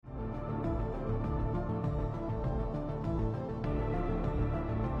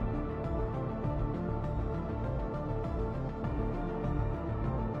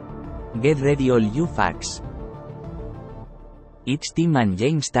Get ready all you fucks. It's Tim and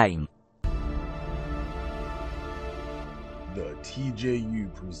James time. The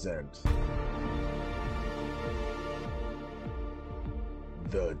TJU present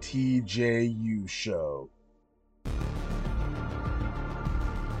The TJU Show.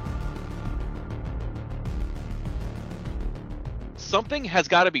 Something has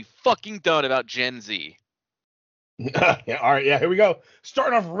got to be fucking done about Gen Z. Yeah, all right, here we go.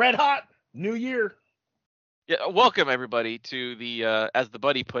 Starting off red hot, new year. Yeah, welcome everybody to the, as the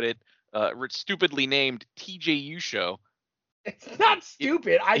buddy put it, stupidly named TJU show. It's not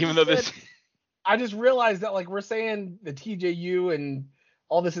stupid. I just realized that, like, we're saying the TJU and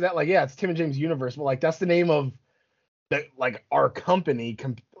all this and that, like, yeah, it's Tim and James Universe, but, like, that's the name of the, like, our company,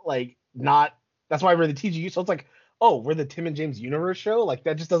 not, that's why we're the TJU. So it's like, oh, we're the Tim and James Universe show? Like,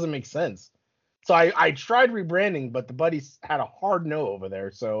 that just doesn't make sense. So I tried rebranding, but the buddies had a hard no over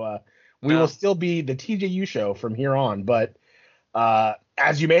there. So we will still be the TJU show from here on. But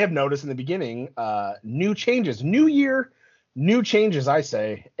as you may have noticed in the beginning, new changes, new year, new changes, I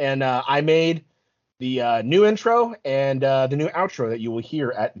say. And I made the new intro and the new outro that you will hear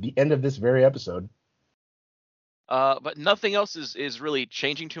at the end of this very episode. But nothing else is really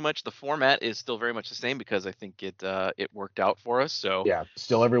changing too much. The format is still very much the same because I think it worked out for us. So yeah,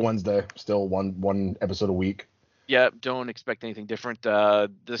 still every Wednesday, still one episode a week. Yeah, don't expect anything different. No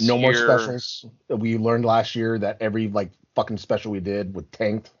more specials. We learned last year that every like fucking special we did was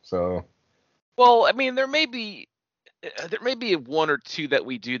tanked. So, well, I mean, there may be one or two that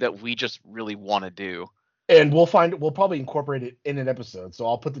we do that we just really want to do. And we'll probably incorporate it in an episode. So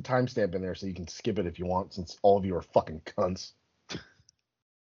I'll put the timestamp in there so you can skip it if you want, since all of you are fucking cunts.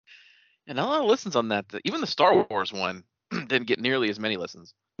 And a lot of listens on that. Even the Star Wars one didn't get nearly as many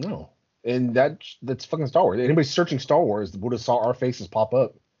listens. No. And that's fucking Star Wars. Anybody searching Star Wars would have saw our faces pop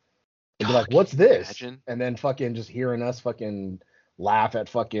up. They'd be like, what's this? Imagine? And then fucking just hearing us fucking laugh at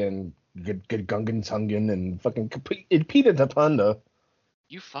fucking good Gungan Tungan and fucking Pita Tatunda.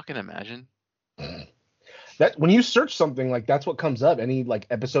 You fucking imagine? That when you search something, like, that's what comes up. Any like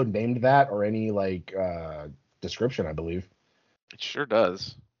episode named that or any like description, I believe. It sure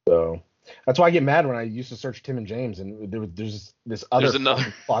does. So that's why I get mad when I used to search Tim and James and there's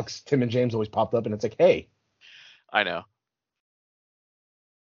another Fox Tim and James always popped up and it's like, hey. I know.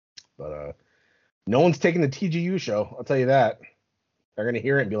 But no one's taking the TGU show, I'll tell you that. They're gonna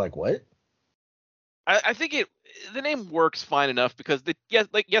hear it and be like, what? I think the name works fine enough because the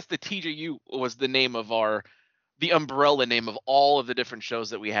TJU was the name of the umbrella name of all of the different shows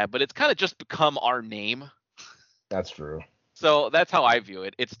that we had, but it's kind of just become our name. That's true. So that's how I view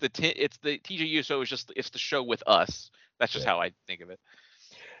it. It's the TJU show it's the show with us. That's just how I think of it.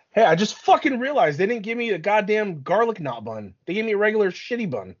 Hey, I just fucking realized they didn't give me a goddamn garlic knot bun. They gave me a regular shitty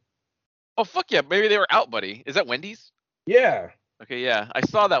bun. Oh fuck yeah, maybe they were out, buddy. Is that Wendy's? Yeah. Okay, yeah. I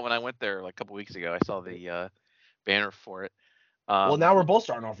saw that when I went there like a couple weeks ago. I saw the banner for it. Well, now we're both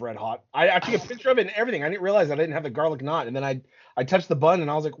starting off red hot. I took a picture of it and everything. I didn't realize I didn't have the garlic knot, and then I touched the bun and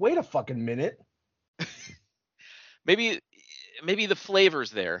I was like, wait a fucking minute. Maybe the flavor's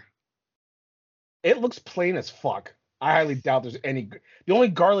there. It looks plain as fuck. I highly doubt there's any. The only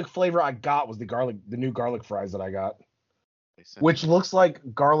garlic flavor I got was the new garlic fries that I got, which looks like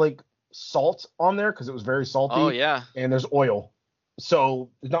garlic salt on there because it was very salty. Oh yeah. And there's oil,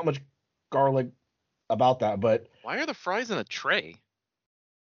 so there's not much garlic about that. But why are the fries in a tray?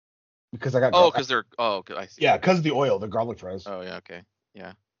 Because I got. Because they're. Oh, I see. Yeah, because of the oil, the garlic fries. Oh yeah. Okay.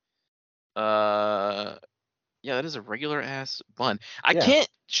 Yeah. Yeah, that is a regular ass bun. I can't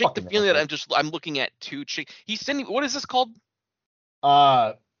shake the feeling that I'm looking at two chick. He's sending. What is this called?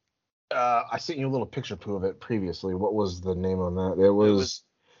 I sent you a little picture of it previously. What was the name on that? It was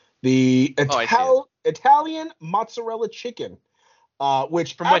the Italian mozzarella chicken,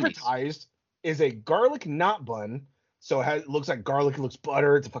 which from advertised is a garlic knot bun. So it looks like garlic, it looks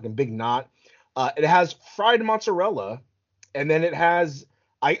butter. It's a fucking big knot. It has fried mozzarella, and then it has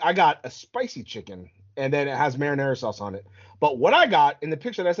I got a spicy chicken. And then it has marinara sauce on it. But what I got in the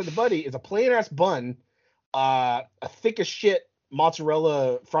picture that I sent to Buddy is a plain ass bun, a thick as shit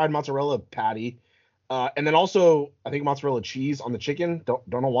fried mozzarella patty, and then also I think mozzarella cheese on the chicken. Don't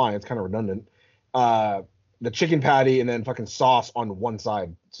know why, it's kind of redundant. The chicken patty and then fucking sauce on one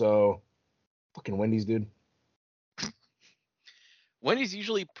side. So fucking Wendy's, dude. Wendy's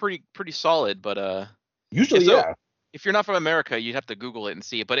usually pretty solid, but usually yeah. If you're not from America, you'd have to Google it and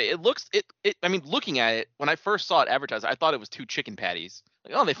see it. But it looks. I mean, looking at it, when I first saw it advertised, I thought it was two chicken patties.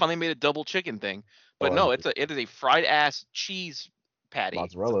 Like, oh, they finally made a double chicken thing. But no, it is a fried ass cheese patty.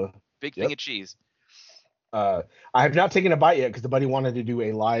 Mozzarella. Big thing of cheese. I have not taken a bite yet because the buddy wanted to do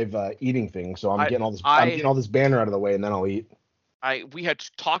a live eating thing. So I'm getting all this banner out of the way, and then I'll eat. We had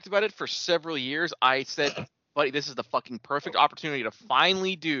talked about it for several years. I said, buddy, this is the fucking perfect opportunity to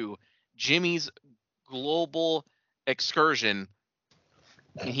finally do Jimmy's global excursion,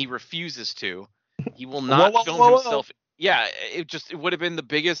 and he refuses to. He will not film himself. Whoa. Yeah, it would have been the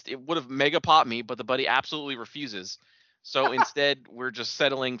biggest. It would have mega popped me, but the buddy absolutely refuses. So instead, we're just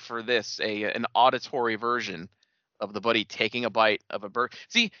settling for an auditory version of the buddy taking a bite of a burger.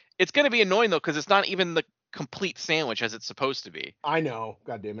 See, it's going to be annoying though because it's not even the complete sandwich as it's supposed to be. I know,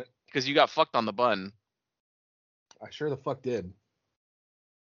 god damn it. Because you got fucked on the bun. I sure the fuck did.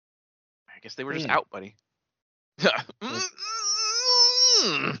 I guess they were just out, buddy. Play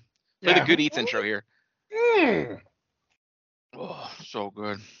the Good Eats intro here. Oh, so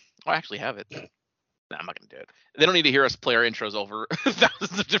good. I actually have it. Nah, I'm not gonna do it. They don't need to hear us play our intros over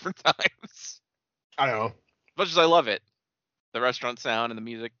thousands of different times. I know. As much as I love it, the restaurant sound and the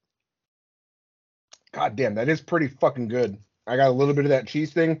music. God damn, that is pretty fucking good. I got a little bit of that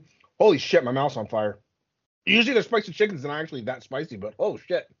cheese thing. Holy shit, my mouth's on fire. Usually the spicy chicken's not actually that spicy, but oh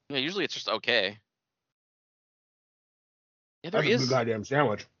shit. Yeah, usually it's just okay. Yeah, That's a good goddamn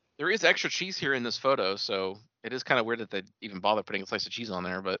sandwich. There is extra cheese here in this photo, so it is kind of weird that they even bother putting a slice of cheese on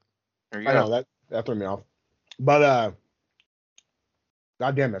there, but there you go. I know, that threw me off. But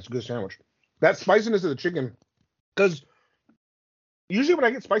goddamn, that's a good sandwich. That spiciness of the chicken, because usually when I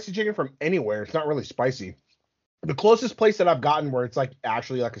get spicy chicken from anywhere, it's not really spicy. The closest place that I've gotten where it's like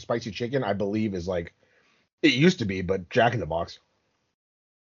actually like a spicy chicken, I believe, is like it used to be, but Jack in the Box.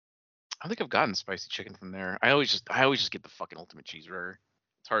 I think I've gotten spicy chicken from there. I always just get the fucking ultimate cheeseburger.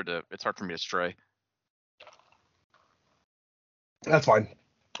 It's hard for me to stray. That's fine.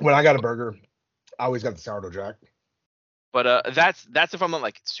 When I got a burger, I always got the sourdough jack. But that's if I'm not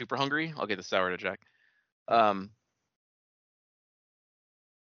like super hungry, I'll get the sourdough jack. Yeah,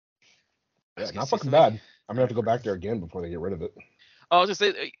 not fucking bad. I'm gonna have to go back there again before they get rid of it. Oh, I was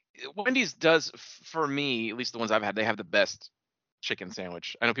gonna say, Wendy's does, for me, at least the ones I've had, they have the best chicken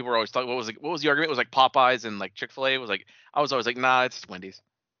sandwich. I know people were always talking. What was the argument? It was like Popeyes and like Chick-fil-A. It was like I was always like, nah, it's Wendy's.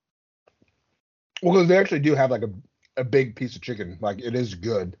 Well, because they actually do have like a big piece of chicken. Like it is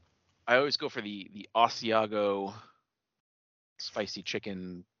good. I always go for the Asiago spicy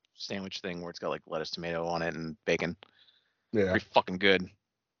chicken sandwich thing where it's got like lettuce, tomato on it, and bacon. Yeah, pretty fucking good.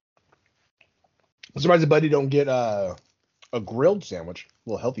 I'm surprised the buddy don't get a grilled sandwich. A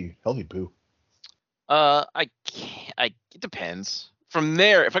little healthy poo. It depends. From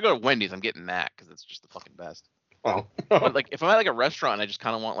there, if I go to Wendy's, I'm getting that because it's just the fucking best. Oh. But like if I'm at like a restaurant and I just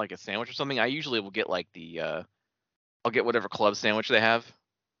kind of want like a sandwich or something, I usually will get like I'll get whatever club sandwich they have.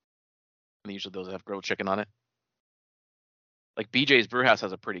 And usually those have grilled chicken on it. Like BJ's Brewhouse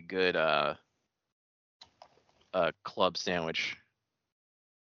has a pretty good club sandwich.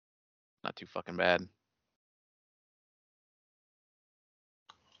 Not too fucking bad.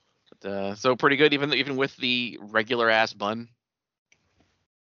 But so pretty good even with the regular ass bun.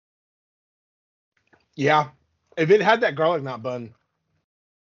 Yeah. If it had that garlic knot bun,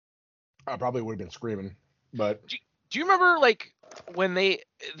 I probably would have been screaming. But do you remember like when they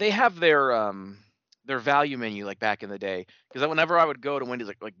have their value menu like back in the day? Because whenever I would go to Wendy's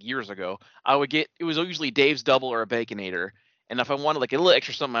like years ago, I would get, it was usually Dave's Double or a Baconator. And if I wanted like a little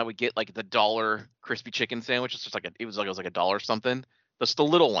extra something, I would get like the $1 crispy chicken sandwich. It's just like it was like $1 something. That's the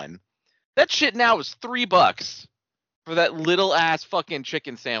little one. That shit now is $3 for that little ass fucking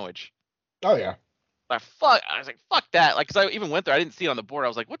chicken sandwich. Oh yeah. I was like, fuck that. Like, cause I even went there, I didn't see it on the board. I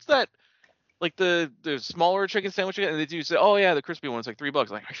was like, what's that? Like the smaller chicken sandwich, and they do say, oh yeah, the crispy one, it's like $3.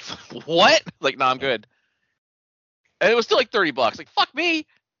 Like, what? Like, nah, I'm good. And it was still like $30. Like, fuck me.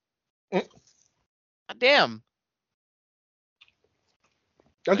 God damn.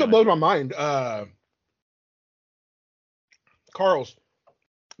 That's what blows my mind. Carl's,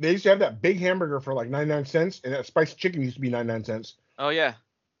 they used to have that big hamburger for like 99 cents, and that spiced chicken used to be 99 cents. Oh yeah.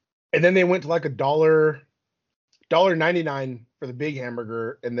 And then they went to like $1.99 for the big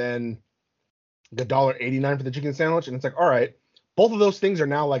hamburger, and then $1.89 for the chicken sandwich. And it's like, all right, both of those things are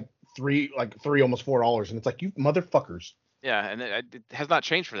now like three, almost $4. And it's like, you motherfuckers. Yeah, and it has not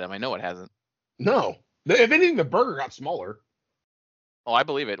changed for them. I know it hasn't. No, if anything, the burger got smaller. Oh, I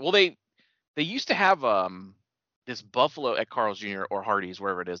believe it. Well, they used to have this Buffalo at Carl's Jr. or Hardee's,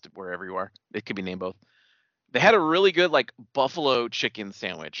 wherever it is, wherever you are. It could be named both. They had a really good like buffalo chicken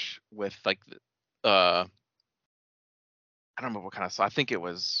sandwich with like I don't remember what kind of sauce. I think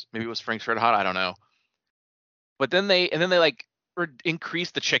maybe it was Frank's Red Hot. I don't know. But then they like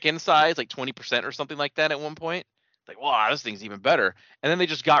increased the chicken size like 20% or something like that at one point. like, wow, this thing's even better. And then they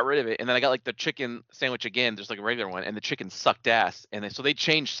just got rid of it. And then I got like the chicken sandwich again, just like a regular one, and the chicken sucked ass. And so they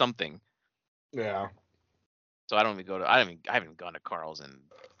changed something. Yeah. So I haven't gone to Carl's in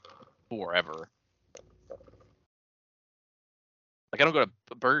forever. Like I don't go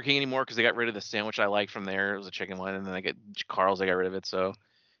to Burger King anymore because they got rid of the sandwich I liked from there. It was a chicken one, and then I get Carl's. I got rid of it. So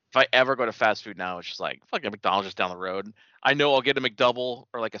if I ever go to fast food now, it's just like fucking McDonald's just down the road. I know I'll get a McDouble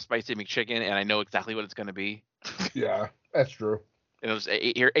or like a spicy McChicken, and I know exactly what it's gonna be. Yeah, that's true. And it was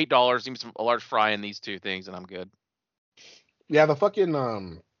 $8. Give me a large fry and these two things, and I'm good. Yeah, the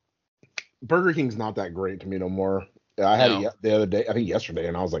fucking Burger King's not that great to me no more. I had it the other day, I think yesterday,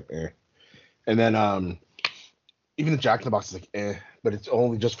 and I was like, eh. And then even the Jack in the Box is like, eh, but it's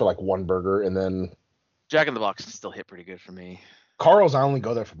only just for like one burger. And then Jack in the Box still hit pretty good for me. Carl's, I only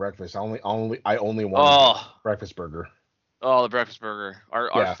go there for breakfast. I only want a breakfast burger. Oh, the breakfast burger,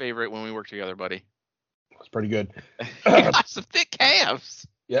 our favorite when we work together, buddy. It's pretty good. Got some thick calves.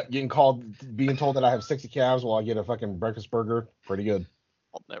 Yep, being told that I have 60 calves while I get a fucking breakfast burger. Pretty good.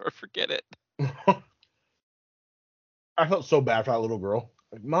 I'll never forget it. I felt so bad for that little girl.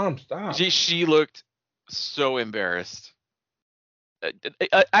 Like, Mom, stop. She looked so embarrassed.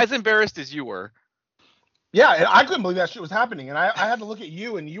 As embarrassed as you were. Yeah, and I couldn't believe that shit was happening. And I had to look at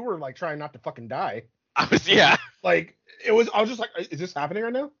you, and you were like trying not to fucking die. I was just like, is this happening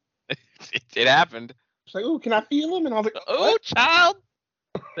right now? It happened. She's like, oh, can I feel them? And I was like, oh, child,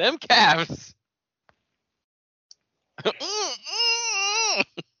 them calves.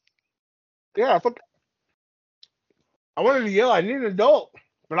 Yeah, I wanted to yell, I need an adult,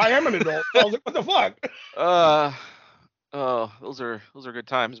 but I am an adult. So I was like, what the fuck? Those are good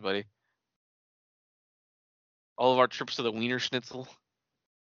times, buddy. All of our trips to the Wiener Schnitzel.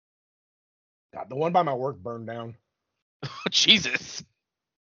 God, the one by my work burned down. Jesus.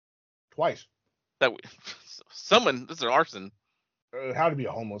 Twice. This is arson. It had to be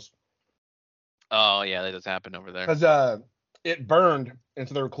a homeless. Oh yeah, that does happen over there. Because it burned, and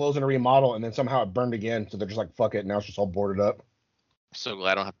so they were closing a remodel, and then somehow it burned again. So they're just like, fuck it. Now it's just all boarded up. I'm so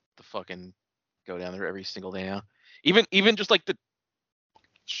glad I don't have to fucking go down there every single day now. Even just like the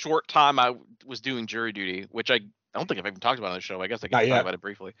short time I was doing jury duty, which I don't think I've even talked about on the show. I guess I can talk about it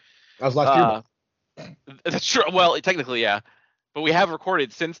briefly. That was last year. That's true. Well, technically, yeah. But we have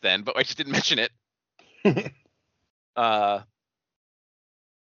recorded since then, but I just didn't mention it. I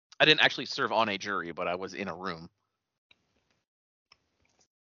didn't actually serve on a jury, but I was in a room.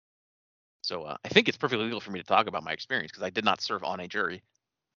 So I think it's perfectly legal for me to talk about my experience because I did not serve on a jury.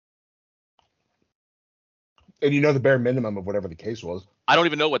 And you know the bare minimum of whatever the case was. I don't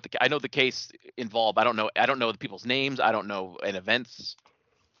even know I know the case involved. I don't know the people's names. I don't know an events.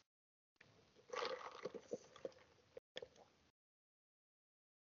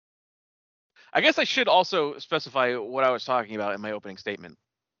 I guess I should also specify what I was talking about in my opening statement.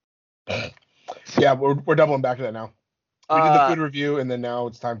 Yeah, we're doubling back to that now. We did the food review, and then now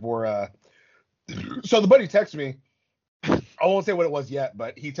it's time for. So the buddy texted me. I won't say what it was yet,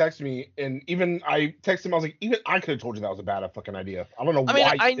 but he texted me, and even I texted him. I was like, even I could have told you that was a bad fucking idea. I don't know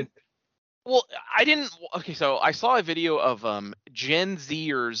why. Well, I didn't. Okay, so I saw a video of Gen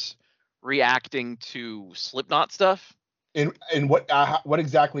Zers reacting to Slipknot stuff. And what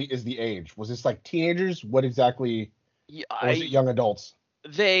exactly is the age? Was this like teenagers? What exactly? Yeah, was it young adults?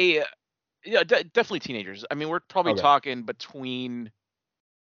 Definitely teenagers. I mean, we're probably talking between.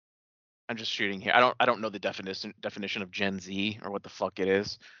 I'm just shooting here. I don't know the definition of Gen Z or what the fuck it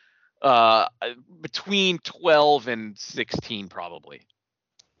is. Between 12 and 16 probably.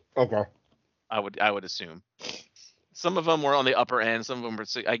 Okay. I would assume. Some of them were on the upper end. Some of them were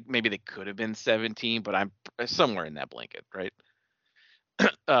maybe they could have been 17, but I'm somewhere in that blanket, right?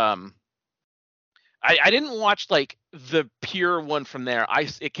 I didn't watch like the pure one from there.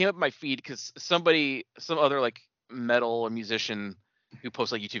 It came up in my feed because some other like metal or musician who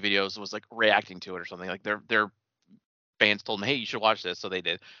posts like YouTube videos was like reacting to it or something. Like their fans told them, hey, you should watch this, so they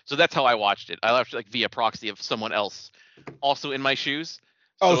did. So that's how I watched it. I watched it like via proxy of someone else also in my shoes.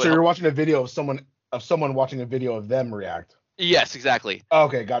 So you're watching a video of someone watching a video of them react. Yes, exactly.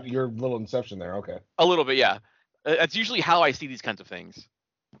 Okay, got your little inception there. Okay. A little bit, yeah. That's usually how I see these kinds of things.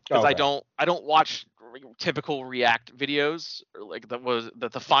 Because I don't watch typical React videos like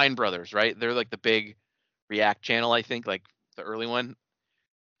the Fine Brothers, right? They're like the big React channel, I think, like the early one.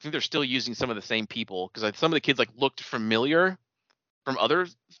 I think they're still using some of the same people because some of the kids like looked familiar from other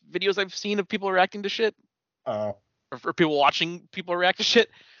videos I've seen of people reacting to shit. Or people watching people react to shit.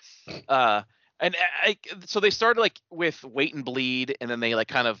 So they started like with Wait and Bleed, and then they like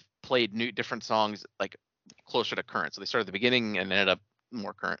kind of played different songs like closer to current. So they started at the beginning and ended up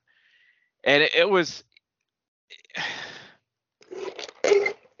more current. And it was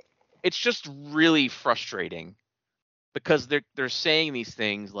it's just really frustrating because they're saying these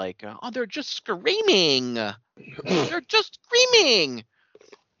things like, oh, they're just screaming. They're just screaming.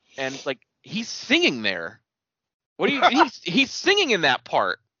 And it's like, he's singing there. What are you? he's singing in that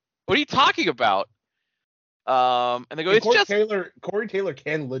part. What are you talking about? And they go, it's Corey just Corey Taylor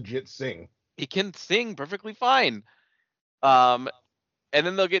can legit sing. He can sing perfectly fine. And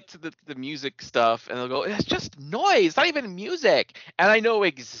then they'll get to the music stuff, and they'll go, it's just noise, it's not even music. And I know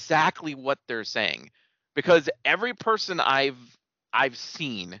exactly what they're saying, because every person I've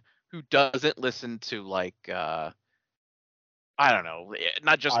seen who doesn't listen to, like, I don't know,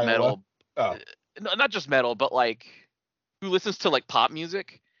 not just Iowa. metal, not just metal, but like who listens to like pop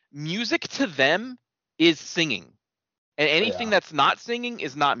music to them is singing, and anything that's not singing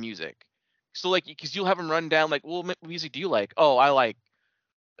is not music. So like, because you'll have them run down like, well, what music do you like? Oh, I like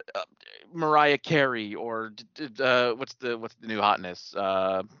Mariah Carey, or what's the new hotness?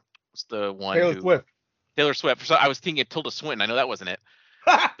 What's the one? Taylor Swift. So I was thinking of Tilda Swinton. I know that wasn't it.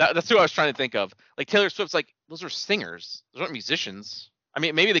 That's who I was trying to think of. Like, Taylor Swift's like, those are singers. Those aren't musicians. I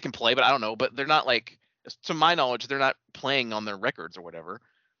mean, maybe they can play, but I don't know. But they're not, like, to my knowledge, they're not playing on their records or whatever.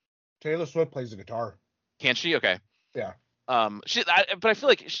 Taylor Swift plays the guitar. Can she? Okay. Yeah. But I feel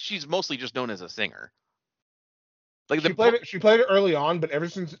like she's mostly just known as a singer. Like, she played it early on, but ever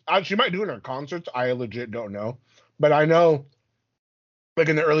since she might do it in her concerts, I legit don't know. But I know, like,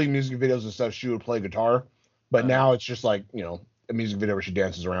 in the early music videos and stuff, she would play guitar. But now it's just like, you know, a music video where she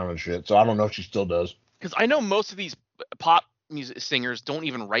dances around and shit. So I don't know if she still does. Because I know most of these pop music singers don't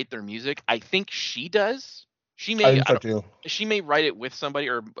even write their music. I think she does. She may. She may write it with somebody,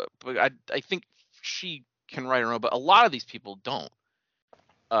 but I think she can write her own. But a lot of these people don't.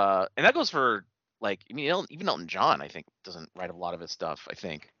 And that goes for, like, I mean, even Elton John, I think, doesn't write a lot of his stuff, I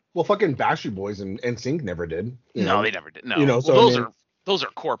think. Well, fucking Backstreet Boys and NSYNC never did. No, they never did. No, you know, so well, those are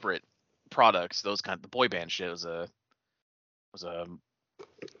corporate products. Those kind of, the boy band shit was there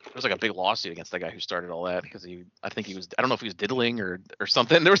was like a big lawsuit against that guy who started all that, because I don't know if he was diddling or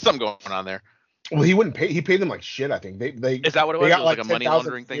something. There was something going on there. Well, he wouldn't pay. He paid them like shit. I think they. Is that what it was? It was like a money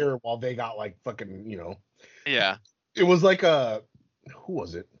laundering thing. While they got like fucking, you know. Yeah. It was like who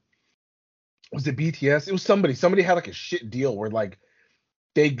was it? Was it BTS? It was somebody. Somebody had like a shit deal where like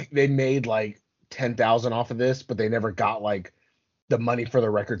they made like 10,000 off of this, but they never got like the money for the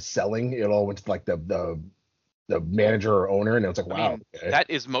record selling. It all went to like the manager or owner, and it was like, wow. Okay. That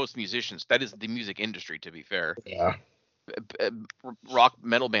is most musicians. That is the music industry, to be fair. Yeah. Rock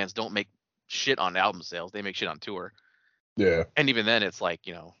metal bands don't make shit on album sales. They make shit on tour. Yeah. And even then, it's like,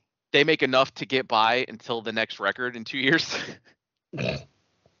 you know, they make enough to get by until the next record in 2 years.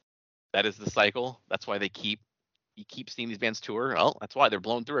 That is the cycle. That's why you keep seeing these bands tour. Well, that's why they're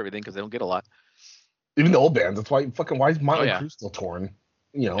blowing through everything, because they don't get a lot. Even the old bands. That's why is Motley Crue still touring?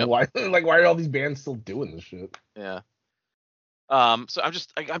 You know, why are all these bands still doing this shit? Yeah. So I'm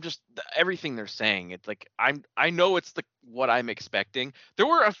just everything they're saying. It's like, I know it's what I'm expecting. There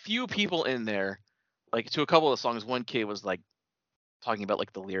were a few people in there, like, to a couple of the songs. One kid was like talking about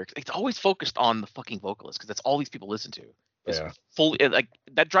like the lyrics. It's always focused on the fucking vocalist, because that's all these people listen to. It's fully like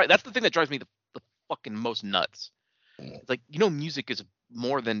that. That's the thing that drives me the fucking most nuts. It's like, you know, music is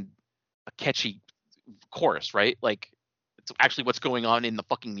more than a catchy chorus, right? Like, it's actually what's going on in the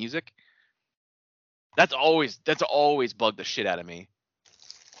fucking music. That's always bugged the shit out of me.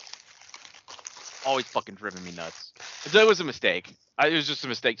 Always fucking driven me nuts. That was a mistake. It was just a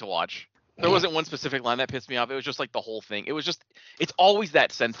mistake to watch. There wasn't one specific line that pissed me off. It was just like the whole thing. It's always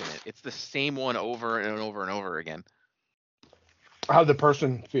that sentiment. It's the same one over and over and over again. How'd the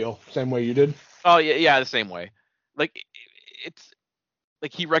person feel? Same way you did? Oh yeah, the same way. Like, it's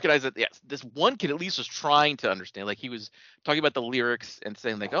like he recognized that, yes, this one kid at least was trying to understand. Like, he was talking about the lyrics and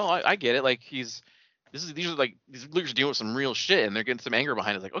saying like, oh, I get it. Like, these lyrics are dealing with some real shit, and they're getting some anger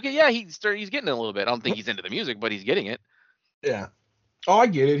behind it. Like, okay, yeah, he's getting it a little bit. I don't think he's into the music, but he's getting it. Yeah. Oh, I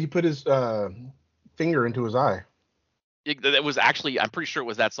get it. He put his finger into his eye. It was actually, I'm pretty sure it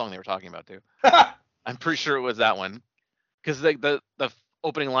was that song they were talking about too. I'm pretty sure it was that one, because like the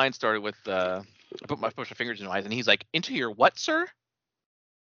opening line started with I put my fingers in my eyes, and he's like, into your what, sir?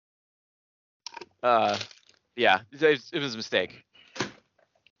 Yeah, it was a mistake.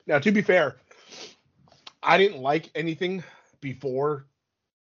 Now, to be fair, I didn't like anything before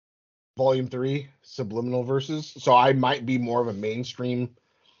Volume 3 Subliminal Verses, so I might be more of a mainstream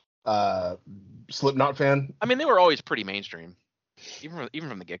Slipknot fan. I mean, they were always pretty mainstream, even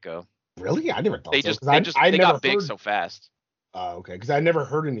from the get-go. Really? I never thought they got big so fast. Okay, because I never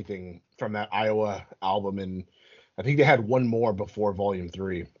heard anything from that Iowa album, and I think they had one more before Volume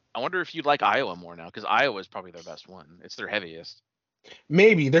 3. I wonder if you'd like Iowa more now, because Iowa is probably their best one. It's their heaviest.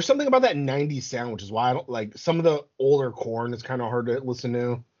 Maybe there's something about that '90s sound, which is why I don't like some of the older Korn. It's kind of hard to listen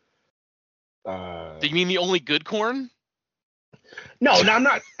to. Do you mean the only good Korn? No, I'm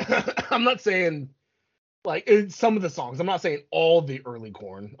not. I'm not saying like some of the songs. I'm not saying all the early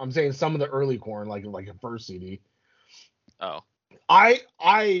Korn. I'm saying some of the early Korn, like a first CD. Oh. I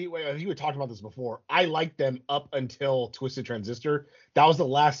you had talked about this before. I liked them up until Twisted Transistor. That was the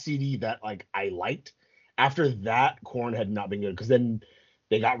last CD that like I liked. After that, Korn had not been good because then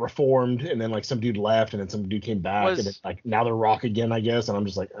they got reformed, and then like some dude left, and then some dude came back, and then, like now they're rock again, I guess. And I'm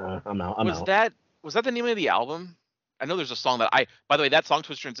just like, I'm out. Was that the name of the album? I know there's a song that by the way, that song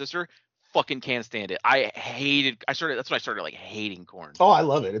Twisted Transistor, fucking can't stand it. That's when I started like hating Korn. Oh, I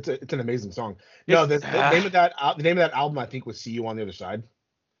love it. It's an amazing song. No, the name of that album I think was "See You on the Other Side."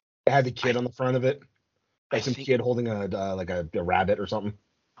 It had the kid on the front of it, like some kid holding a rabbit or something.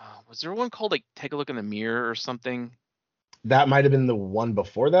 Was there one called like "Take a Look in the Mirror" or something? That might have been the one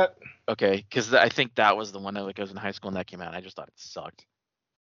before that. Okay, because I think that was the one that like I was in high school and that came out. I just thought it sucked.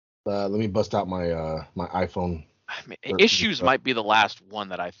 Let me bust out my my iPhone. I mean, Issues might be the last one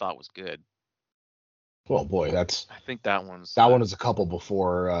that I thought was good. Oh boy, I think that one is a couple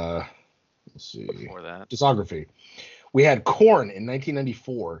before. Let's see. Before that, discography. We had Korn in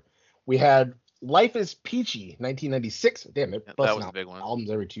 1994. We had Life is Peachy 1996. Damn it, that was a big one.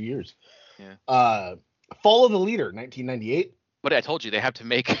 Albums every 2 years. Yeah. Follow the Leader 1998. But I told you they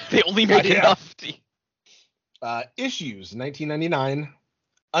only make enough. Issues 1999.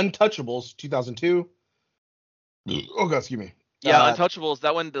 Untouchables 2002. Oh god, excuse me. Yeah, Untouchables.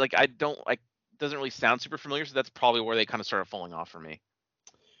 That one, like doesn't really sound super familiar, so that's probably where they kind of started falling off for me.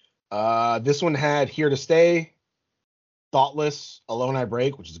 This one had Here to Stay, Thoughtless, Alone I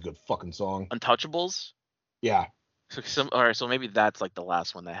Break, which is a good fucking song. Untouchables. Yeah. All right, so maybe that's like the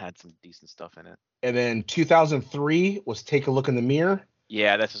last one that had some decent stuff in it. And then 2003 was Take a Look in the Mirror.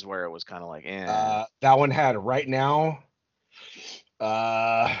 Yeah, this is where it was kind of like, that one had Right Now,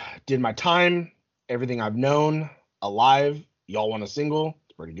 Did My Time, Everything I've Known, Alive, Y'all Want a Single.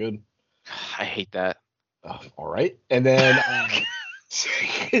 It's pretty good. I hate that. All right. And then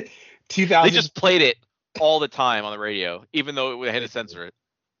 2000. They just played it all the time on the radio, even though they had to censor it.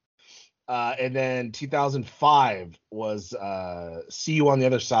 And then 2005 was See You on the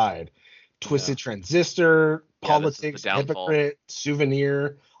Other Side, Twisted Transistor, Politics, Hypocrite,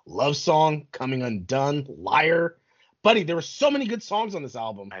 Souvenir, Love Song, Coming Undone, Liar. Buddy, there were so many good songs on this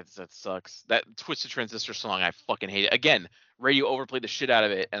album. That sucks. That Twisted Transistor song, I fucking hate it. Again, radio overplayed the shit out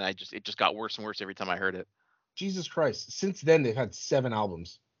of it, and it just got worse and worse every time I heard it. Jesus Christ. Since then, they've had 7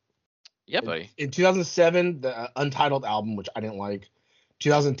 albums. Yeah, buddy. In 2007, the Untitled album, which I didn't like.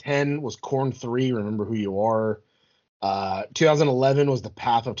 2010 was Korn 3, Remember Who You Are. 2011 was The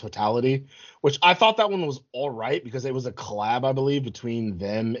Path of Totality, which I thought that one was all right because it was a collab, I believe, between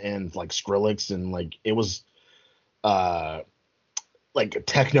them and like Skrillex, and like it was like a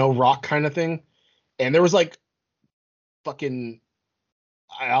techno rock kind of thing. And there was like fucking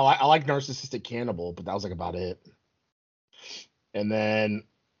I like Narcissistic Cannibal, but that was like about it. And then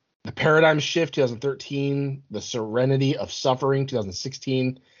The Paradigm Shift 2013, The Serenity of Suffering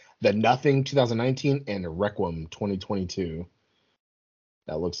 2016, The Nothing 2019, and Requiem 2022.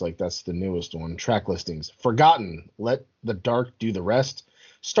 That looks like that's the newest one. Track listings: Forgotten, Let the Dark Do the Rest,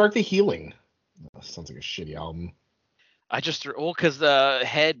 Start the Healing. That sounds like a shitty album. Because the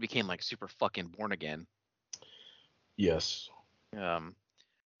Head became like super fucking Born Again. Yes.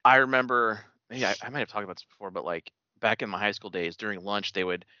 I remember, I might have talked about this before, but like back in my high school days, during lunch, they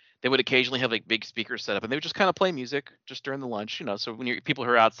would occasionally have like big speakers set up, and they would just kind of play music just during the lunch, you know. So when people who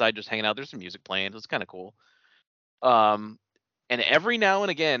are outside just hanging out, there's some music playing. It's kind of cool. And every now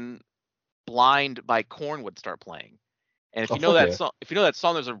and again, Blind by Korn would start playing. And if you know that song,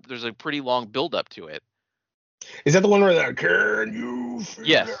 there's a pretty long build up to it. Is that the one where that can you feel?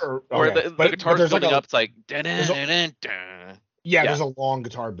 Yes. Where the guitar's building up, it's like yeah, there's a long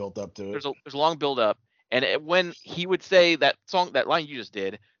guitar built up to it. There's a long build up, and when he would say that line you just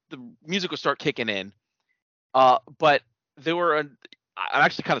did, the music would start kicking in. But there were I'm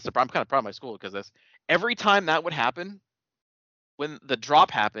actually kind of surprised. I'm kind of proud of my school because this. Every time that would happen, when the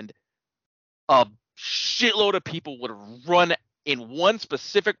drop happened, a shitload of people would run in one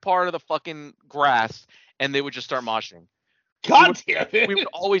specific part of the fucking grass, and they would just start moshing. God damn it! We would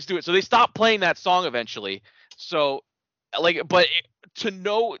always do it. So they stopped playing that song eventually. So, to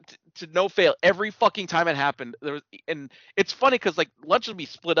no fail, every fucking time it happened, and it's funny because like lunch would be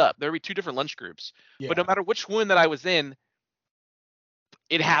split up. There would be 2 different lunch groups, but no matter which one that I was in,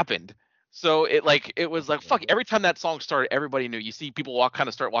 it happened. So it was like fuck. Every time that song started, everybody knew. You see people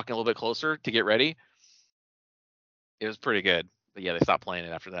start walking a little bit closer to get ready. It was pretty good, but yeah, they stopped playing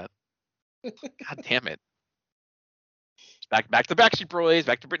it after that. God damn it! Back to Backstreet Boys,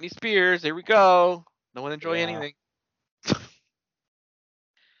 back to Britney Spears. Here we go. No one enjoy anything.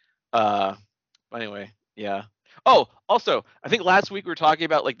 But anyway, yeah. Oh, also, I think last week we were talking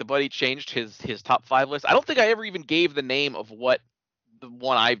about like the buddy changed his top 5 list. I don't think I ever even gave the name of what the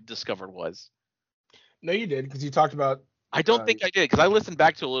one I discovered was. No, you did, because you talked about. I don't think I did, because I listened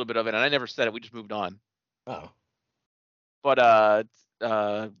back to a little bit of it and I never said it. We just moved on. Oh. But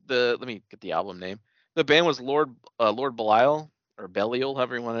let me get the album name. The band was Lord Belial or Belial,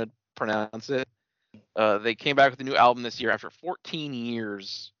 however you want to pronounce it. They came back with a new album this year after 14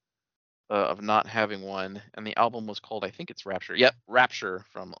 years of not having one, and the album was called, I think it's Rapture. Yep, Rapture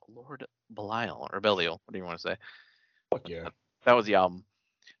from Lord Belial or Belial, whatever you want to say. Fuck yeah. That was the album.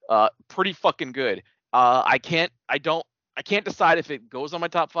 Pretty fucking good. I can't decide if it goes on my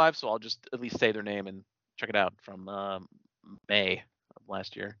top 5, so I'll just at least say their name and check it out from May of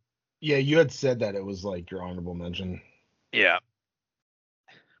last year. Yeah, you had said that it was like your honorable mention. Yeah.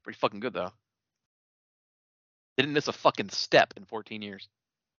 Pretty fucking good though. Didn't miss a fucking step in 14 years.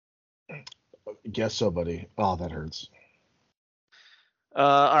 Guess so, buddy. Oh, that hurts.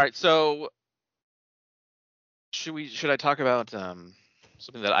 All right, so should I talk about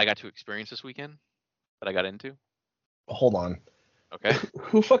something that I got to experience this weekend that I got into? Hold on. Okay.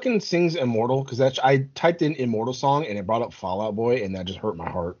 Who fucking sings Immortal? Because I typed in Immortal song and it brought up Fall Out Boy, and that just hurt my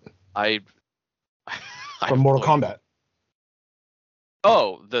heart. From Mortal Kombat.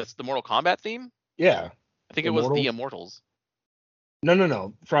 Oh, the Mortal Kombat theme? Yeah. I think Immortal? It was the Immortals.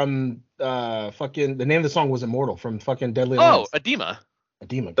 No. From fucking the name of the song was Immortal from fucking Deadly Alliance. Oh, Adema.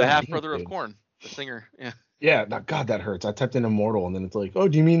 The half brother of Korn, the singer. Yeah. Yeah, God, that hurts. I typed in Immortal and then it's like, oh,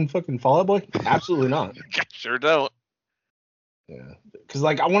 do you mean fucking Fall Out Boy? Absolutely not. I sure don't. Yeah, because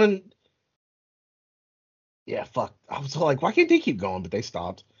like I want to. Yeah, fuck. I was like, why can't they keep going? But they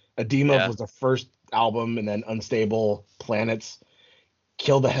stopped. Adema was the first album, and then Unstable Planets,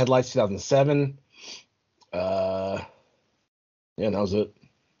 Kill the Headlights 2007. Yeah, that was it.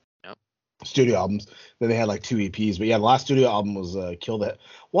 Yep. Studio albums. Then they had like 2 EPs, but yeah, the last studio album was Kill the.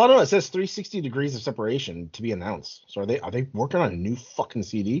 Well, I don't know. It says 360 Degrees of Separation to be announced. So are they working on a new fucking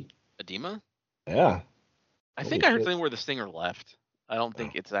CD? Adema? Yeah. I think I heard something where the singer left. I don't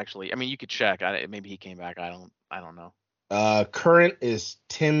think it's actually. I mean, you could check. Maybe he came back. I don't know. Current is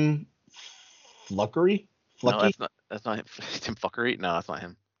Tim Fluckery. No, that's not him. Tim Fuckery. No, that's not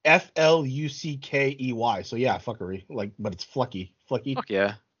him. Fluckey. So yeah, Fuckery. Like, but it's Flucky. Fuck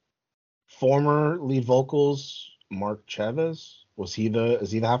yeah. Former lead vocals Mark Chavez. Is he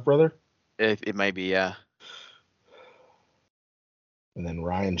the half brother? It may be, yeah. And then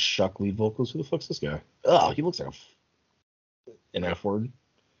Ryan Shuck lead vocals. Who the fuck's this guy? Oh, he looks like an F word.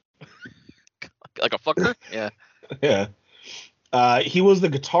 Like a fucker? Yeah. Yeah. He was the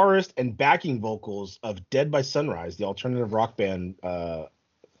guitarist and backing vocals of Dead by Sunrise, the alternative rock band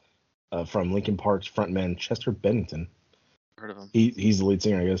from Linkin Park's frontman Chester Bennington. Heard of him. He's the lead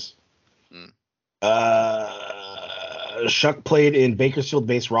singer, I guess. Shuck played in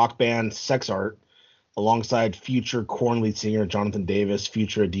Bakersfield-based rock band Sex Art alongside future Korn lead singer Jonathan Davis,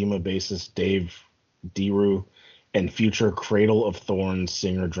 future Adema bassist Dave Deru, and future Cradle of Thorns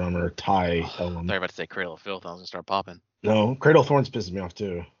singer-drummer Ty Elam. Sorry, about to say Cradle of Filth. I was going to start popping. No, Cradle of Thorns pisses me off,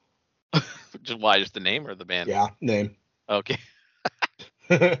 too. Just the name or the band? Yeah, name. Okay.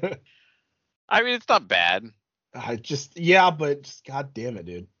 I mean, it's not bad. But just god damn it,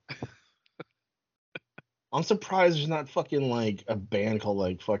 dude. I'm surprised there's not fucking like a band called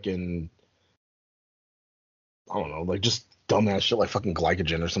like fucking, I don't know, like just dumbass shit like fucking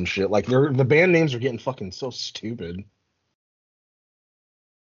Glycogen or some shit. Like the band names are getting fucking so stupid.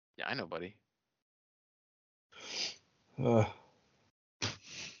 Yeah, I know, buddy. All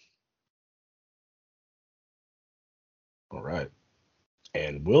right.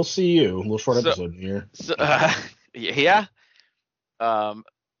 And we'll see you. A little short episode here. Yeah.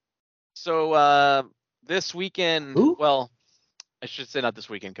 This weekend, well, I should say not this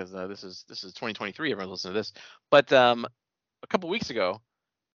weekend because this is 2023. Everyone's listening to this. But a couple weeks ago,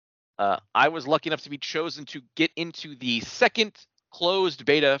 I was lucky enough to be chosen to get into the second closed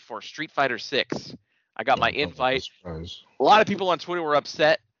beta for Street Fighter 6. I got my invite. A lot of people on Twitter were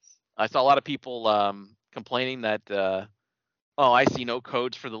upset. I saw a lot of people complaining that, I see no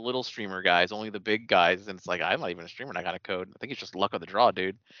codes for the little streamer guys, only the big guys. And it's like, I'm not even a streamer and I got a code. I think it's just luck of the draw,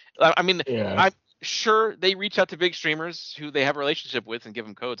 dude. I mean, yeah. I'm sure they reach out to big streamers who they have a relationship with and give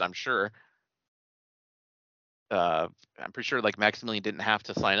them codes, I'm sure. I'm pretty sure like Maximilian didn't have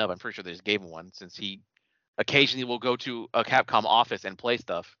to sign up. I'm pretty sure they just gave him one since he occasionally will go to a Capcom office and play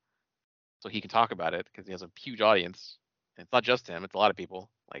stuff, so he can talk about it because he has a huge audience. And it's not just him; it's a lot of people.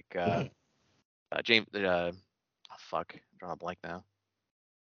 Like James. Oh fuck, I'm drawing a blank now.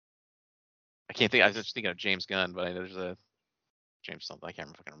 I can't think. I was just thinking of James Gunn, but there's a James something. I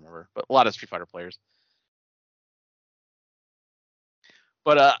can't fucking remember. But a lot of Street Fighter players.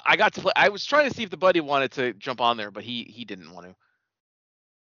 But I got to play. I was trying to see if the buddy wanted to jump on there, but he didn't want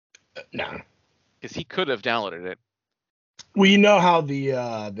to. No, because he could have downloaded it. Well, you know how the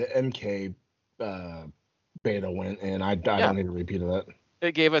MK beta went, and I don't need a repeat of that.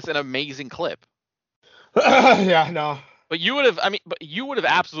 It gave us an amazing clip. Yeah, no. But you would have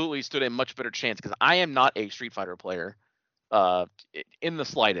absolutely stood a much better chance because I am not a Street Fighter player, in the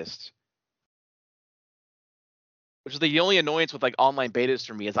slightest. Which is the only annoyance with like online betas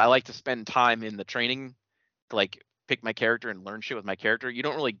for me is I like to spend time in the training to like pick my character and learn shit with my character. You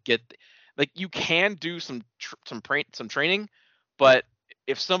don't really get like you can do some training, but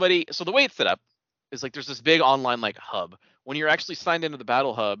if somebody so the way it's set up is like there's this big online like hub. When you're actually signed into the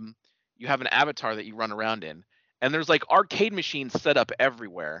battle hub, you have an avatar that you run around in, and there's like arcade machines set up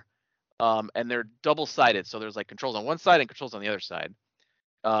everywhere, and they're double-sided. So there's like controls on one side and controls on the other side.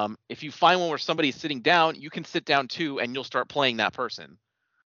 If you find one where somebody's sitting down, you can sit down too, and you'll start playing that person.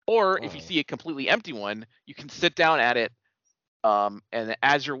 Or if you see a completely empty one, you can sit down at it, and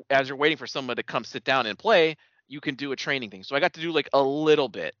as you're waiting for someone to come sit down and play, you can do a training thing. So I got to do like a little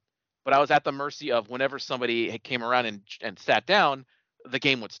bit, but I was at the mercy of whenever somebody came around and sat down, the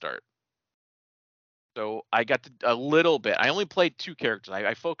game would start. So I got to a little bit. I only played 2 characters.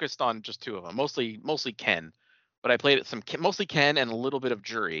 I focused on just 2 of them, mostly Ken. But I played mostly Ken and a little bit of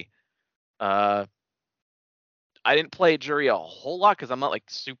Juri. I didn't play Juri a whole lot because I'm not like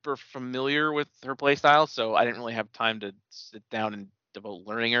super familiar with her playstyle, so I didn't really have time to sit down and devote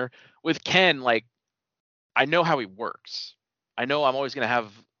learning her. With Ken, like I know how he works. I know I'm always gonna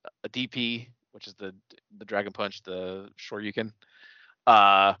have a DP, which is the Dragon Punch, the Shoryuken.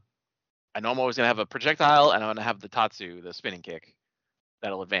 I know I'm always gonna have a projectile, and I'm gonna have the Tatsu, the spinning kick.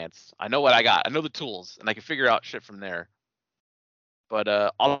 That'll advance. I know what I got. I know the tools, and I can figure out shit from there. But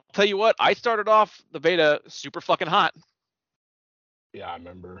I'll tell you what, I started off the beta super fucking hot. Yeah, I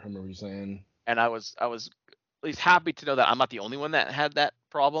remember you saying. And I was at least happy to know that I'm not the only one that had that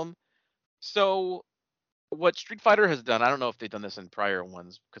problem. So what Street Fighter has done, I don't know if they've done this in prior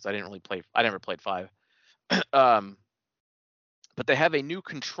ones because I never played 5. But they have a new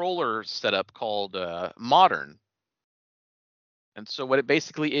controller setup called Modern. And so what it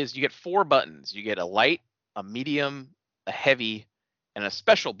basically is, you get 4 buttons. You get a light, a medium, a heavy, and a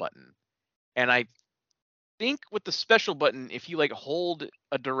special button. And I think with the special button, if you like hold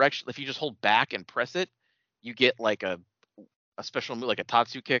a direction, if you just hold back and press it, you get like a special move, like a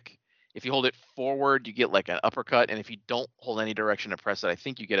Tatsu kick. If you hold it forward, you get like an uppercut. And if you don't hold any direction to press it, I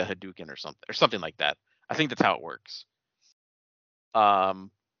think you get a Hadouken or something like that. I think that's how it works. But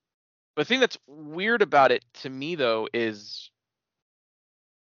the thing that's weird about it to me though is,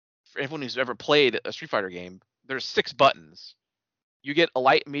 for everyone who's ever played a Street Fighter game, there's 6 buttons. You get a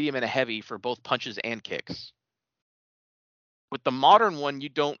light, medium, and a heavy for both punches and kicks. With the modern one, you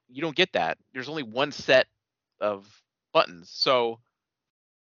don't get that. There's only one set of buttons, so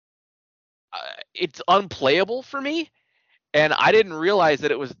it's unplayable for me. And I didn't realize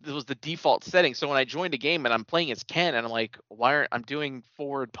that it was the default setting. So when I joined a game and I'm playing as Ken, and I'm like, I'm doing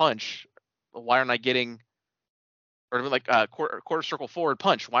forward punch? Why aren't I getting, or like quarter circle forward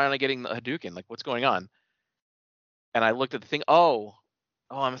punch? Why aren't I getting the Hadouken? Like, what's going on? And I looked at the thing. I'm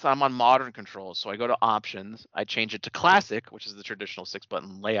on modern controls. So I go to options. I change it to classic, which is the traditional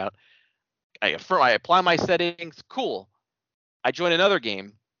 6-button layout. I apply my settings. Cool. I join another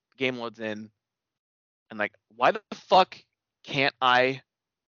game. Game loads in. And like, why the fuck can't I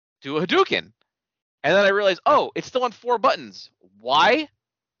do a Hadouken? And then I realize, it's still on 4 buttons. Why?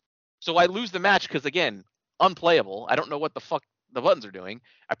 So I lose the match because, again, unplayable. I don't know what the fuck the buttons are doing.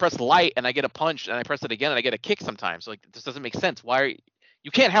 I press light and I get a punch, and I press it again and I get a kick sometimes. So like, this doesn't make sense.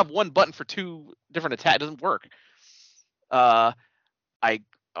 You can't have one button for 2 different attacks. It doesn't work. I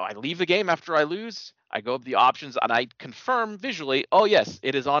leave the game after I lose. I go up the options and I confirm visually, yes,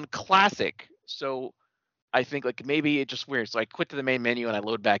 it is on classic. So I think like maybe it just weird. So I quit to the main menu and I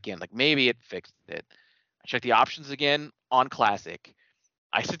load back in. Like maybe it fixed it. I check the options again on classic.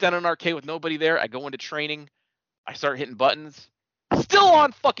 I sit down in an arcade with nobody there. I go into training. I start hitting buttons. Still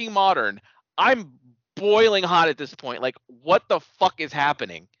on fucking modern. I'm boiling hot at this point. Like, what the fuck is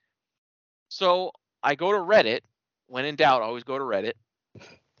happening? So I go to Reddit. When in doubt, always go to Reddit.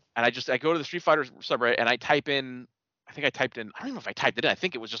 And I go to the Street Fighter subreddit and I type in. I think I typed in. I don't even know if I typed it in. I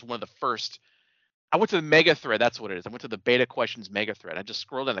think it was just one of the first. I went to the mega thread. That's what it is. I went to the beta questions mega thread. I just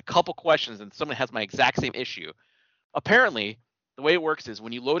scrolled in a couple questions and someone has my exact same issue. Apparently, the way it works is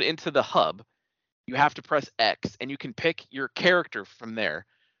when you load into the hub, you have to press X and you can pick your character from there.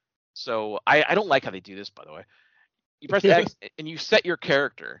 So I don't like how they do this, by the way. You press X and you set your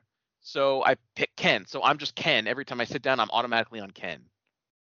character. So I pick Ken. So I'm just Ken. Every time I sit down, I'm automatically on Ken.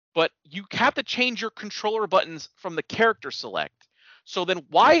 But you have to change your controller buttons from the character select. So then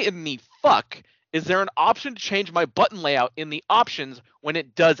why in the fuck is there an option to change my button layout in the options when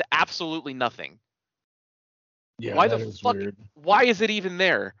it does absolutely nothing? Yeah, why that the is fuck? weird. Why is it even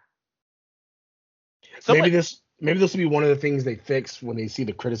there? Maybe this will be one of the things they fix when they see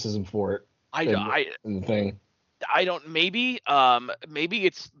the criticism for it. In the thing. I don't. Maybe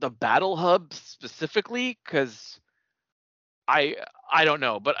it's the Battle Hub specifically, because I don't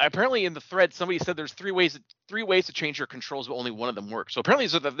know. But apparently in the thread somebody said there's three ways to change your controls, but only one of them works. So apparently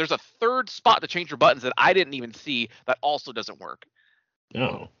there's a third spot to change your buttons that I didn't even see that also doesn't work.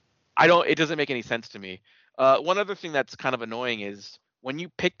 No. It doesn't make any sense to me. One other thing that's kind of annoying is when you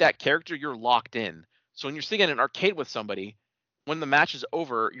pick that character, you're locked in. So when you're sitting in an arcade with somebody, when the match is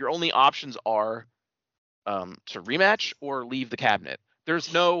over, your only options are to rematch or leave the cabinet.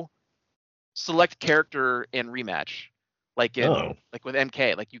 There's no select character and rematch like with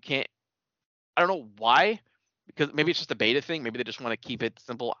MK. Like you can't. I don't know why, because maybe it's just a beta thing. Maybe they just want to keep it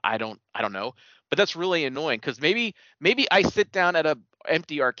simple. I don't know. But that's really annoying because maybe I sit down at a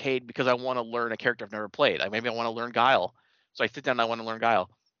empty arcade because I want to learn a character I've never played. Maybe I want to learn Guile, so I sit down and I want to learn Guile.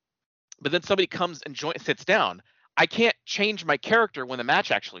 But then somebody comes and sits down. I can't change my character when the match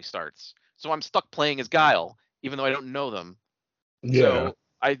actually starts, so I'm stuck playing as Guile, even though I don't know them. Yeah. So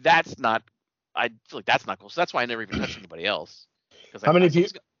I feel like that's not cool. So that's why I never even touched anybody else. How many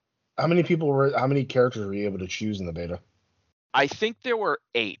characters were you able to choose in the beta? I think there were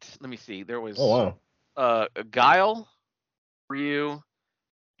 8. Let me see. There was Guile, Ryu,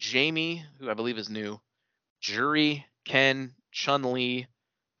 Jamie, who I believe is new, Juri, Ken, Chun-Li,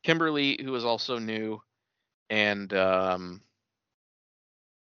 Kimberly, who is also new, and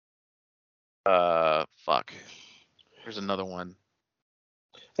fuck. There's another one.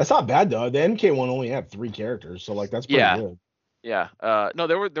 That's not bad though. The MK one only had 3 characters, so like that's pretty good. Yeah. No,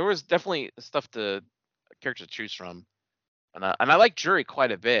 there was definitely characters to choose from. And I like Juri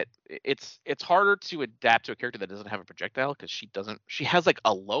quite a bit. It's harder to adapt to a character that doesn't have a projectile because she has like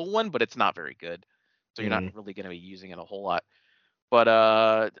a low one, but it's not very good. So you're not really going to be using it a whole lot. But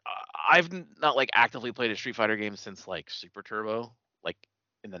I've not like actively played a Street Fighter game since like Super Turbo, like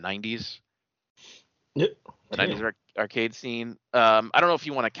in the 90s. Yep. The 90s arcade scene. I don't know if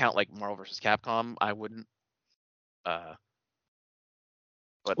you want to count like Marvel vs. Capcom. I wouldn't. But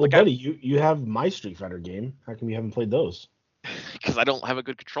well, like buddy, you have my Street Fighter game. How come you haven't played those? Because I don't have a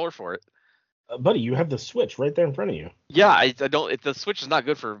good controller for it. Buddy, you have the Switch right there in front of you. Yeah, I don't. The Switch is not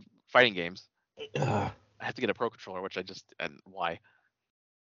good for fighting games. I have to get a Pro controller, which why?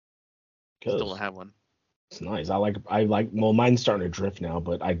 Still don't have one. It's nice. I like. Well, mine's starting to drift now,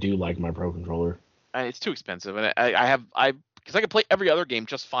 but I do like my Pro controller. It's too expensive, and because I can play every other game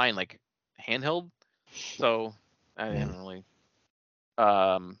just fine, like handheld. So I haven't really.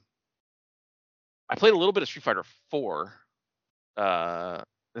 I played a little bit of Street Fighter 4.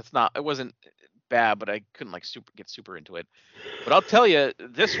 It wasn't bad, but I couldn't like get super into it. But I'll tell you,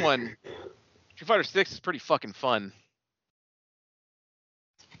 this one, Street Fighter 6 is pretty fucking fun.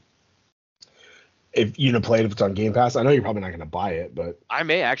 If you play it, if it's on Game Pass, I know you're probably not going to buy it, but I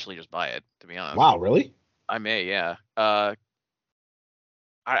may actually just buy it, to be honest. Wow, really? I may, yeah.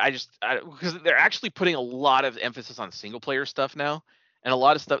 Because they're actually putting a lot of emphasis on single player stuff now, and a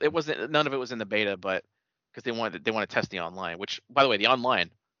lot of stuff none of it was in the beta, but because they want to test the online. Which, by the way, the online,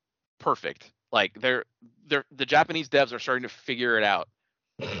 perfect. Like the Japanese devs are starting to figure it out.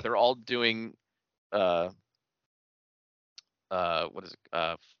 They're all doing what is it?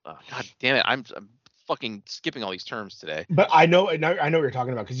 God damn it! I'm fucking skipping all these terms today. But I know what you're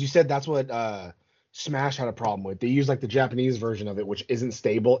talking about because you said that's what Smash had a problem with. They use like the Japanese version of it, which isn't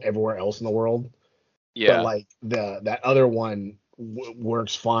stable everywhere else in the world. Yeah. But like that other one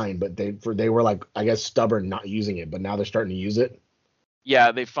works fine, but they were like, I guess, stubborn not using it, but now they're starting to use it.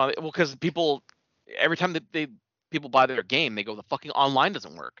 Yeah, they found it because people every time that people buy their game, they go, the fucking online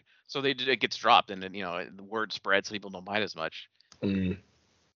doesn't work, so it gets dropped, and then the word spreads, so people don't buy it as much.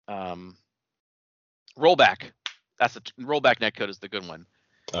 Rollback. That's the rollback netcode is the good one.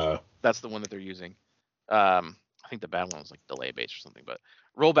 That's the one that they're using. I think the bad one was like delay base or something, but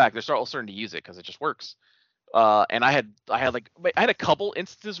rollback, they're all starting to use it because it just works. And I had a couple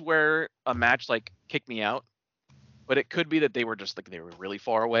instances where a match like kicked me out, but it could be that they were just like they were really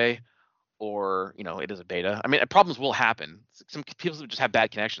far away, or it is a beta. I mean, problems will happen. Some people just have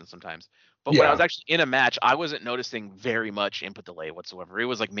bad connections sometimes. But when I was actually in a match, I wasn't noticing very much input delay whatsoever. It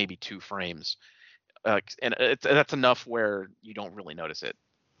was like maybe 2 frames, and that's enough where you don't really notice it.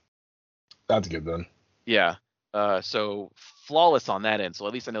 That's good then. Yeah. So flawless on that end. So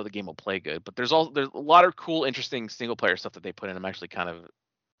at least I know the game will play good. But there's a lot of cool, interesting single player stuff that they put in. I'm actually kind of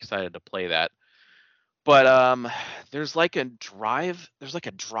excited to play that. But there's like a drive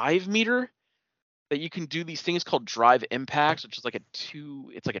meter that you can do these things called drive impacts, which is like a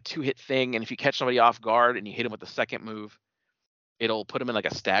 2-hit thing. And if you catch somebody off guard and you hit them with the second move, it'll put them in like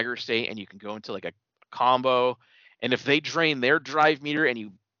a stagger state, and you can go into like a combo. And if they drain their drive meter and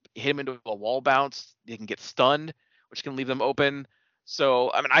you hit them into a wall bounce, they can get stunned, which can leave them open.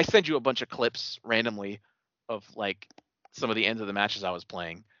 So, I mean, I send you a bunch of clips randomly of like some of the ends of the matches I was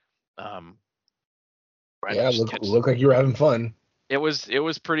playing. Look like you were having fun. It was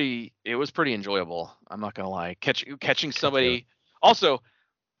pretty enjoyable. I'm not gonna lie. Catching somebody. Also,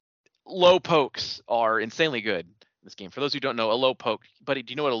 low pokes are insanely good in this game. For those who don't know, a low poke, buddy,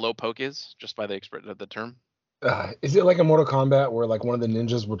 do you know what a low poke is? Just by the term. Is it like a Mortal Kombat where like one of the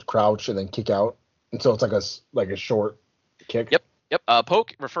ninjas would crouch and then kick out, and so it's like a short kick? Yep. Low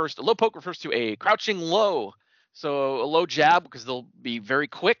poke refers to a crouching low. So a low jab, because they'll be very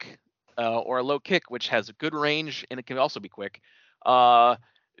quick, or a low kick, which has a good range and it can also be quick.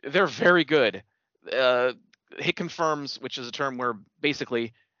 They're very good. Hit confirms, which is a term where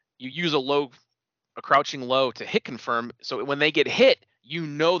basically you use a crouching low to hit confirm. So when they get hit,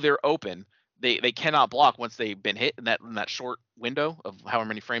 they're open. They cannot block once they've been hit in that short window of however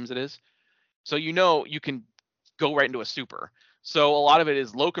many frames it is. So you can go right into a super. So a lot of it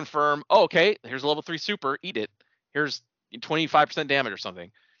is low confirm. Oh, okay, here's a level 3 super. Eat it. Here's 25% damage or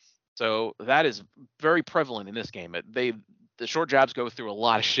something. So that is very prevalent in this game. The short jabs go through a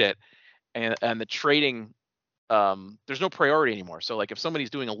lot of shit, and the trading, there's no priority anymore. So like if somebody's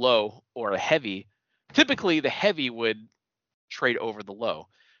doing a low or a heavy, typically the heavy would trade over the low.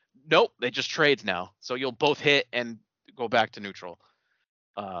 Nope, they just trades now. So you'll both hit and go back to neutral.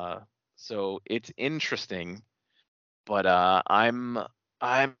 So it's interesting, but I'm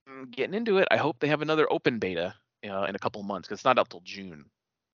getting into it. I hope they have another open beta in a couple months, because it's not up till June.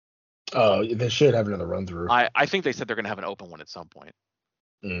 They should have another run through. I think they said they're gonna have an open one at some point.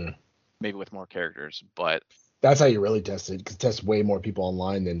 Maybe with more characters, but that's how you really test it, because test way more people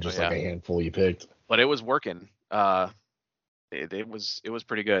online than just like a handful you picked. But it was working. It was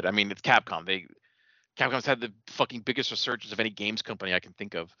pretty good. I mean, it's Capcom. Capcom's had the fucking biggest resurgence of any games company I can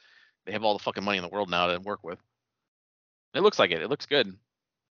think of. They have all the fucking money in the world now to work with. It looks like it. It looks good.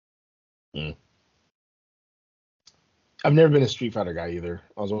 I've never been a Street Fighter guy either.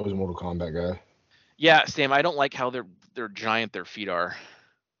 I was always a Mortal Kombat guy. Yeah, Sam. I don't like how they're giant their feet are.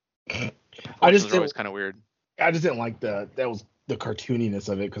 I just always kind of weird. I just didn't like that was the cartooniness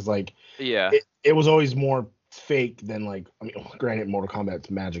of it, because like it was always more fake than like, I mean, granted Mortal Kombat's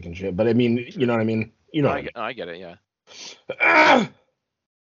magic and shit, but I mean, you know what I mean? I get it. Yeah. I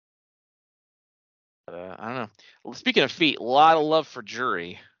don't know. Well, speaking of feet, a lot of love for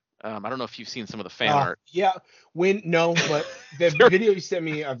Juri. I don't know if you've seen some of the fan art. Yeah, but the video you sent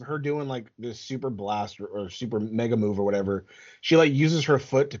me of her doing like this super blast or super mega move or whatever, she like uses her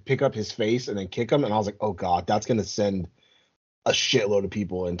foot to pick up his face and then kick him, and I was like, oh god, that's gonna send a shitload of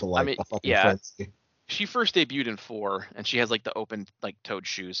people into like a fucking frenzy. She first debuted in 4, and she has like the open like toed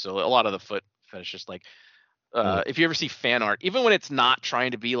shoes, so a lot of the foot fetish just like if you ever see fan art, even when it's not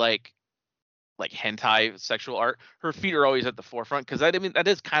trying to be like hentai sexual art, her feet are always at the forefront, because I mean that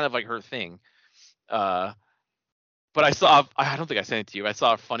is kind of like her thing. But I don't think I sent it to you. I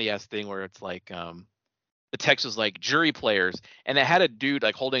saw a funny ass thing where it's like the text was like Juri players, and it had a dude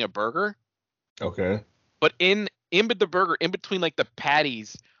like holding a burger. Okay. But in the burger, in between like the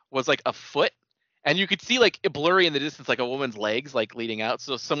patties, was like a foot, and you could see like blurry in the distance like a woman's legs like leading out.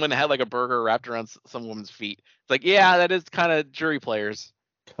 So someone had like a burger wrapped around some woman's feet. It's like, yeah, that is kind of Juri players.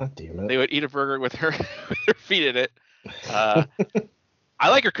 God damn it. They would eat a burger with her feet in it. I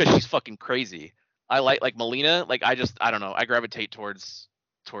like her because she's fucking crazy. I like Melina. Like I don't know. I gravitate towards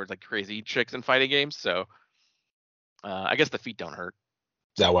like crazy chicks in fighting games. So I guess the feet don't hurt.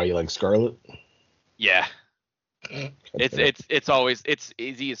 Is that why you like Scarlet? Yeah. It's always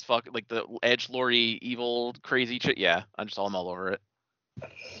easy as fuck. Like the edgelordy evil crazy chick. Yeah, I'm all over it.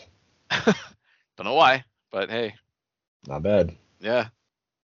 Don't know why, but hey. Not bad. Yeah.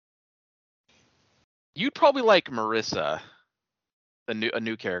 You'd probably like Marissa, a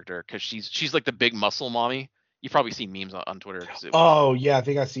new character, because she's like the big muscle mommy. You've probably seen memes on Twitter. Oh yeah, I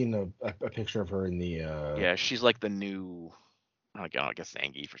think I've seen a picture of her in the. Yeah, she's like the new. I guess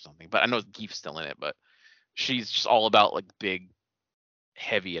Zangief or something, but I know Geef's still in it. But she's just all about like big,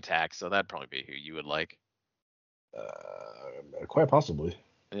 heavy attacks. So that'd probably be who you would like. Quite possibly.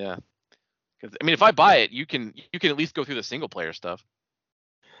 Yeah, because I mean, if I buy it, you can at least go through the single player stuff.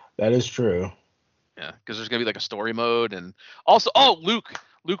 That is true. Yeah, because there's gonna be like a story mode and also Luke.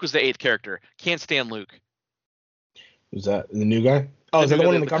 Luke was the 8th character. Can't stand Luke. Who's that? The new guy? Oh, is that the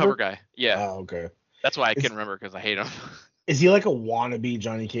one in the cover guy? Yeah. Oh, okay. That's why I can't remember because I hate him. Is he like a wannabe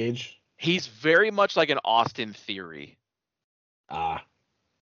Johnny Cage? He's very much like an Austin Theory. Ah.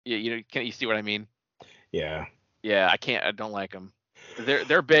 Yeah, can you see what I mean? Yeah. Yeah, I don't like him.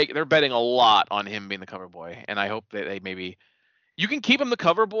 They're betting a lot on him being the cover boy, and I hope that they maybe you can keep him the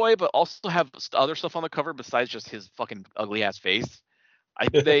cover boy, but also have other stuff on the cover besides just his fucking ugly ass face.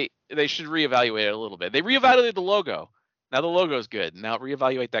 They should reevaluate it a little bit. They reevaluated the logo. Now the logo's good. Now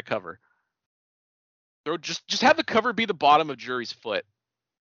reevaluate that cover. Just have the cover be the bottom of Jury's foot.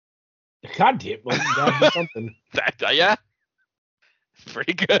 God damn, that'd be something. Yeah,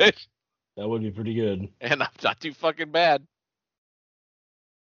 pretty good. That would be pretty good. And not too fucking bad.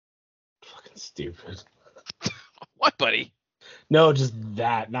 Fucking stupid. What, buddy? No, just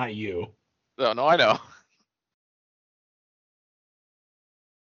that, not you. No, I know.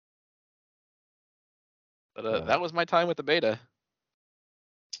 But that was my time with the beta.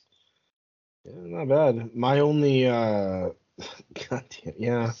 Yeah, not bad. My only God damn,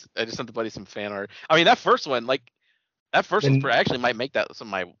 yeah. I just sent the buddy some fan art. I mean, that first one, I actually might make that some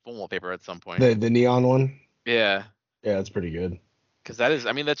of my phone wallpaper at some point. The neon one? Yeah. Yeah, that's pretty good. Because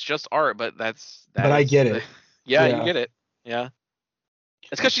that's just art, but But I get it. Yeah, you get it. Yeah.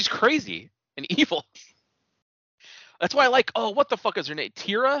 It's because she's crazy and evil. That's why I like, what the fuck is her name?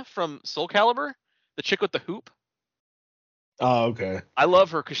 Tira from Soul Calibur? The chick with the hoop? Oh, okay. I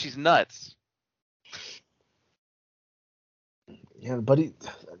love her because she's nuts. Yeah, buddy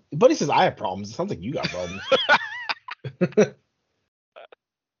says I have problems. It sounds like you got problems.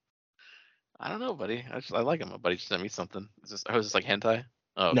 I don't know, buddy. I like him. My buddy just sent me something. Is this like hentai?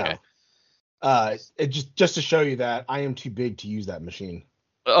 Oh, okay. No. It just to show you that I am too big to use that machine.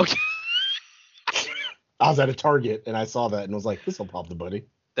 Okay. I was at a Target and I saw that and was like, this will pop the buddy.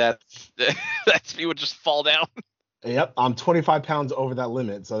 That's me would just fall down. Yep, I'm 25 pounds over that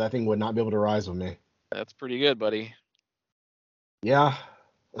limit, so that thing would not be able to rise with me. That's pretty good, buddy. Yeah.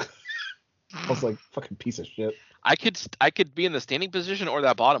 I was like, fucking piece of shit. I could be in the standing position or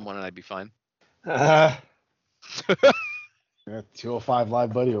that bottom one and I'd be fine. Yeah, 205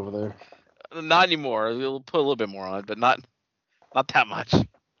 live buddy over there. Not anymore. We'll put a little bit more on it, but not that much.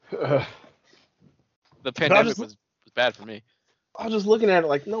 The pandemic was bad for me. I was just looking at it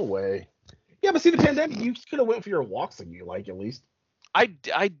like, no way. Yeah, but see, the pandemic, you could have went for your walks like you like, at least. I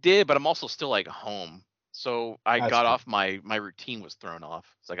did, but I'm also still like home. So I got off my routine was thrown off.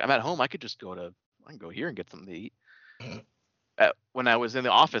 It's like I'm at home. I can go here and get something to eat. When I was in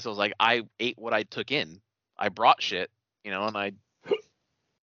the office, I was like, I ate what I took in. I brought shit, and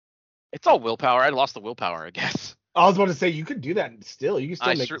it's all willpower. I lost the willpower, I guess. I was about to say you could do that still. You can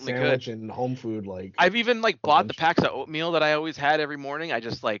still make a sandwich and home food like. I've even bought the packs of oatmeal that I always had every morning. I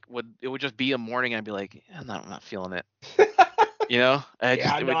just it would just be a morning and I'd be like, I'm not feeling it. It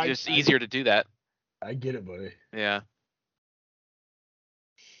was just easier to do that. I get it, buddy. Yeah.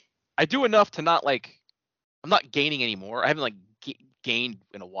 I do enough to not I'm not gaining anymore. I haven't gained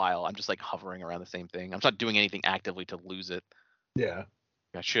in a while. I'm just hovering around the same thing. I'm not doing anything actively to lose it. Yeah.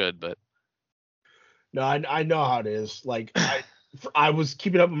 I should, but. No, I know how it is. I was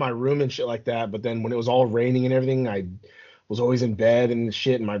keeping up in my room and shit like that, but then when it was all raining and everything, I was always in bed and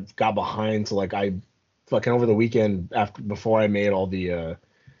shit, and I got behind. So I fucking over the weekend before I made all the.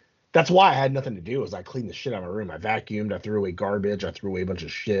 That's why I had nothing to do. Was I cleaned the shit out of my room? I vacuumed. I threw away garbage. I threw away a bunch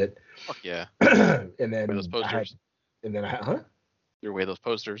of shit. Fuck yeah. And then those posters. Threw away those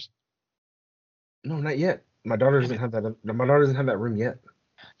posters. No, not yet. My daughter doesn't have that. My daughter doesn't have that room yet.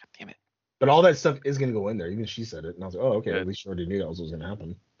 God damn it. But all that stuff is gonna go in there. Even she said it, and I was like, "Oh, okay." Good. At least she already knew that was what was gonna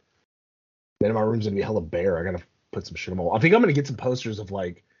happen. Then my room's gonna be hella bare. I gotta put some shit on my wall. I think I'm gonna get some posters of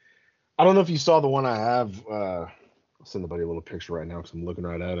I don't know if you saw the one I have. I'll send the buddy a little picture right now because I'm looking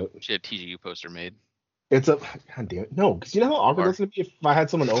right at it. She had a TGU poster made. It's a God damn it. No, because you know how awkward that's gonna be if I had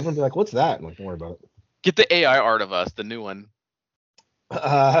someone over and be like, "What's that?" I'm like, "Don't worry about it." Get the AI art of us, the new one.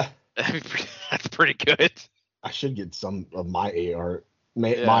 That's pretty good. I should get some of my AI art.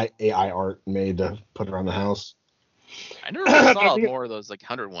 My AI art made to put around the house. I never really saw more of those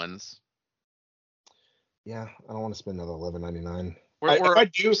 100 ones. Yeah, I don't want to spend another $11.99.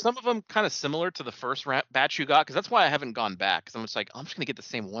 Were some of them kind of similar to the first batch you got? Because that's why I haven't gone back. Because I'm just like, I'm just gonna get the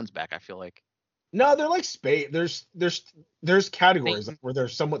same ones back. I feel like. No, they're like space. There's categories where they're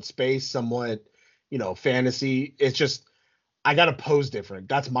somewhat space, somewhat, fantasy. It's just I gotta pose different.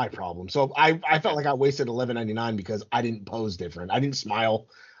 That's my problem. So I felt like I wasted $11.99 because I didn't pose different. I didn't smile.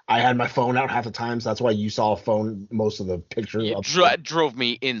 I had my phone out half the time, so that's why you saw a phone most of the pictures. It drove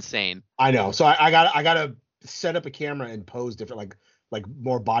me insane. I know. So I gotta set up a camera and pose different, like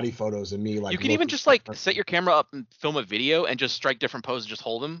more body photos of me. Like you can even just like set your camera up and film a video and just strike different poses, just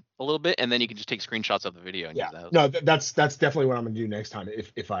hold them a little bit, and then you can just take screenshots of the video. And use those. No, that's definitely what I'm gonna do next time.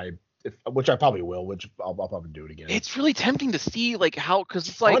 If which I probably will, which I'll probably do it again. It's really tempting to see like how, because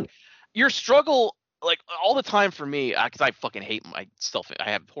it's like your struggle like all the time for me, because I fucking hate my I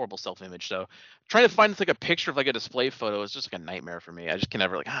have horrible self-image, so trying to find like a picture of like a display photo is just like a nightmare for me. I just can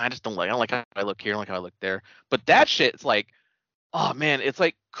never I don't like how I look here, I don't like how I look there. But that shit, it's like, oh man, it's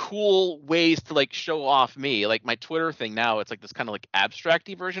like cool ways to like show off me. Like my Twitter thing now, it's like this kind of like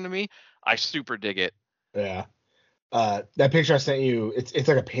abstracty version of me. I super dig it. Yeah. That picture I sent you, it's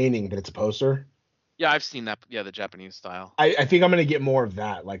like a painting, but it's a poster. Yeah, I've seen that. Yeah, the Japanese style. I think I'm gonna get more of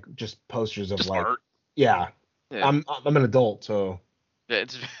that, like just posters of just like art. Yeah. I'm an adult, so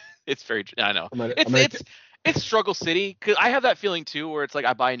it's very. I know. It's struggle city, because I have that feeling too, where it's like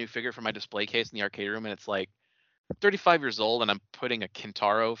I buy a new figure for my display case in the arcade room, and it's like I'm 35 years old and I'm putting a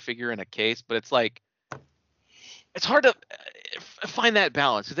Kintaro figure in a case, but it's like it's hard to find that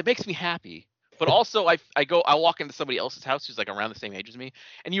balance because it makes me happy. But also, I walk into somebody else's house who's like around the same age as me,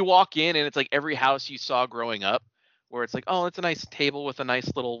 and you walk in and it's like every house you saw growing up, where it's like, oh, it's a nice table with a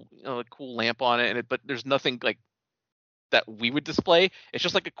nice little cool lamp on it, but there's nothing like that we would display. It's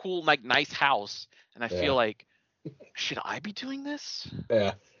just like a cool, like nice house, and I feel like, should I be doing this?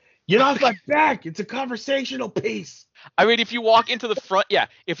 Yeah. Get off my back! It's a conversational piece. I mean, if you walk into the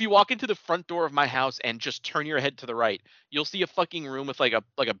front door of my house and just turn your head to the right, you'll see a fucking room with like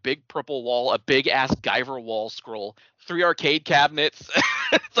a big purple wall, a big ass Guyver wall scroll, 3 arcade cabinets.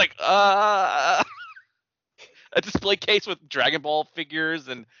 It's like a display case with Dragon Ball figures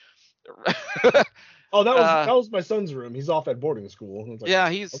and. Oh, that was my son's room. He's off at boarding school.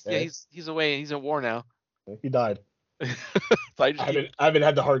 Like, he's away. He's at war now. He died. So I haven't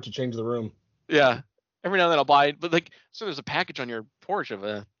had the heart to change the room. Yeah, every now and then I'll buy, but like, so there's a package on your porch of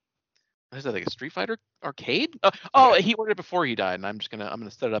what is that, like a Street Fighter arcade? He ordered it before he died, and I'm gonna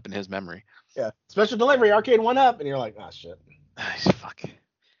set it up in his memory. Yeah, special delivery, arcade 1-up, and you're like, ah, shit. Fuck.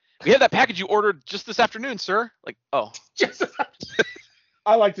 We have that package you ordered just this afternoon, sir. Like, oh.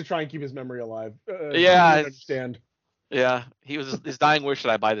 I like to try and keep his memory alive. I understand. Yeah, he was his dying wish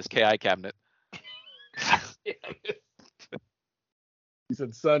that I buy this KI cabinet. He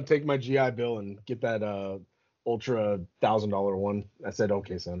said, son, take my GI Bill and get that ultra $1,000 one. I said,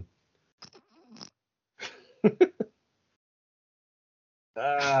 okay, son.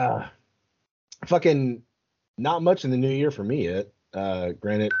 Fucking not much in the new year for me yet.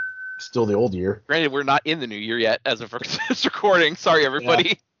 Granted, still the old year. Granted, we're not in the new year yet as of this recording. Sorry,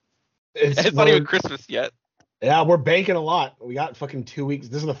 everybody. Yeah. It's not even Christmas yet. Yeah, we're banking a lot. We got fucking 2 weeks.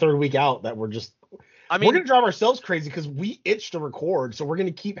 This is the third week out that we're just... we're going to drive ourselves crazy because we itch to record, so we're going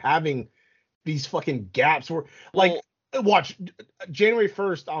to keep having these fucking gaps. We're like, watch, January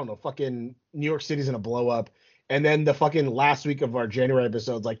 1st, I don't know, fucking New York City's going to blow up. And then the fucking last week of our January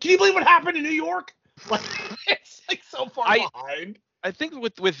episode's like, can you believe what happened in New York? Like, it's like so far behind. I think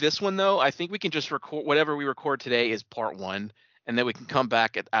with this one, though, I think we can just record whatever we record today is part 1. And then we can come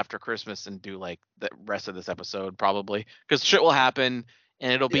back after Christmas and do like the rest of this episode probably. Because shit will happen.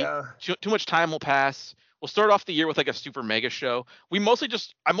 And it'll be too much time will pass. We'll start off the year with like a super mega show. I mostly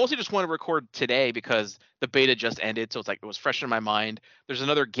just want to record today because the beta just ended, so it's like it was fresh in my mind. There's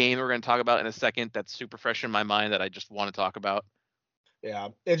another game we're going to talk about in a second that's super fresh in my mind that I just want to talk about. Yeah,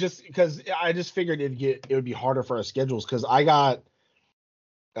 it just because I just figured it would be harder for our schedules because I got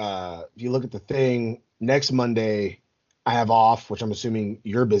if you look at the thing, next Monday I have off, which I'm assuming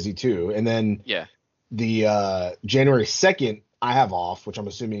you're busy too, and then the January 2nd. I have off, which I'm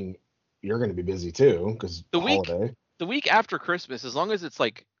assuming you're going to be busy too, because holiday. The week after Christmas, as long as it's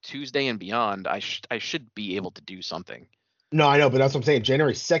like Tuesday and beyond, I should be able to do something. No, I know, but that's what I'm saying.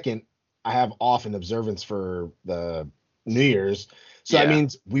 January 2nd, I have off in observance for the New Year's, so that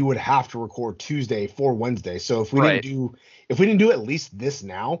means we would have to record Tuesday for Wednesday. So if we didn't do at least this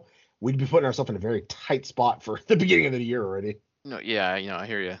now, we'd be putting ourselves in a very tight spot for the beginning of the year already. No, yeah, I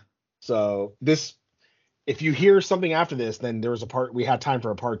hear you. So this. If you hear something after this, then there was we had time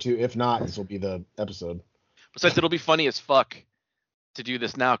for a part 2. If not, this will be the episode. Besides, it'll be funny as fuck to do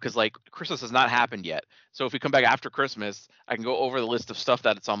this now because like Christmas has not happened yet. So if we come back after Christmas, I can go over the list of stuff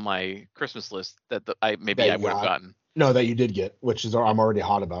that's on my Christmas list that I would have gotten. No, that you did get, which is I'm already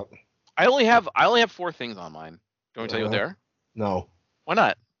hot about. I only have 4 things on mine. Do you want me to tell you what they are? No. Why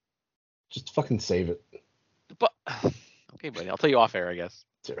not? Just fucking save it. But okay, buddy, I'll tell you off air, I guess.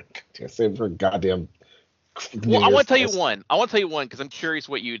 Save it for goddamn. Well, I want to tell you one. I want to tell you one because I'm curious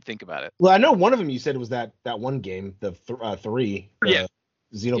what you'd think about it. Well, I know one of them you said was that one game, the 3. Yeah.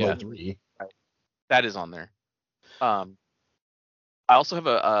 Xenoblade 3. That is on there. I also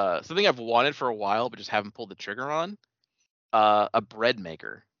have something I've wanted for a while but just haven't pulled the trigger on. A bread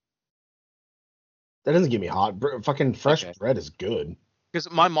maker. That doesn't get me hot. Fucking fresh bread is good. Because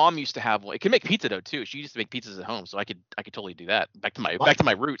my mom used to have one. It can make pizza dough too. She used to make pizzas at home, so I could totally do that. Back to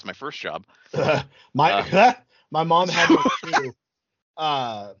my roots, my first job. My mom had one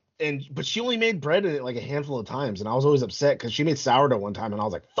too. But she only made bread in it like a handful of times, and I was always upset because she made sourdough one time, and I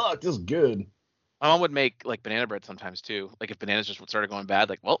was like, "Fuck, this is good." My mom would make like banana bread sometimes too. Like if bananas just started going bad,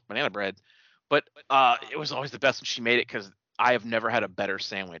 like banana bread. But it was always the best when she made it because I have never had a better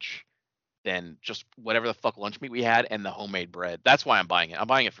sandwich than just whatever the fuck lunch meat we had and the homemade bread. That's why I'm buying it. I'm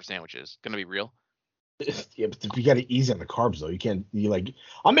buying it for sandwiches. Gonna be real. Yeah, but you got to ease on the carbs though. You can't.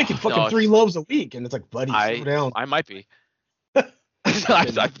 I'm making fucking 3 loaves a week, and it's like, buddy, slow down. I might be.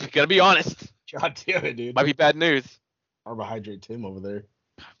 I'm gonna be honest. God damn it, dude. Might be bad news. Carbohydrate Tim over there.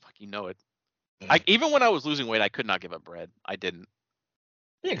 Fuck, you know it. Even when I was losing weight, I could not give up bread. I didn't.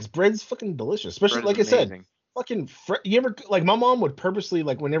 Yeah, because bread's fucking delicious. Especially, like I said, fucking you ever, like, my mom would purposely,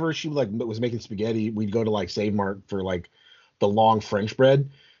 like, whenever she was making spaghetti, we'd go to like Save Mart for like the long French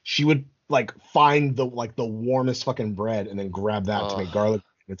bread. She would like find the warmest fucking bread and then grab that to make garlic.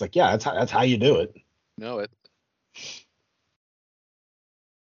 It's like, yeah, that's how you do it. Know it.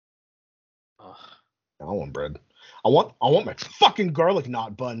 I want bread. I want my fucking garlic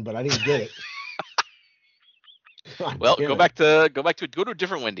knot bun, but I didn't get it. Well, go to a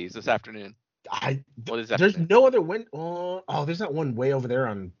different Wendy's this afternoon. There's no other there's that one way over there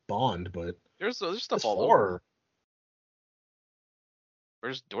on Bond, but there's stuff all over.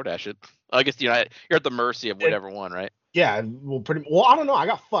 Where's DoorDash it? I guess you're at the mercy of whatever one, right? Yeah, well, I don't know. I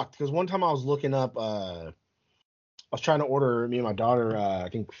got fucked because one time I was looking up. I was trying to order me and my daughter. I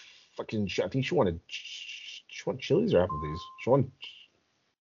think she wanted Chili's or Applebee's.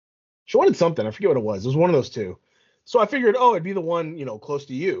 She wanted something. I forget what it was. It was one of those two. So I figured, it'd be the one, close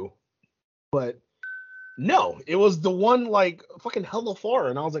to you. But no, it was the one like fucking hella far.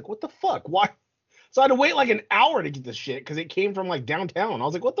 And I was like, what the fuck? Why? So I had to wait like an hour to get this shit because it came from like downtown. I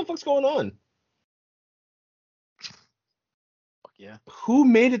was like, what the fuck's going on? Fuck yeah. Who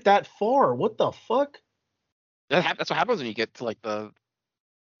made it that far? What the fuck? That's what happens when you get to like the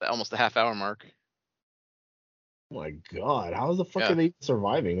almost the half-hour mark. Oh my god, how the fuck are they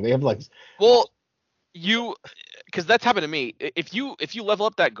surviving? They have like, because that's happened to me. If you level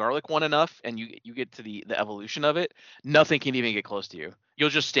up that garlic one enough and you get to the evolution of it, nothing can even get close to you. You'll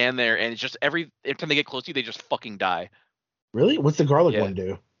just stand there and it's just every time they get close to you, they just fucking die. Really? What's the garlic one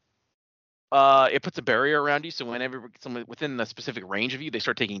do? It puts a barrier around you, so whenever someone within a specific range of you, they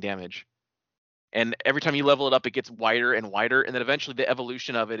start taking damage. And every time you level it up, it gets wider and wider, and then eventually the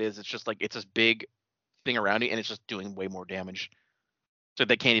evolution of it is it's just like it's this big thing around you, and it's just doing way more damage. So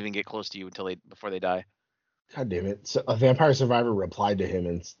they can't even get close to you before they die. God damn it! So a Vampire Survivor replied to him,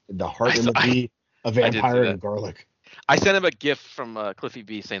 and the heart emoji, a vampire and garlic. I sent him a GIF from Cliffy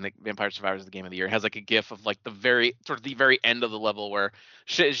B saying that Vampire Survivor is the game of the year. It has like a GIF of like the very end of the level where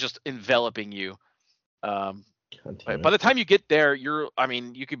shit is just enveloping you. By the time you get there, you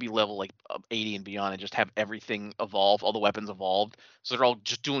could be level like 80 and beyond and just have everything evolve, all the weapons evolved. So they're all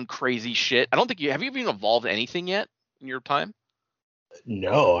just doing crazy shit. I don't think have you even evolved anything yet in your time?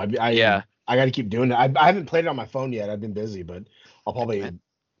 No, I got to keep doing it. I haven't played it on my phone yet. I've been busy, but I'll probably.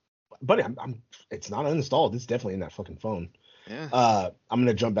 But it's not uninstalled. It's definitely in that fucking phone. Yeah. I'm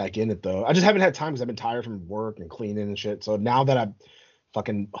gonna jump back in it though. I just haven't had time because I've been tired from work and cleaning and shit. So now that I'm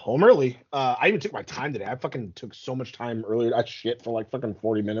fucking home early, I even took my time today. I fucking took so much time earlier. I shit for like fucking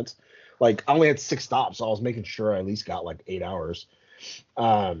 40 minutes. Like I only had 6 stops, so I was making sure I at least got like 8 hours.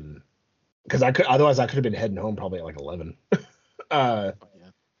 Because otherwise I could have been heading home probably at like 11.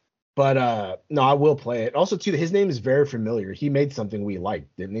 But no, I will play it. Also, too, his name is very familiar. He made something we liked,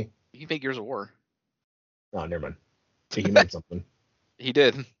 didn't he? He made Gears of War. Oh, never mind. He made something. He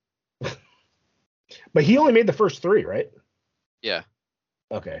did. But he only made the first 3, right? Yeah.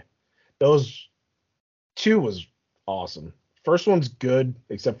 Okay. Those 2 was awesome. First one's good,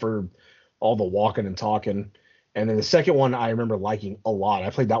 except for all the walking and talking. And then the second one I remember liking a lot. I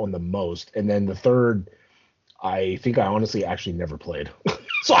played that one the most. And then the third, I think I honestly actually never played,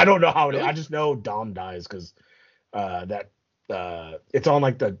 so I don't know how it is. I just know Dom dies because it's on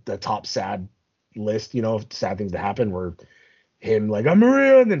like the top sad list, of sad things to happen, where him like I'm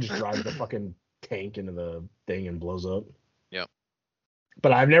Maria and then just drives the fucking tank into the thing and blows up. Yep.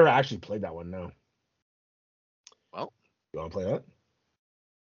 But I've never actually played that one. No. Well, you want to play that?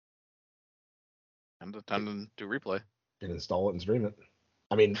 Time to do replay. And install it and stream it.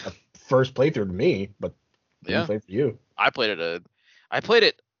 I mean, a first playthrough to me, but yeah, play for you. I played it. It's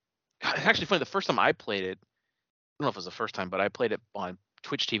actually funny. The first time I played it, I don't know if it was the first time, but I played it on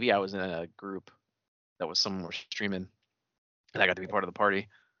Twitch TV. I was in a group that was someone were streaming, and I got to be part of the party.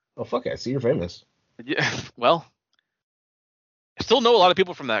 Oh fuck! I see you're famous. Yeah. Well, I still know a lot of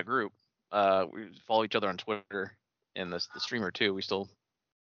people from that group. We follow each other on Twitter, and the streamer too. We still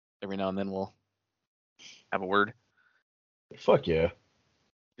every now and then we'll have a word. Fuck yeah.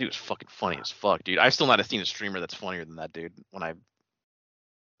 Dude was fucking funny as fuck, dude. I've still not seen a streamer that's funnier than that dude.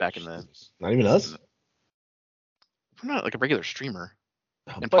 Back in the. Not even us. I'm not like a regular streamer,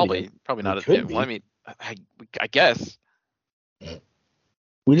 and buddy, probably not as good. Well, I mean, I guess.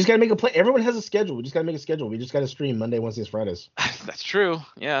 We just gotta make a play. Everyone has a schedule. We just gotta make a schedule. We just gotta stream Monday, Wednesdays, Fridays. That's true.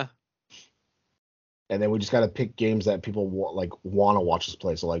 Yeah. And then we just gotta pick games that people want to watch us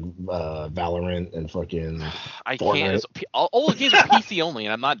play. So like Valorant and fucking. I Fortnite. Can't. All the games are PC only,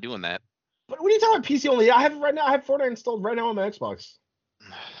 and I'm not doing that. But what are you talking about PC only? I have it right now. I have Fortnite installed right now on my Xbox.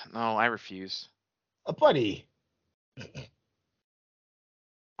 No, I refuse. Buddy.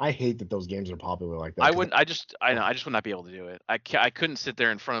 I hate that those games are popular like that. I just would not be able to do it. I couldn't sit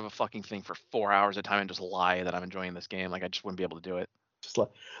there in front of a fucking thing for 4 hours at a time and just lie that I'm enjoying this game. Like I just wouldn't be able to do it. Just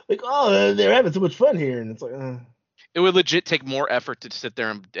like oh, they're having so much fun here, and it's like. It would legit take more effort to sit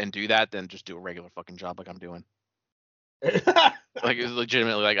there and do that than just do a regular fucking job like I'm doing. Like it's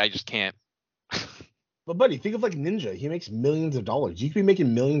legitimately like I just can't. But buddy, think of like Ninja. He makes millions of dollars. You could be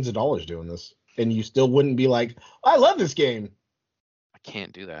making millions of dollars doing this, and you still wouldn't be like, I love this game. I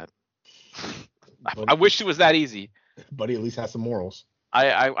can't do that. I wish it was that easy. Buddy at least has some morals.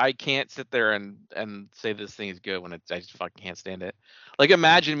 I can't sit there and say this thing is good when I just fucking can't stand it. Like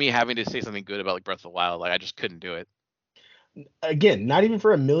imagine me having to say something good about like Breath of the Wild. Like I just couldn't do it. Again, not even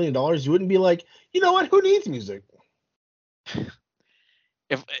for $1 million, you wouldn't be like, you know what? Who needs music?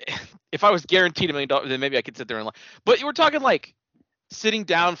 If I was guaranteed $1 million, then maybe I could sit there and like. But you were talking like sitting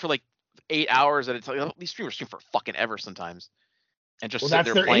down for like 8 hours at a time. These streamers stream for fucking ever sometimes, and just sit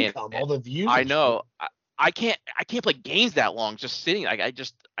there playing. Income, all the views. I know. I can't play games that long just sitting. I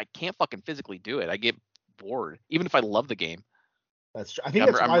can't fucking physically do it. I get bored, even if I love the game. That's true. I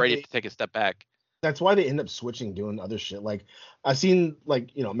think I'm ready to take a step back. That's why they end up switching, doing other shit. Like I've seen like,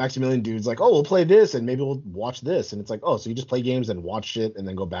 Maximilian dudes like, oh, we'll play this and maybe we'll watch this. And it's like, oh, so you just play games and watch shit and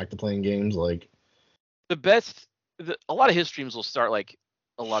then go back to playing games. Like a lot of his streams will start like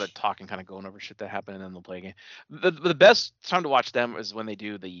a lot of talking, kind of going over shit that happened, and then they'll play a game. The best time to watch them is when they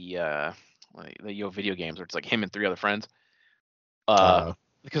do the video games where it's like him and 3 other friends.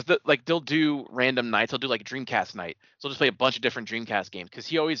 Because they'll do random nights. They'll do like a Dreamcast night. So he'll just play a bunch of different Dreamcast games because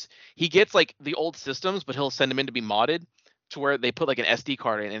he gets like the old systems, but he'll send them in to be modded to where they put like an SD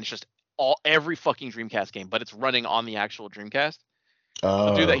card in and it's just every fucking Dreamcast game, but it's running on the actual Dreamcast.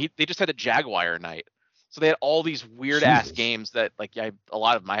 They'll do that. They just had a Jaguar night. So they had all these weird ass games that like a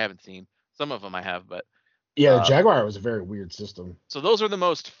lot of them I haven't seen. Some of them I have, but yeah, the Jaguar was a very weird system. So those are the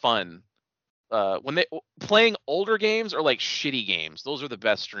most fun. When they playing older games or like shitty games, those are the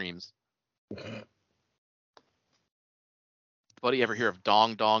best streams. Buddy, ever hear of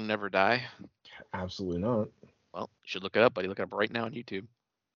Dong Dong Never Die? Absolutely not. Well, you should look it up, buddy. Look it up right now on YouTube.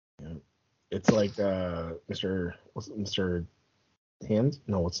 Yeah. It's like Mr. Hands?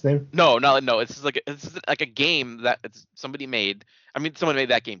 No, what's his name? No. It's like a game that somebody made. I mean, someone made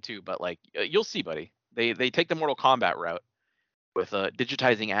that game too, but like you'll see, buddy. They take the Mortal Kombat route with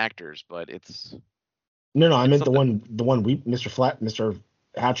digitizing actors, but it's no. I meant the one we Mr.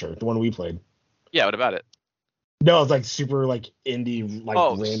 Hatcher, the one we played. Yeah, what about it? No, it's like super like indie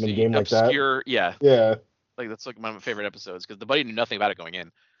random game like that. Obscure, yeah. Yeah. Like that's like one of my favorite episodes because the buddy knew nothing about it going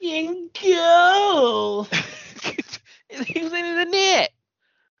in. Go. He was in the net.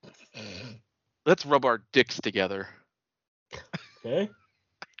 Let's rub our dicks together. Okay.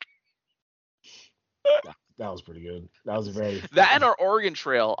 That was pretty good. That was that and our Oregon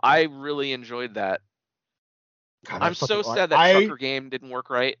Trail. I really enjoyed that. God, I'm so sad that trucker game didn't work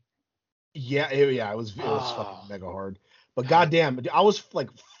right. Yeah, it was fucking mega hard. But goddamn, I was like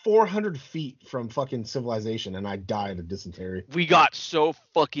 400 feet from fucking civilization, and I died of dysentery. We got so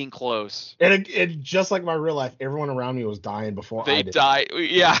fucking close. And it just like my real life, everyone around me was dying before I did. They died.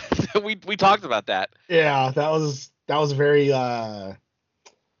 Yeah, we talked about that. Yeah, that was very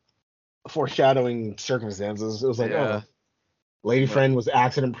foreshadowing circumstances. It was like, oh, lady friend was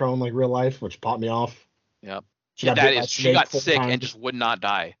accident prone like real life, which popped me off. Yep. She got sick and just would not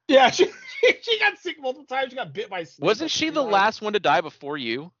die. Yeah, she got sick multiple times. She got bit by a snake. Wasn't she the last one to die before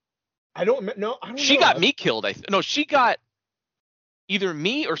you? I don't know. She got me killed. No, she got either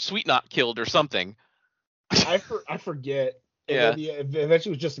me or Sweetnot killed or something. I forget. And then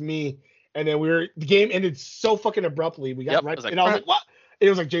eventually it was just me. And then the game ended so fucking abruptly. We got and I was like, what? And it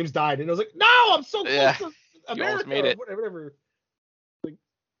was like James died. And I was like, no, I'm so close to America. Made it. Whatever.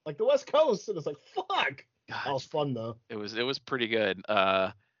 Like the West Coast. And it's like, fuck. God, that was fun though. It was pretty good.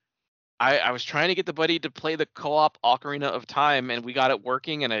 I was trying to get the buddy to play the co-op Ocarina of Time, and we got it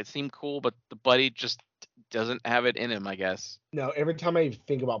working, and it seemed cool, but the buddy just doesn't have it in him, I guess. No, every time I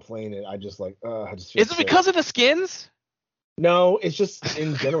think about playing it, I just like, I just feel Is it sick. Because of the skins? No, it's just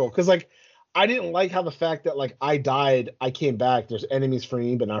in general. Because like, I didn't like how the fact that like I died, I came back. There's enemies for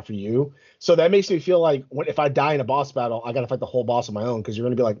me, but not for you. So that makes me feel like if I die in a boss battle, I gotta fight the whole boss on my own because you're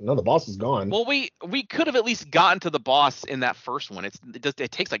gonna be like, no, the boss is gone. Well, we could have at least gotten to the boss in that first one.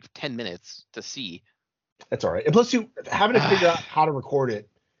 It takes like 10 minutes to see. That's all right. And plus, you having to figure out how to record it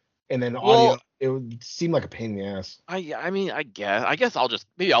and then audio, it would seem like a pain in the ass. I mean, I guess I'll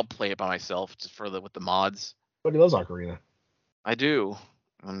play it by myself just with the mods. But he loves Ocarina. I do.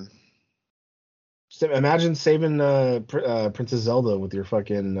 Imagine saving Princess Zelda with your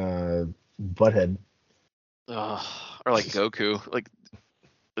fucking butthead. Or like Goku, like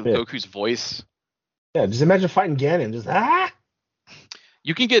Goku's voice. Yeah, just imagine fighting Ganon. Just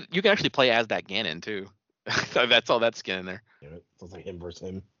You can actually play as that Ganon too. That's all that skin in there. Yeah, it sounds like him versus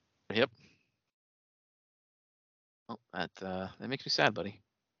him. Yep. Oh, that makes me sad, buddy.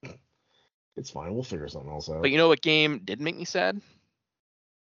 It's fine. We'll figure something else out. But you know what game did make me sad?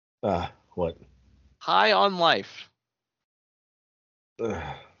 What? High on Life.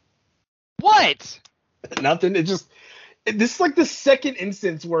 What? Nothing. This is like the second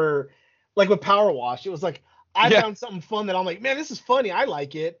instance where, like with Power Wash, it was like I found something fun that I'm like, man, this is funny. I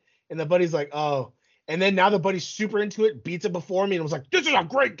like it. And the buddy's like, oh. And then now the buddy's super into it, beats it before me, and was like, this is a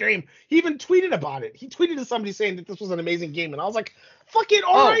great game. He even tweeted about it. He tweeted to somebody saying that this was an amazing game, and I was like, fuck it,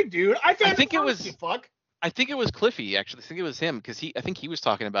 all right, dude. I think it was fuck. I think it was Cliffy, actually. I think it was him because I think he was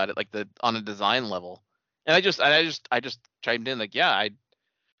talking about it like on a design level, and I just chimed in like, yeah,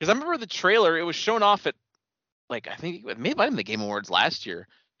 because I remember the trailer. It was shown off at like I think it might have been the Game Awards last year,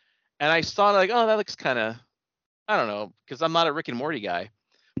 and I saw like, oh, that looks kind of, I don't know, because I'm not a Rick and Morty guy.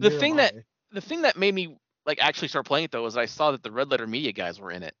 The thing that made me like actually start playing it though was I saw that the Red Letter Media guys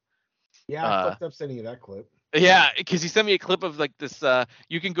were in it. Yeah, I fucked up sending you that clip. Yeah, because he sent me a clip of like this.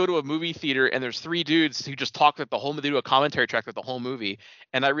 You can go to a movie theater and there's three dudes who just talk like the whole. They do a commentary track with the whole movie,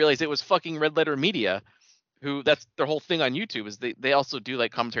 and I realized it was fucking Red Letter Media, who that's their whole thing on YouTube is they also do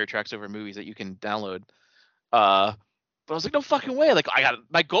like commentary tracks over movies that you can download. But I was like, no fucking way. Like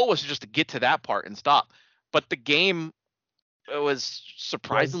my goal was just to get to that part and stop. But the game was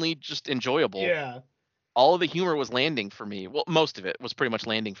surprisingly just enjoyable. Yeah. All of the humor was landing for me. Well, most of it was pretty much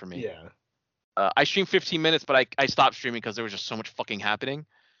landing for me. Yeah. I streamed 15 minutes, but I stopped streaming because there was just so much fucking happening.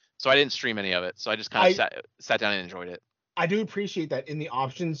 So I didn't stream any of it. So I just kind of sat down and enjoyed it. I do appreciate that in the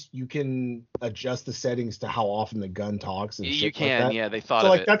options you can adjust the settings to how often the gun talks and shit. You can, like yeah. They thought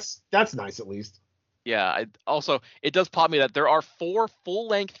of it. That's nice at least. Yeah. It does pop me that there are 4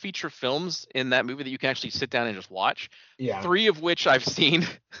 full-length feature films in that movie that you can actually sit down and just watch. Yeah. 3 of which I've seen.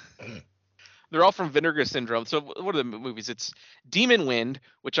 They're all from Vinegar Syndrome. So what are the movies? It's Demon Wind,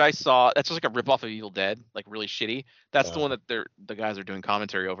 which I saw. That's just like a ripoff of Evil Dead, like really shitty. That's the one that the guys are doing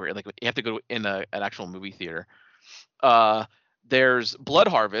commentary over. Like you have to go in an actual movie theater. There's Blood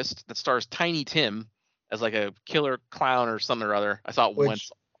Harvest that stars Tiny Tim as like a killer clown or something or other. I saw it once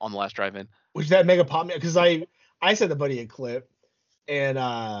on the last drive-in. Which that mega pop me because I sent the buddy a clip and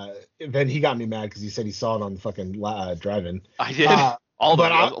then he got me mad because he said he saw it on the fucking drive-in. I did. I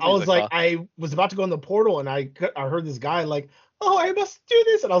was like, I was about to go in the portal and I heard this guy like, oh, I must do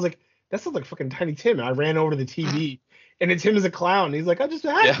this. And I was like, that sounds like fucking Tiny Tim. And I ran over to the TV and it's him as a clown. And he's like, I just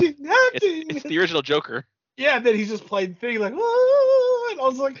acting. It's the original Joker. Yeah, and then he's just playing thing like, oh, and I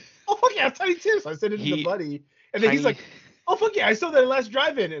was like, oh, fuck yeah, it's Tiny Tim. So I sent it to the buddy. And then he's like, oh, fuck yeah, I saw that last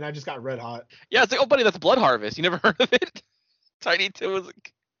drive-in. And I just got red hot. Yeah, it's like, oh, buddy, that's Blood Harvest. You never heard of it? Tiny Tim was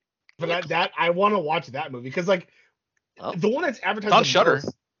like. But I want to watch that movie because like, the one that's advertised on Shudder.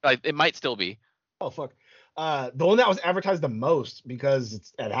 It might still be. Oh fuck! The one that was advertised the most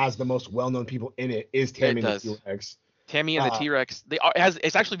because it has the most well-known people in it is Tammy and the T-Rex. Tammy and the T-Rex.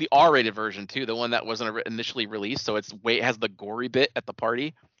 It's actually the R-rated version too, the one that wasn't initially released, so it has the gory bit at the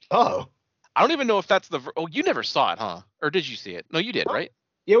party. Oh. I don't even know if that's you never saw it, huh? Or did you see it? No, you did, right?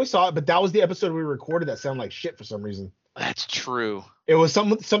 Yeah, we saw it, but that was the episode we recorded that sounded like shit for some reason. That's true. It was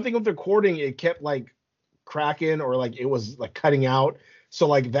something with the recording. It kept like cracking or like it was like cutting out. So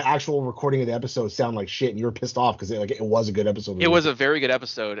like the actual recording of the episode sounded like shit, and you were pissed off because it was a good episode. It was a very good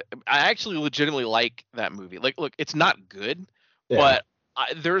episode. I actually legitimately like that movie. Like, look, it's not good, but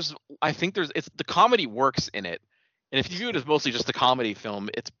I think the comedy works in it. And if you view it as mostly just a comedy film,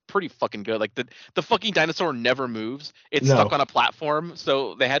 it's pretty fucking good. Like the fucking dinosaur never moves. It's stuck on a platform,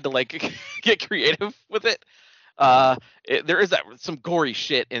 so they had to like get creative with it. There is some gory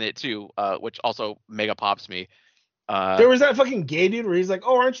shit in it too, which also mega pops me. There was that fucking gay dude where he's like,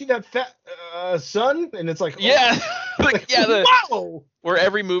 "Oh, aren't you that fat son?" And it's like, yeah, wow. Where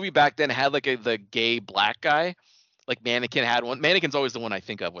every movie back then had like the gay black guy. Like Mannequin had one. Mannequin's always the one I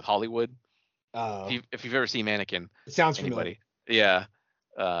think of with Hollywood. If you've ever seen Mannequin, it sounds familiar. Yeah,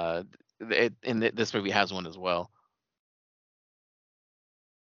 this movie has one as well.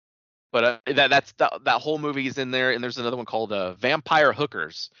 But that whole movie is in there, and there's another one called Vampire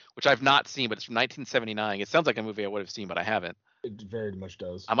Hookers, which I've not seen, but it's from 1979. It sounds like a movie I would have seen, but I haven't. It very much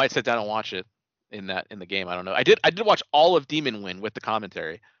does. I might sit down and watch it in the game. I don't know. I did watch all of Demon Wind with the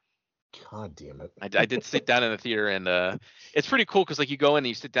commentary. God damn it. I did sit down in the theater, and it's pretty cool because like you go in and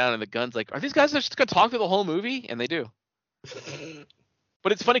you sit down and the gun's like, are these guys just gonna talk through the whole movie? And they do.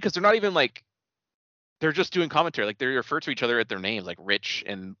 But it's funny because they're not even like, they're just doing commentary. Like they refer to each other at their names, like Rich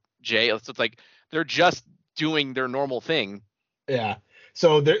and Jay. So it's like they're just doing their normal thing. Yeah.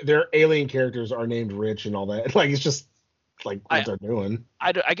 So their alien characters are named Rich and all that. Like it's just like what they're doing.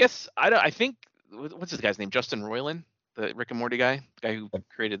 I think what's this guy's name? Justin Roiland, the Rick and Morty guy, the guy who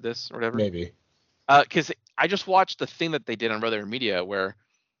created this or whatever. Maybe. Because I just watched the thing that they did on Brother Media where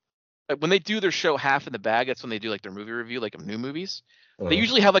when they do their show Half in the Bag, that's when they do like their movie review, like of new movies. They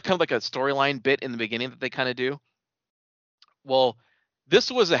usually have like kind of like a storyline bit in the beginning that they kind of do. Well, this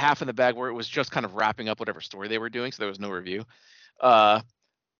was a Half in the Bag where it was just kind of wrapping up whatever story they were doing, so there was no review. So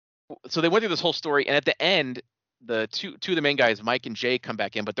they went through this whole story, and at the end, the two of the main guys, Mike and Jay, come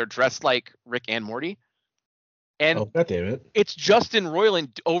back in, but they're dressed like Rick and Morty. And God damn it. It's Justin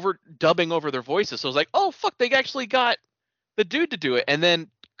Roiland dubbing over their voices. So I was like, oh fuck, they actually got the dude to do it. And then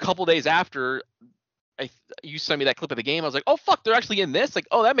a couple days after, you sent me that clip of the game. I was like, oh fuck, they're actually in this. Like,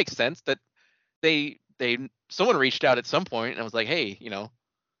 oh, that makes sense. That someone reached out at some point and I was like, hey,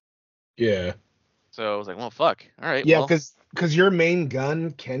 Yeah. So I was like, well, fuck. All right. Yeah, because your main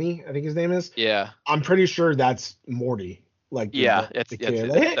gun, Kenny, I think his name is. Yeah. I'm pretty sure that's Morty. Like, yeah, it's the kid.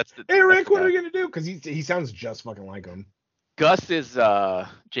 Like, hey, Rick, what are we gonna do? Because he sounds just fucking like him. Gus is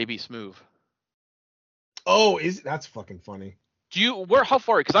JB Smoove. Oh, that's fucking funny. How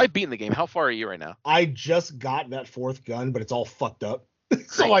far? Because I've beaten the game. How far are you right now? I just got that fourth gun, but it's all fucked up.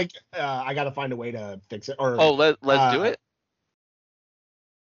 So like, I gotta find a way to fix it. Or let's do it.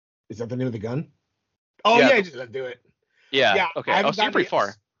 Is that the name of the gun? Oh yeah, let's do it. Yeah. Okay. So you're pretty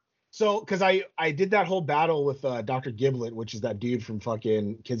far. So, because I did that whole battle with Dr. Giblet, which is that dude from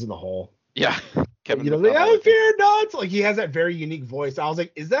fucking Kids in the Hall. Yeah. Kevin. I fear not. Like he has that very unique voice. I was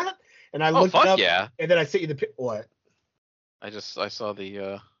like, is that? And I looked it up. Yeah. And then I sent you the what? I saw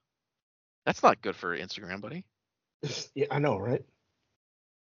the. That's not good for Instagram, buddy. Yeah, I know, right?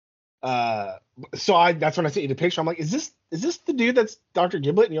 So that's when I sent you the picture. I'm like, is this the dude that's Dr.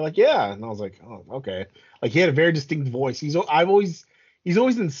 Giblet? And you're like, yeah. And I was like, oh, okay. Like he had a very distinct voice. He's always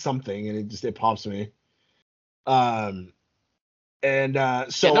in something, and it pops me. So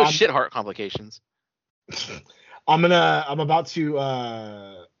no shit heart complications. I'm about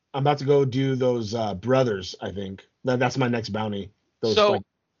to go do those brothers. I think that's my next bounty. Those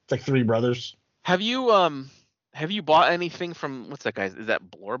it's like 3 brothers. Have you bought anything from what's that guy's? Is that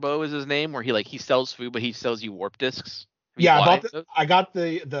Blorbo is his name? Where he sells food, but he sells you warp discs. Yeah, I got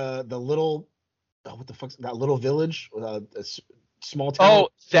the little what the fuck's that little village, small town. Oh,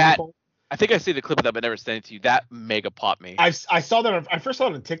 that. I think I see the clip of that, but never sent it to you. That mega popped me. I saw that. I first saw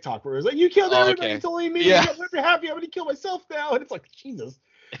it on TikTok where it was like, you killed everybody, it's only me. Yeah. I'm never happy. I'm gonna kill myself now. And it's like, Jesus.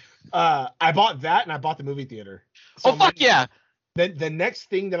 I bought that and I bought the movie theater. So fuck yeah. The next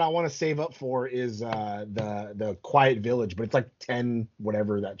thing that I want to save up for is the Quiet Village, but it's like 10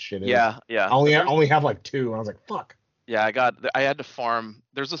 whatever that shit is. Yeah. I only have like 2, and I was like, fuck. Yeah, I had to farm.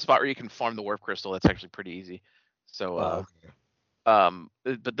 There's a spot where you can farm the warp crystal. That's actually pretty easy. So okay.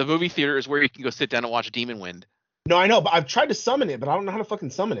 But the movie theater is where you can go sit down and watch Demon Wind. No, I know, but I've tried to summon it, but I don't know how to fucking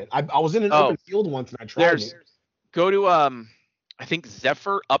summon it. I was in an open field once and I tried it. Go to I think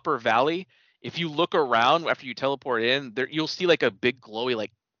Zephyr Upper Valley. If you look around after you teleport in, there you'll see like a big glowy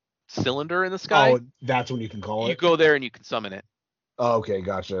like cylinder in the sky. Oh, that's when you can call it. You go there and you can summon it. Oh, okay,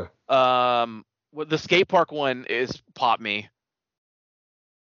 gotcha. Well, the skate park one is Pop Me.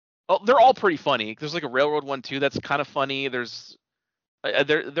 Oh, they're all pretty funny. There's like a railroad one too that's kind of funny. There's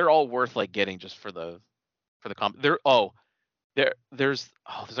they're all worth like getting just for the comp. There's like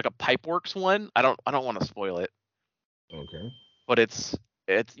a Pipeworks one. I don't want to spoil it. Okay. But it's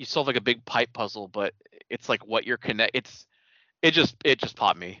you solve like a big pipe puzzle, but it's like what you're it just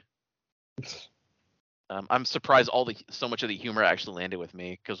popped me. I'm surprised so much of the humor actually landed with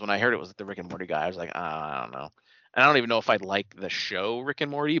me, because when I heard it was the Rick and Morty guy, I was like, I don't know. And I don't even know if I'd like the show Rick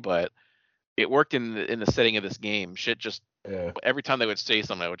and Morty, but it worked in the setting of this game. Shit just every time they would say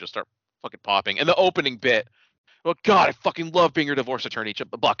something, I would just start fucking popping. And the opening bit, well, God, I fucking love being your divorce attorney, Chip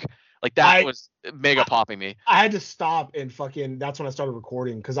the Buck. Like that was mega popping me. I had to stop and fucking. That's when I started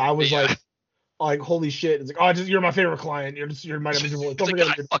recording, because I was like, holy shit! It's like, you're my favorite client. You're my divorce. Don't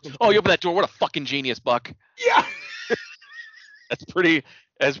forget. You open that door. What a fucking genius, Buck. Yeah. That's pretty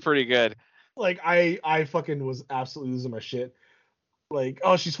good. Like I fucking was absolutely losing my shit. Like,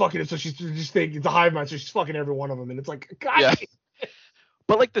 oh, she's fucking it, so she's just thinking it's a hive mind, so she's fucking every one of them, and it's like, God. Yeah.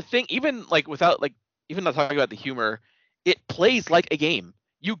 But like the thing, even like without like even not talking about the humor, it plays like a game.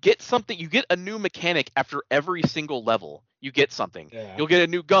 You get something, you get a new mechanic after every single level. You get something. Yeah. You'll get a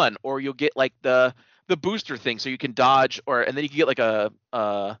new gun, or you'll get like the booster thing, so you can dodge, and then you can get like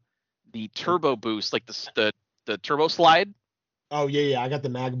the turbo boost, like the turbo slide. Oh yeah, I got the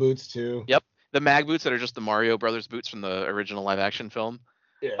mag boots too. Yep, the mag boots that are just the Mario Brothers boots from the original live action film.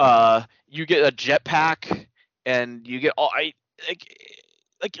 Yeah. You get a jetpack, and you get all like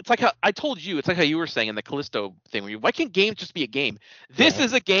it's like how I told you, it's like how you were saying in the Callisto thing, where why can't games just be a game? This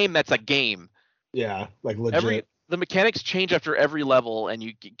is a game that's a game. Yeah, like legit. The mechanics change after every level, and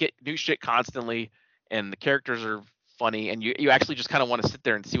you get new shit constantly, and the characters are funny, and you actually just kind of want to sit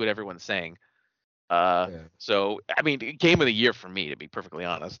there and see what everyone's saying. So I mean, game of the year for me, to be perfectly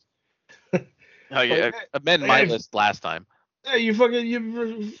honest. I amend my list last time. Hey, you fucking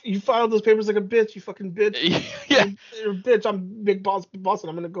you filed those papers like a bitch. You fucking bitch. Yeah, you're a bitch. I'm big boss, and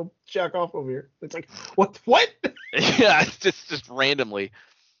I'm gonna go jack off over here. It's like what? Yeah, it's just randomly.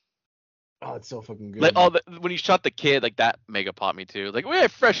 Oh, it's so fucking good. Like when you shot the kid, like that mega popped me too. Like we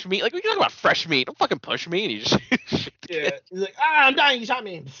have fresh meat. Like we talk about fresh meat. Don't fucking push me. And you just he's like, I'm dying. You shot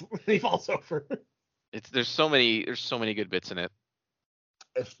me. He falls over. There's so many good bits in it.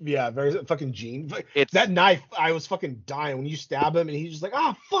 Yeah, very fucking Gene. That knife, I was fucking dying when you stab him, and he's just like,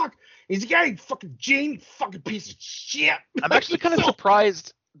 "Oh fuck!" He's like, "Hey, fucking Gene, fucking piece of shit." I'm actually kind of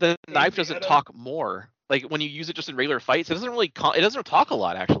surprised the knife doesn't talk more. Like when you use it just in regular fights, it doesn't talk a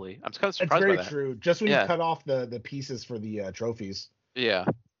lot actually. I'm kind of surprised by that. It's very true. Just when you cut off the pieces for the trophies. Yeah.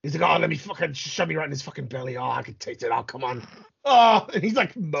 He's like, "Oh, let me fucking shove me right in his fucking belly. Oh, I can taste it. Oh, come on." Oh, and he's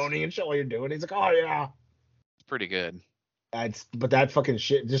like moaning and shit while you're doing it. He's like, "Oh yeah." It's pretty good. But that fucking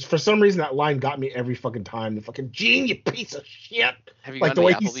shit, just for some reason that line got me every fucking time. The fucking Gene, you piece of shit. Have you like the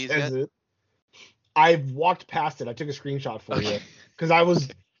way he says it. I've walked past it. I took a screenshot for you because I was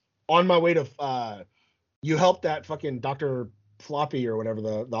on my way to. You helped that fucking Dr. Floppy or whatever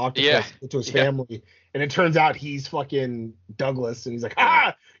the octopus to his family, and it turns out he's fucking Douglas, and he's like,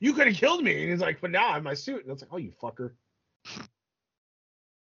 you could have killed me, and he's like, but now I have my suit, and it's like, oh, you fucker.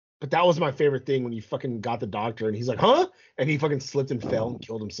 But that was my favorite thing when you fucking got the doctor, and he's like, huh? And he fucking slipped and fell and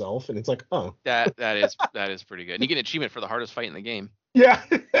killed himself, and it's like, oh. That is pretty good. And you get an achievement for the hardest fight in the game. Yeah,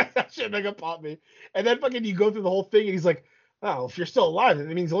 that shit mega popped me. And then fucking you go through the whole thing, and he's like, oh, if you're still alive, that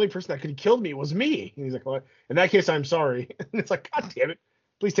means the only person that could have killed me was me. And he's like, well, in that case, I'm sorry. And it's like, God damn it.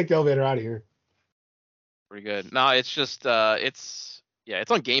 Please take the elevator out of here. Pretty good. No, it's just, it's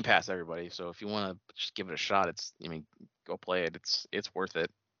on Game Pass, everybody. So if you want to just give it a shot, go play it. It's worth it.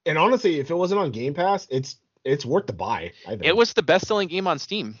 And honestly, if it wasn't on Game Pass, it's worth the buy. I think. It was the best-selling game on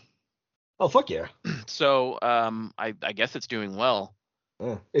Steam. Oh fuck yeah! So I guess it's doing well.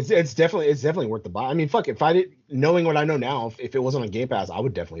 It's definitely worth the buy. I mean, fuck, if I did, knowing what I know now, if it wasn't on Game Pass, I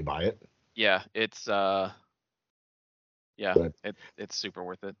would definitely buy it. Yeah, it's it's super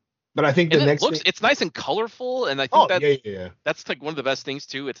worth it. But I think it's nice and colorful, and I think that's like one of the best things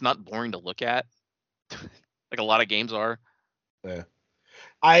too. It's not boring to look at, like a lot of games are. Yeah.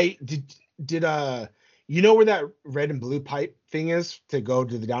 I did you know where that red and blue pipe thing is to go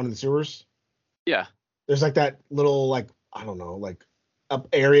to the down in the sewers? Yeah. There's like that little like I don't know like up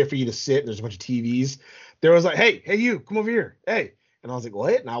area for you to sit. And there's a bunch of TVs. There was like, hey you, come over here, hey. And I was like,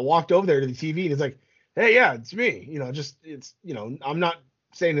 what? And I walked over there to the TV, and it's like, hey, yeah, it's me. I'm not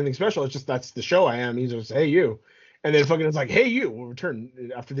saying anything special. It's just that's the show I am. He's just, hey, you. And then fucking it's like, hey, you will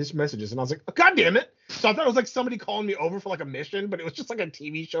return after these messages. And I was like, oh, God damn it. So I thought it was like somebody calling me over for like a mission, but it was just like a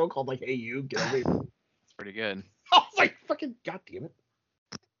TV show called like, hey, you, get over here. It's pretty good. I was like, fucking God damn it.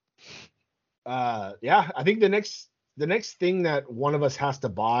 Yeah, I think the next thing that one of us has to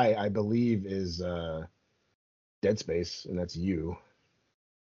buy, I believe, is Dead Space, and that's you.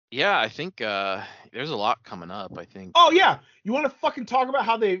 Yeah, I think there's a lot coming up, I think. Oh yeah, you want to fucking talk about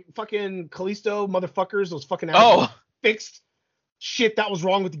how they fucking Callisto motherfuckers, those fucking fixed shit that was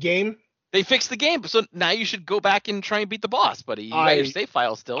wrong with the game? They fixed the game, so now you should go back and try and beat the boss, buddy. You got your save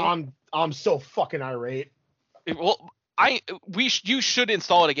file still. I'm so fucking irate. You should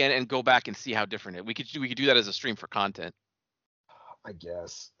install it again and go back and see how different it. We could do that as a stream for content. I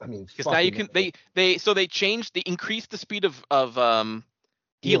guess. I mean, because now you can they increased the speed of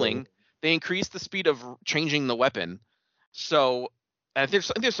healing. They increased the speed of changing the weapon. So and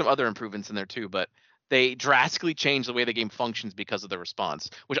there's some other improvements in there too, but they drastically changed the way the game functions because of the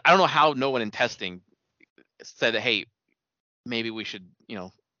response. Which I don't know how no one in testing said that, hey, maybe we should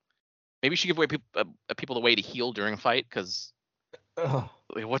maybe you should give away people the way to heal during a fight, because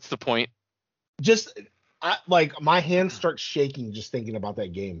what's the point? Just my hands start shaking just thinking about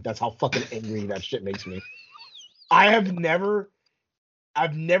that game. That's how fucking angry that shit makes me. I've never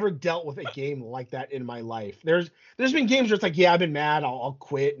dealt with a game like that in my life. There's been games where it's like, yeah, I've been mad, I'll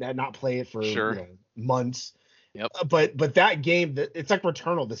quit and not play it for months. Yep. But that game, it's like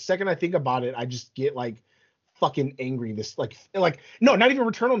Returnal. The second I think about it, I just get like fucking angry. This like no, not even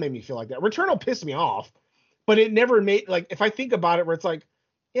Returnal made me feel like that. Returnal pissed me off, but it never made, like, if I think about it, where it's like,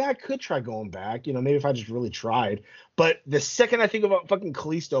 yeah, I could try going back, maybe if I just really tried. But the second I think about fucking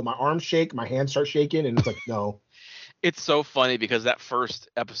Callisto, my arms shake, my hands start shaking, and it's like, no. It's so funny because that first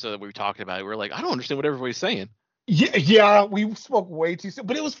episode that we were talking about, we were like, I don't understand what everybody's saying. Yeah, we spoke way too soon,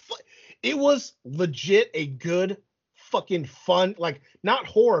 but it was legit a good fucking fun, like, not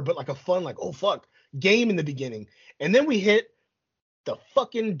horror, but like a fun, like, oh fuck, game in the beginning. And then we hit the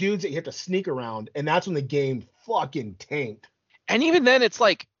fucking dudes that you have to sneak around, and that's when the game fucking tanked. And even then, it's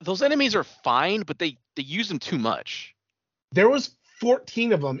like those enemies are fine, but they use them too much. There was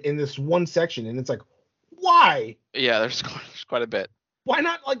 14 of them in this one section, and it's like, why? Yeah, there's quite a bit. Why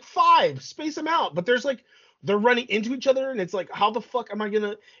not like 5? Space them out. But there's like, they're running into each other, and it's like, how the fuck am I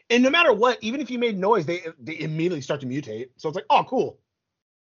gonna? And no matter what, even if you made noise, they immediately start to mutate. So it's like, oh, cool.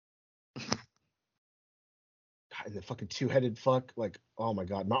 God, and the fucking 2-headed fuck, like, oh my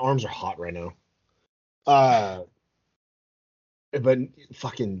god, my arms are hot right now. But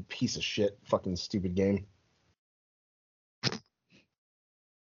fucking piece of shit, fucking stupid game.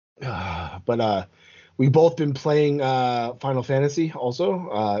 But we've both been playing Final Fantasy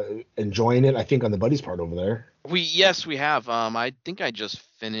also, enjoying it, I think, on the buddy's part over there. We have. I think I just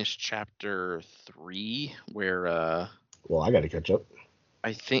finished chapter 3 where well, I got to catch up.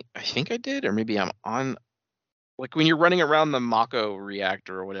 I think I did, or maybe I'm on, like, when you're running around the Mako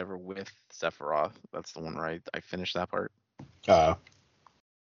reactor or whatever with Sephiroth. That's the one where I finished that part. But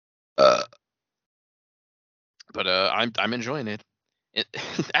I'm enjoying it.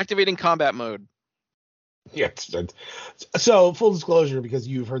 Activating combat mode. Yeah. So full disclosure, because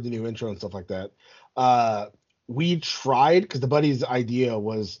you've heard the new intro and stuff like that. We tried, because the buddy's idea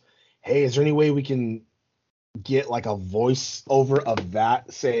was, hey, is there any way we can get like a voice over of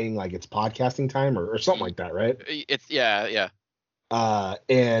that saying like it's podcasting time or something like that, right? It's yeah.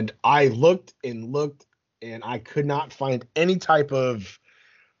 And I looked and I could not find any type of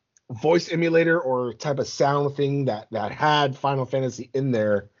voice emulator or type of sound thing that had Final Fantasy in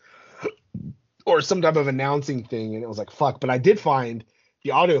there, or some type of announcing thing. And it was like, fuck. But I did find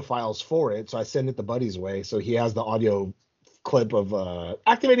the audio files for it, so I sent it the buddy's way. So he has the audio clip of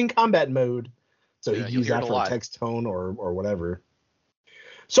activating combat mode. So he used that for a text tone or whatever.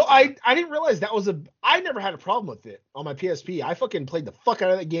 So I didn't realize that was I never had a problem with it on my PSP. I fucking played the fuck out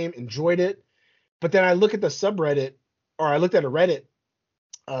of that game, enjoyed it. But then I look at the subreddit, or I looked at a Reddit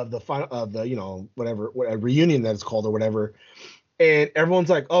of the final of the, whatever a reunion that it's called or whatever, and everyone's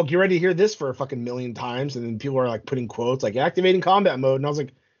like, oh, get ready to hear this for a fucking million times. And then people are like putting quotes like activating combat mode, and I was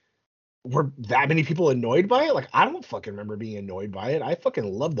like, were that many people annoyed by it? Like, I don't fucking remember being annoyed by it. I fucking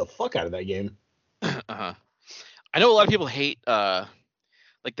loved the fuck out of that game. I know a lot of people hate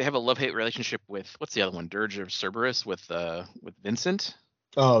like they have a love-hate relationship with, what's the other one, Dirge of Cerberus with Vincent.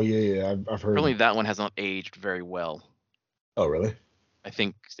 Oh yeah, I've heard. Really, that one has not aged very well. Oh really? I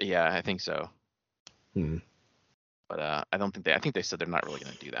think so. But I don't think I think they said they're not really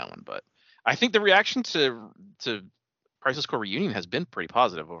going to do that one. But I think the reaction to Crisis Core Reunion has been pretty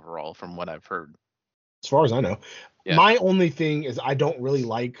positive overall, from what I've heard. As far as I know. Yeah. My only thing is I don't really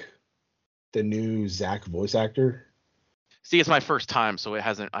like the new Zack voice actor. See, it's my first time, so I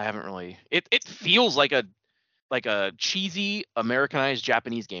haven't really. It feels like a cheesy Americanized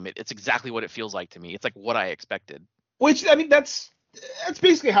Japanese game. It's exactly what it feels like to me. It's like what I expected. Which, I mean, that's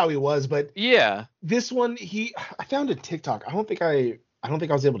basically how he was, but yeah, this one I found a TikTok. I don't think I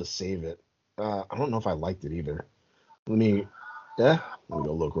was able to save it. I don't know if I liked it either. Let me go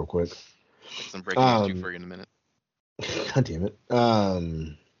look real quick. Some breaking news due for you in a minute. God damn it.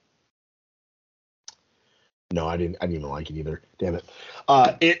 No, I didn't even like it either. Damn it.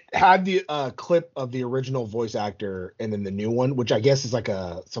 It had the clip of the original voice actor and then the new one, which I guess is like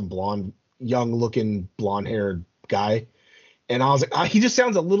some blonde, young looking blonde haired guy. And I was like, he just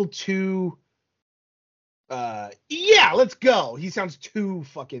sounds a little too yeah, let's go. He sounds too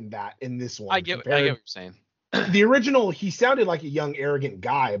fucking that in this one. I get what you're saying. The original, he sounded like a young, arrogant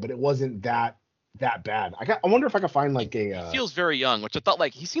guy, but it wasn't that bad. I wonder if I could find like a. He feels very young, which I thought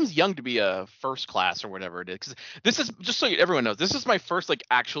like he seems young to be a first class or whatever it is. Because this is just so everyone knows, this is my first like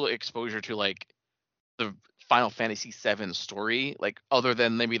actual exposure to like the Final Fantasy VII story, like other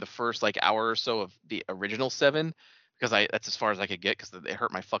than maybe the first like hour or so of the original 7, because that's as far as I could get because it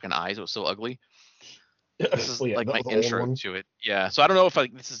hurt my fucking eyes. It was so ugly. This is like my intro to it. Yeah. So I don't know if I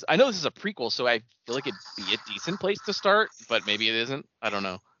know this is a prequel, so I feel like it'd be a decent place to start, but maybe it isn't. I don't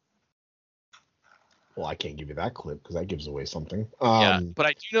know. Well, I can't give you that clip because that gives away something. Yeah, but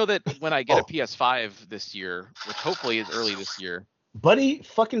I do know that when I get a PS5 this year, which hopefully is early this year. Buddy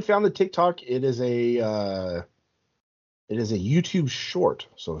fucking found the TikTok. It is a YouTube short.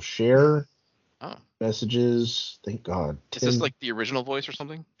 So share messages. Thank God. Is this like the original voice or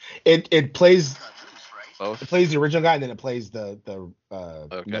something? It plays both. It plays the original guy and then it plays the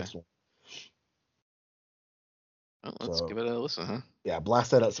next one. Well, let's give it a listen, huh? Yeah,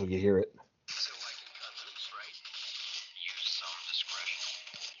 blast that up so we can hear it. So I can cut loose, right? Use some discretion.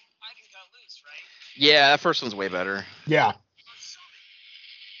 I can cut loose, right? Yeah, that first one's way better. Yeah.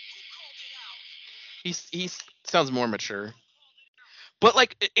 He sounds more mature. But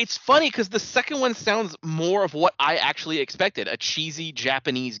like it's funny because the second one sounds more of what I actually expected, a cheesy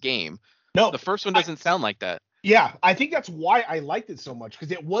Japanese game. No, the first one doesn't sound like that. Yeah, I think that's why I liked it so much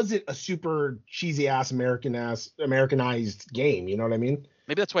because it wasn't a super cheesy Americanized game. You know what I mean?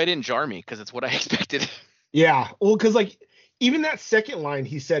 Maybe that's why it didn't jar me because it's what I expected. Yeah, well, because like even that second line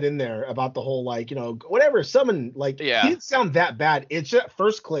he said in there about the whole like whatever summon he didn't sound that bad. It's that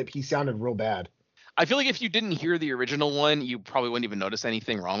first clip he sounded real bad. I feel like if you didn't hear the original one, you probably wouldn't even notice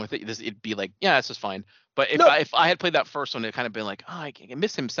anything wrong with it. It'd be like, yeah, this is fine. But if I had played that first one, it'd kind of been like, oh, I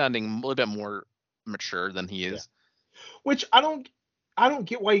miss him sounding a little bit more mature than he is. Yeah. Which I don't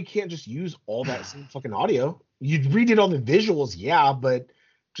get why you can't just use all that same fucking audio. You redid all the visuals, yeah, but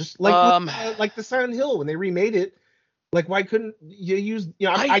just like like the Silent Hill when they remade it, like why couldn't you use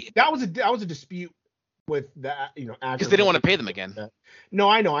that was a dispute with that because they don't want to pay them again. No,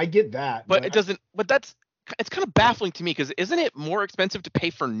 I know, I get that, but it doesn't. But it's kind of baffling to me because isn't it more expensive to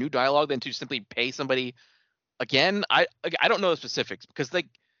pay for new dialogue than to simply pay somebody again? I don't know the specifics because like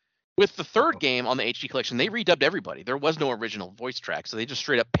with the third game on the HD collection, they redubbed everybody. There was no original voice track, so they just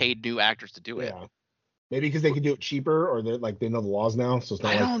straight up paid new actors to do it. Maybe because they could do it cheaper, or they know the laws now, so it's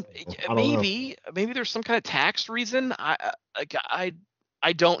not. I don't maybe there's some kind of tax reason. I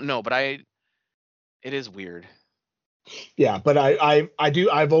don't know, but it is weird. Yeah, but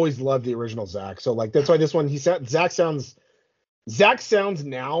I've always loved the original Zack. So like that's why this one Zack sounds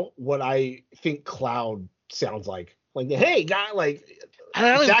now what I think Cloud sounds like. Like, hey, guy, like I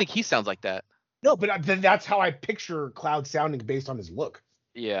don't even think he sounds like that. No, but that's how I picture Cloud sounding based on his look.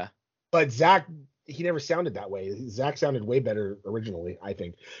 Yeah. But Zack, he never sounded that way. Zack sounded way better originally, I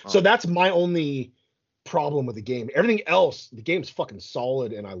think. So that's my only problem with the game. Everything else, the game's fucking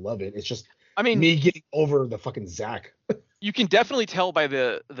solid and I love it. It's just me getting over the fucking Zack. You can definitely tell by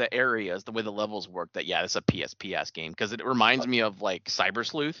the areas, the way the levels work, that it's a PSP game because it reminds me of like Cyber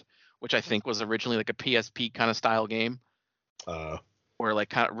Sleuth, which I think was originally like a PSP kind of style game, where like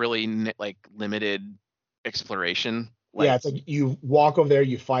kind of really like limited exploration. Like, it's like you walk over there,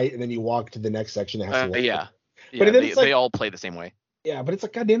 you fight, and then you walk to the next section that has to load. Yeah, but they all play the same way. Yeah, but it's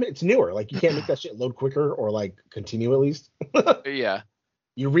like, goddamn it, it's newer. Like you can't make that shit load quicker or like continue at least. Yeah.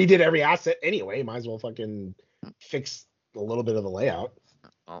 You redid every asset anyway. Might as well fucking fix a little bit of the layout.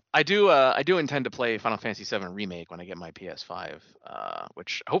 Well, I do intend to play Final Fantasy VII Remake when I get my PS5,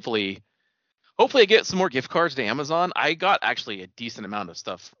 which hopefully I get some more gift cards to Amazon. I got actually a decent amount of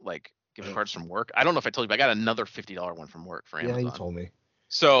stuff like gift cards from work. I don't know if I told you, but I got another $50 one from work for Amazon. Yeah, you told me.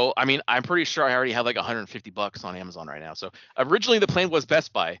 So, I mean, I'm pretty sure I already have like $150 on Amazon right now. So originally the plan was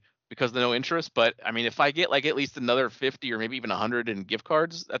Best Buy, because of the no interest. But I mean, if I get like at least another 50 or maybe even 100 in gift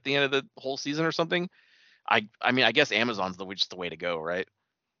cards at the end of the whole season or something, I mean, I guess Amazon's just the way to go, right?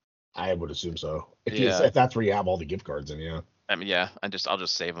 I would assume so. If that's where you have all the gift cards in, yeah. I mean, yeah, I'll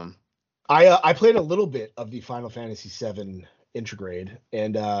just save them. I played a little bit of the Final Fantasy VII Intergrade,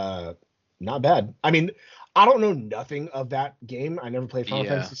 and not bad. I mean, I don't know nothing of that game. I never played Final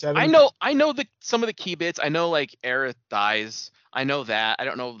Fantasy VII. I know some of the key bits. I know like Aerith dies. I know that. I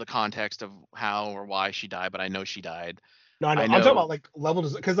don't know the context of how or why she died, but I know she died. No, I know. I'm talking about like level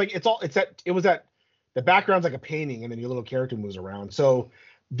design, because like it was that the background's like a painting, and then your little character moves around. So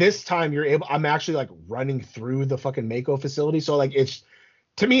this time I'm actually like running through the fucking Mako facility. So like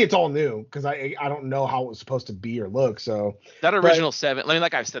to me, it's all new because I don't know how it was supposed to be or look. So that original 7, I mean,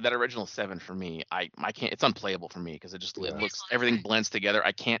 like I've said, that original 7 for me, I can't. It's unplayable for me because it looks, everything blends together.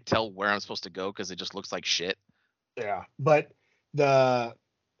 I can't tell where I'm supposed to go because it just looks like shit. Yeah, but I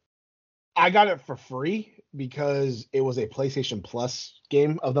got it for free because it was a PlayStation Plus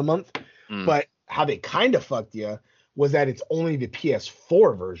game of the month. But how they kind of fucked you was that it's only the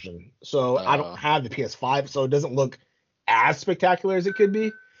PS4 version. So I don't have the PS5, so it doesn't look as spectacular as it could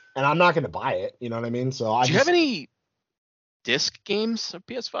be, and I'm not going to buy it. You know what I mean? So do you have any disc games of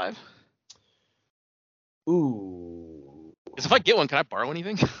PS5? Ooh. Because if I get one, can I borrow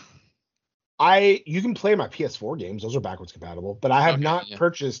anything? You can play my PS4 games; those are backwards compatible. But I have not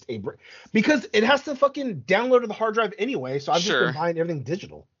purchased because it has to fucking download to the hard drive anyway. So I've just been buying everything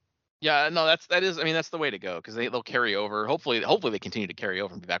digital. Yeah, no, that's the way to go because they'll carry over. Hopefully they continue to carry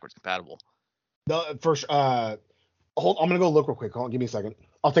over and be backwards compatible. I'm gonna go look real quick. Hold on, give me a second.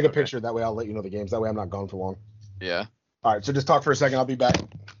 I'll take a picture. That way I'll let you know the games. That way I'm not gone for long. Yeah. All right. So just talk for a second. I'll be back.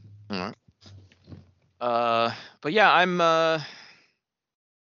 All right. But yeah, I'm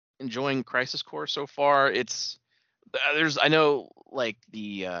enjoying Crisis Core so far. I know like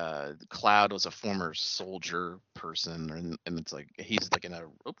the Cloud was a former soldier person, and it's like he's like in I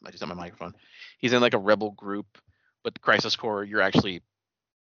just hit my microphone. He's in like a rebel group, but Crisis Core, you're actually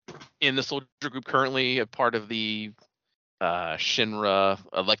in the soldier group currently, a part of the Shinra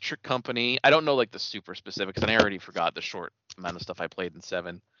Electric Company. I don't know like the super specifics, and I already forgot the short amount of stuff I played in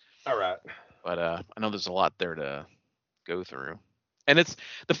 7. All right. But I know there's a lot there to go through. And it's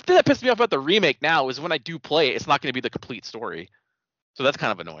the thing that pissed me off about the remake now is when I do play it, it's not going to be the complete story. So that's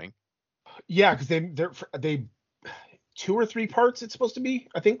kind of annoying. Yeah, because they 2 or 3 parts it's supposed to be.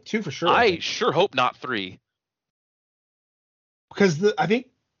 I think 2 for sure. I sure hope not 3. Because I think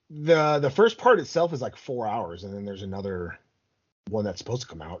the first part itself is like 4 hours, and then there's another one that's supposed to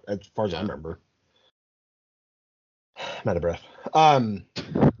come out, as far as I remember. I'm out of breath.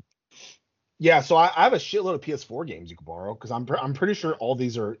 Yeah, so I have a shitload of PS4 games you can borrow because I'm pretty sure all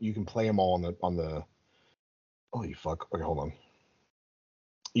these you can play them all on the. Holy fuck! Okay, hold on.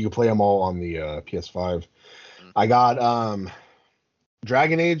 You can play them all on the PS5. I got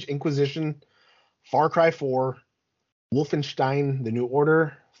Dragon Age Inquisition, Far Cry 4, Wolfenstein: The New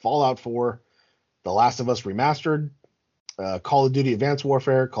Order, Fallout 4, The Last of Us Remastered, Call of Duty Advanced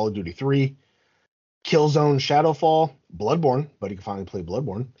Warfare, Call of Duty 3, Killzone Shadowfall, Bloodborne, but you can finally play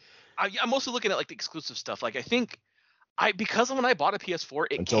Bloodborne. I'm also looking at like the exclusive stuff. Like I think because when I bought a PS4,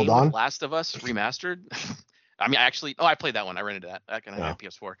 it Until came Dawn? with Last of Us Remastered. I mean, I played that one. I rented that. I can have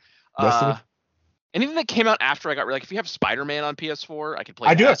PS4. Anything that came out after I got like if you have Spider-Man on PS4, I could play.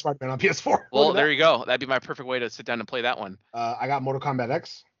 I do have Spider-Man on PS4. Well, there you go. That'd be my perfect way to sit down and play that one. I got Mortal Kombat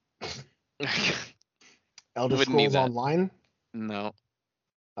X. Elder Scrolls Online. No.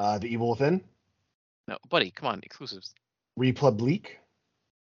 The Evil Within. No, buddy, come on, exclusives. Republic.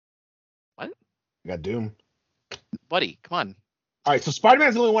 What? I got Doom. Buddy, come on. All right, so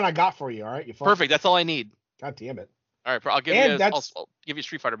Spider-Man's the only one I got for you. All right, perfect. That's all I need. God damn it. All right, I'll give you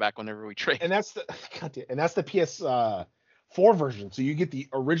Street Fighter back whenever we trade. And that's the PS4 version. So you get the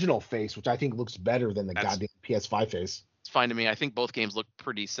original face, which I think looks better than the goddamn PS5 face. It's fine to me. I think both games look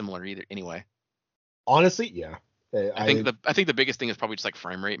pretty similar anyway. Honestly, yeah. I think the biggest thing is probably just like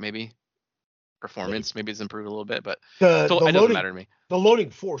frame rate, maybe. Performance, maybe it's improved a little bit, but it doesn't matter to me. The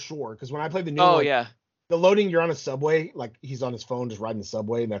loading for sure, because when I played the new one, the loading, you're on a subway, like he's on his phone just riding the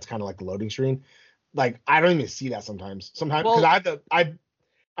subway, and that's kind of like the loading screen. Like I don't even see that sometimes because I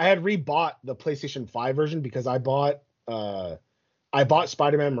had rebought the PlayStation 5 version because I bought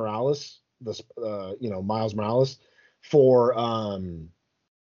Spider-Man Morales, Miles Morales for I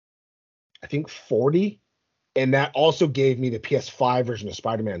think $40, and that also gave me the PS5 version of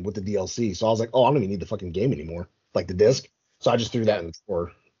Spider-Man with the DLC. So I was like, oh, I don't even need the fucking game anymore, like the disc. So I just threw that in the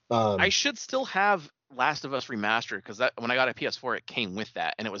store. I should still have Last of Us Remastered because when I got a PS4, it came with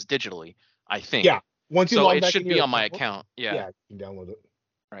that, and it was digitally, I think. Yeah. Once you log it back should be on my account. Yeah. Yeah, you can download it.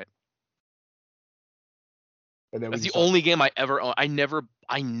 Right. And then that's the only game I ever owned. I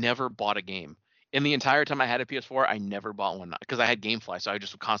never bought a game. In the entire time I had a PS4, I never bought one because I had GameFly, so I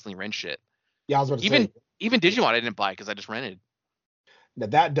just would constantly rent shit. Yeah, I was about to say. Even Digimon I didn't buy because I just rented. Now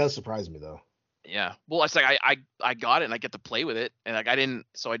that does surprise me though. Yeah. Well, it's like I got it and I get to play with it, and like I didn't,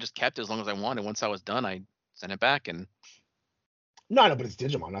 so I just kept it as long as I wanted. Once I was done, I sent it back. And no, but it's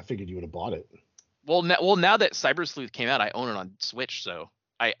Digimon. I figured you would have bought it. Well, now that Cyber Sleuth came out, I own it on Switch, so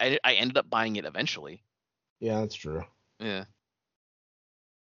I ended up buying it eventually. Yeah, that's true. Yeah.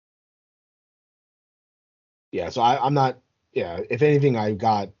 Yeah, so I'm not. Yeah, if anything, I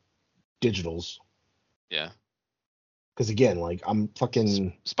got digitals. Yeah. Because again, like I'm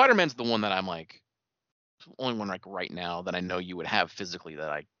fucking. Spider-Man's the one that I'm like, only one like right now that I know you would have physically that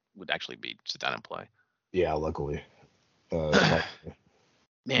I would actually sit down and play. Yeah, luckily. Man,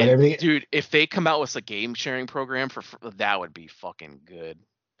 dude, if they come out with a game sharing program that would be fucking good.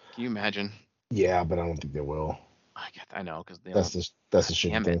 Can you imagine? Yeah, but I don't think they will. I know, because that's the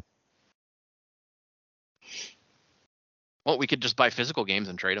shitty thing. Well, we could just buy physical games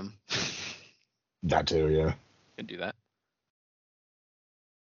and trade them. That too, yeah. Could do that.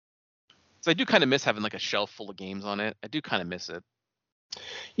 So I do kind of miss having like a shelf full of games on it. I do kind of miss it.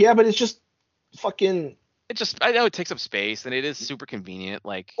 Yeah, but it's just fucking. I know it takes up space and it is super convenient.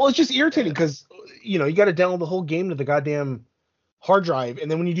 Like, well, it's just irritating because you got to download the whole game to the goddamn hard drive,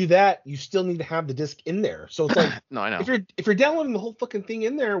 and then when you do that, you still need to have the disc in there. So it's like, no, I know. If you're downloading the whole fucking thing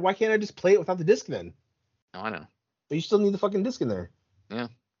in there, why can't I just play it without the disc then? No, I know. But you still need the fucking disc in there. Yeah.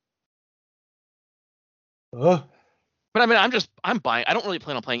 Ugh. But I mean, I'm buying. I don't really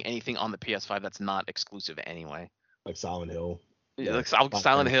plan on playing anything on the PS5 that's not exclusive anyway. Like Silent Hill. Yeah, like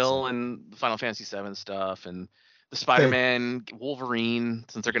Silent Hill and the Final Fantasy VII stuff and the Spider-Man, Wolverine,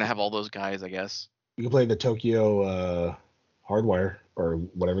 since they're gonna have all those guys, I guess. You can play the Tokyo Hardwire or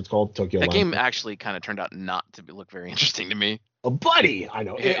whatever it's called. Tokyo. That game actually kind of turned out not to look very interesting to me. Oh, buddy, I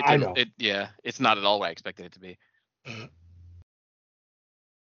know. I know. Yeah, it's not at all what I expected it to be.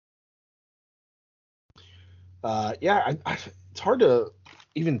 Yeah, it's hard to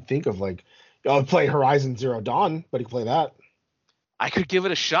even think of like, I'll play Horizon Zero Dawn, but you can play that. I could give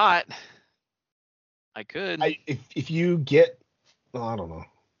it a shot. I could. If you get, well, I don't know,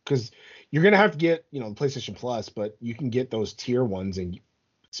 because you're gonna have to get the PlayStation Plus, but you can get those tier ones and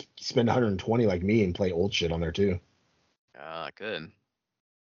spend 120 like me and play old shit on there too. I could.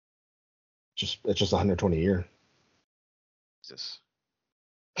 It's just 120 a year. Jesus.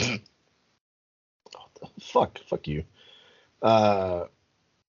 Fuck you. Oh,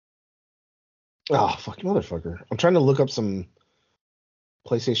 fuck motherfucker. I'm trying to look up some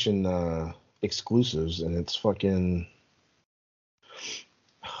PlayStation exclusives, and it's fucking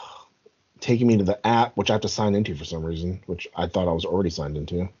taking me to the app, which I have to sign into for some reason, which I thought I was already signed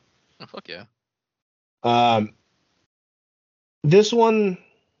into. Oh, fuck yeah. This one,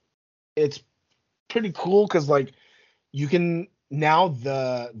 it's pretty cool because like you can now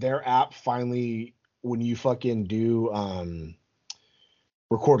their app finally, when you fucking do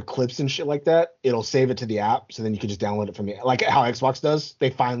record clips and shit like that, it'll save it to the app, so then you can just download it from the, like how Xbox does.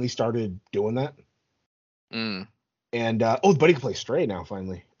 They finally started doing that. And Buddy can play Stray now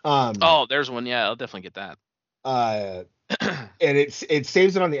finally. There's one. Yeah, I'll definitely get that. And it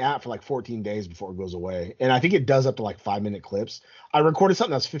saves it on the app for like 14 days before it goes away, and I think it does up to like 5-minute clips. I recorded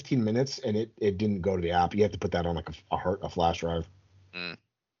something that's 15 minutes, and it didn't go to the app. You have to put that on like a flash drive.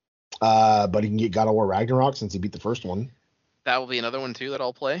 But he can get God of War Ragnarok since he beat the first one. That will be another one too that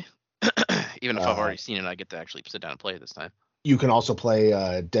I'll play. Even if I've already seen it, I get to actually sit down and play it this time. You can also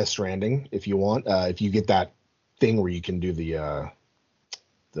play Death Stranding if you want. If you get that thing where you can do the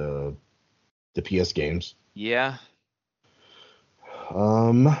PS games. Yeah.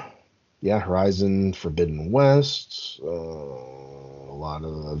 Yeah, Horizon Forbidden West. A lot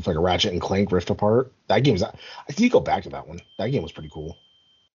of like a Ratchet and Clank Rift Apart. That game's. I think you go back to that one. That game was pretty cool.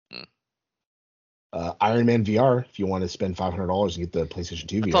 Iron Man VR, if you want to spend $500 and get the PlayStation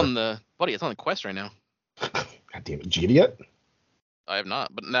 2 VR. It's on the Quest right now. God damn it. Did you get it yet? I have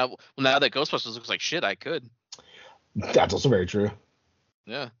not. But now that Ghostbusters looks like shit, I could. That's also very true.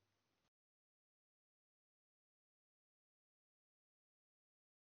 Yeah.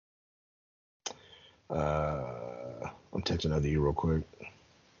 I'm texting other you real quick.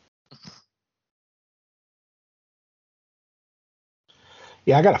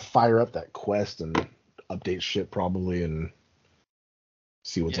 Yeah, I gotta fire up that Quest and update shit probably and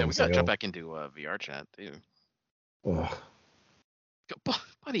see what's on sale. We gotta jump back into VR chat too. Ugh.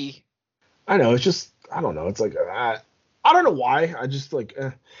 Buddy. I know, it's just, I don't know. It's like I don't know why. I just like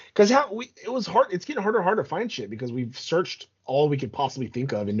because it was hard. It's getting harder and harder to find shit because we've searched all we could possibly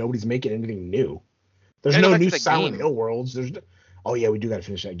think of and nobody's making anything new. There's no new Silent Hill worlds. Oh yeah, we do got to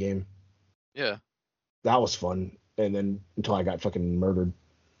finish that game. Yeah. That was fun. And then until I got fucking murdered.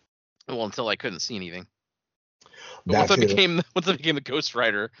 Well, until I couldn't see anything. But once I became the Ghost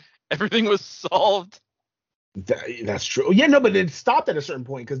Rider, everything was solved. That's true. Yeah, no, but it stopped at a certain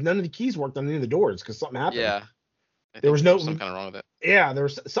point because none of the keys worked on any of the doors because something happened. Yeah. There was something kind of wrong with it. Yeah, there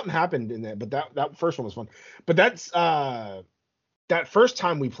was something happened in that, but that first one was fun. But that's that first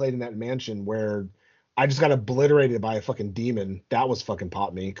time we played in that mansion where I just got obliterated by a fucking demon. That was fucking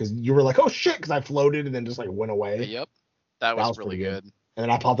popped me because you were like, oh shit, because I floated and then just like went away. Yep, that was really good. And then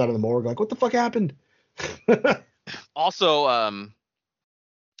I popped out of the morgue like, what the fuck happened? Also, I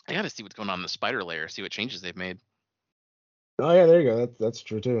got to see what's going on in the spider layer, see what changes they've made. Oh yeah, there you go. That's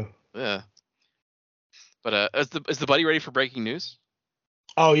true too. Yeah. But is the buddy ready for breaking news?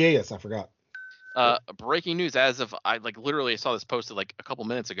 Oh yeah, yes, I forgot. Breaking news as of I literally saw this posted like a couple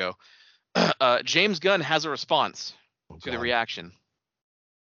minutes ago. James Gunn has a response to the reaction.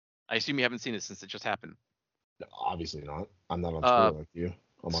 I assume you haven't seen it since it just happened. No, obviously not. I'm not on Twitter like you.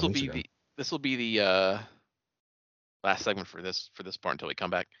 This will be the last segment for this part until we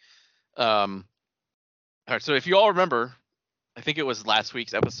come back. All right, so if you all remember, I think it was last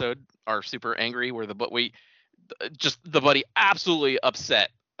week's episode, our Super Angry, where the buddy absolutely upset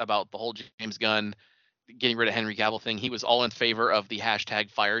about the whole James Gunn getting rid of Henry Cavill thing. He was all in favor of the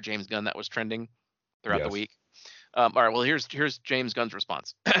hashtag fire James Gunn that was trending throughout the week. All right, well here's James Gunn's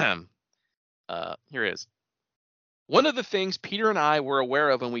response. Here it is. One of the things Peter and I were aware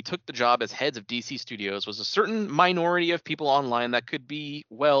of when we took the job as heads of DC Studios was a certain minority of people online that could be,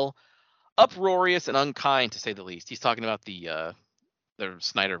 well, uproarious and unkind, to say the least. He's talking about the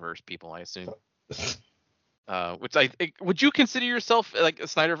Snyderverse people, I assume. Would you consider yourself like a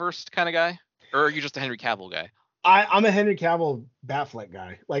Snyderverse kind of guy, or are you just a Henry Cavill guy? I'm a Henry Cavill Batfleck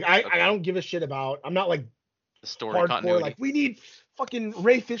guy. Like I don't give a shit about. I'm not like the story hardcore. Continuity. Like we need fucking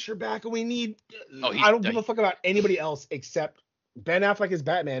Ray Fisher back, and we need. I don't give a fuck about anybody else except Ben Affleck as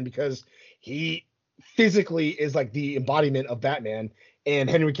Batman because he physically is like the embodiment of Batman, and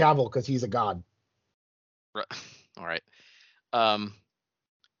Henry Cavill because he's a god. Right. All right.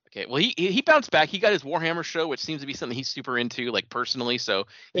 Okay. Well, he bounced back. He got his Warhammer show, which seems to be something he's super into, like personally. So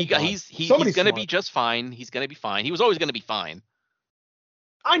he's gonna be just fine. He's gonna be fine. He was always gonna be fine.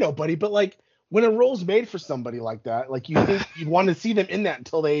 I know, buddy, but like when a role's made for somebody like that, like you think you'd want to see them in that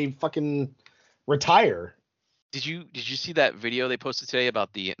until they fucking retire. Did you see that video they posted today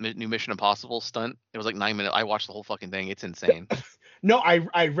about the new Mission Impossible stunt? It was like 9 minutes. I watched the whole fucking thing. It's insane. No,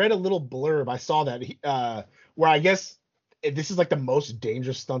 I read a little blurb. I saw that where I guess this is like the most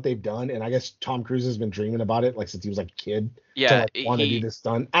dangerous stunt they've done, and I guess Tom Cruise has been dreaming about it like since he was like a kid. Yeah, to want to do this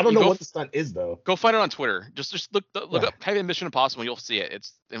stunt. I don't know what the stunt is though. Go find it on Twitter. Just look up, type in Mission Impossible, you'll see it.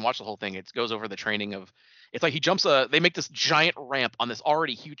 And watch the whole thing. It goes over the training of. It's like he jumps they make this giant ramp on this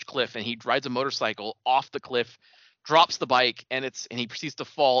already huge cliff, and he rides a motorcycle off the cliff, drops the bike, and he proceeds to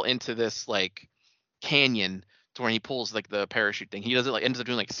fall into this like canyon to where he pulls like the parachute thing. He does it ends up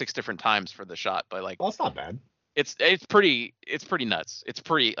doing like 6 different times for the shot, but like. Well, that's not bad. It's pretty nuts. It's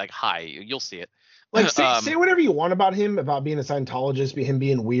pretty like high. You'll see it. Like say whatever you want about him, about being a Scientologist, him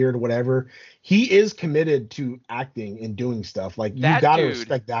being weird, whatever. He is committed to acting and doing stuff. Like you gotta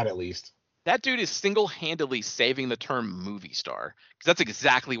respect that at least. That dude is single-handedly saving the term movie star because that's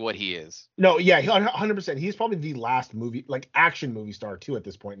exactly what he is. No, yeah, 100%. He's probably the last action movie star too at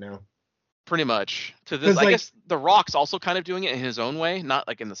this point now. Pretty much. I guess The Rock's also kind of doing it in his own way, not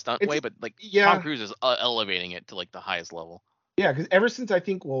like in the stunt way, but like Tom Cruise is elevating it to like the highest level. Yeah, because ever since I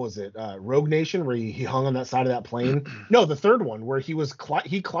think what was it, Rogue Nation, where he hung on that side of that plane. No, the third one where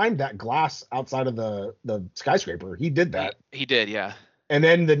he climbed that glass outside of the skyscraper. He did that. He did, yeah. And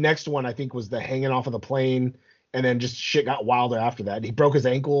then the next one I think was the hanging off of the plane, and then just shit got wilder after that. He broke his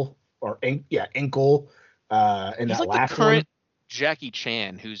ankle. In that like last the current one. Jackie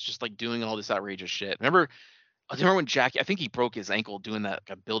Chan, who's just like doing all this outrageous shit. Remember when Jackie? I think he broke his ankle doing that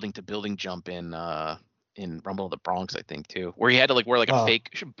like, building to building jump in Rumble of the Bronx, I think too, where he had to like wear like a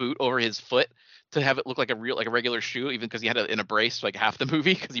fake boot over his foot to have it look like a regular shoe, even because he had it in a brace for like half the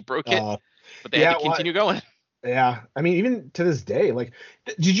movie because he broke it. But they had to continue going. Yeah, I mean, even to this day, like,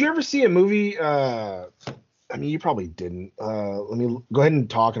 did you ever see a movie? I mean, you probably didn't. Let me go ahead and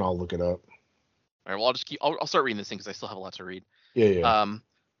talk, and I'll look it up. All right. Well, I'll start reading this thing because I still have a lot to read. Yeah.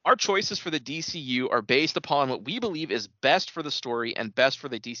 Our choices for the DCU are based upon what we believe is best for the story and best for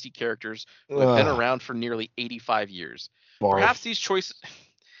the DC characters who have been around for nearly 85 years. Perhaps these choices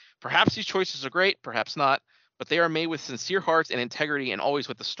are great, perhaps not, but they are made with sincere hearts and integrity and always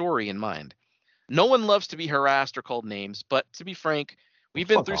with the story in mind. No one loves to be harassed or called names, but to be frank, we've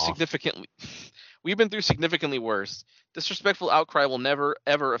been through significantly We've been through significantly worse. Disrespectful outcry will never,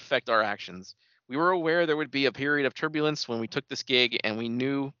 ever affect our actions. We were aware there would be a period of turbulence when we took this gig, and we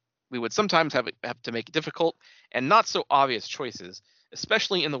knew we would sometimes have to make difficult and not so obvious choices,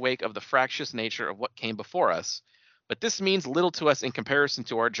 especially in the wake of the fractious nature of what came before us. But this means little to us in comparison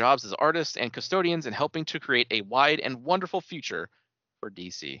to our jobs as artists and custodians in helping to create a wide and wonderful future for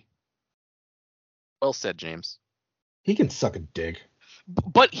DC. Well said, James. He can suck a dick.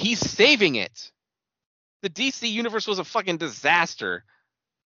 But he's saving it. The DC universe was a fucking disaster.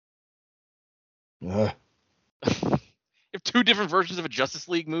 If two different versions of a Justice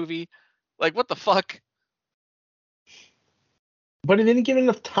League movie, like what the fuck? But it didn't give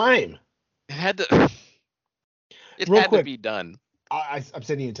enough time. It had to. It Real had quick, to be done. I'm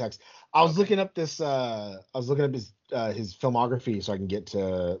sending you a text. I was looking up this. I was looking up his filmography so I can get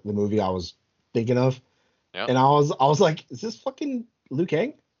to the movie I was thinking of. Yep. And I was like, is this fucking Liu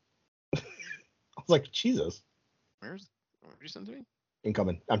Kang? I was like, Jesus. Where you send it to me?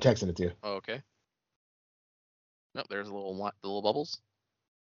 Incoming. I'm texting it to you. Oh, okay. Nope, there's the little bubbles.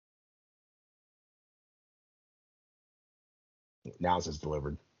 Now it says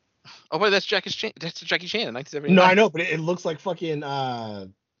delivered. Oh wait, that's Jackie Chan. That's Jackie Chan in 1979. No, I know, but it looks like fucking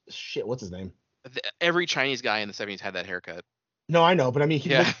shit. What's his name? Every Chinese guy in the 70s had that haircut. No, I know, but I mean,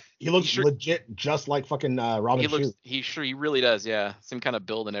 he looks legit just like fucking Robin Shou. He really does, yeah. Same kind of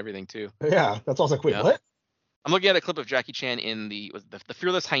build and everything too. Yeah, that's all I was like, wait, what? I'm looking at a clip of Jackie Chan in the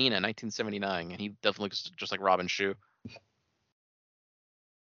Fearless Hyena, 1979, and he definitely looks just like Robin Shou.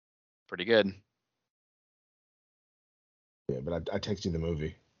 Pretty good. Yeah, but I texted you the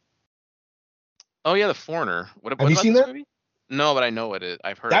movie. Oh yeah, The Foreigner. Have you seen that movie? No, but I know it is.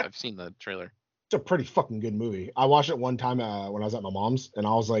 I've seen the trailer. It's a pretty fucking good movie. I watched it one time when I was at my mom's, and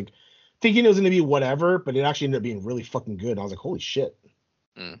I was like thinking it was gonna be whatever, but it actually ended up being really fucking good. And I was like, holy shit.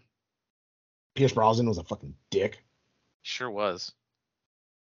 Pierce Brosnan was a fucking dick. Sure was.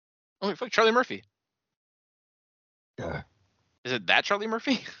 Oh wait, fuck Charlie Murphy. Yeah. Is it that Charlie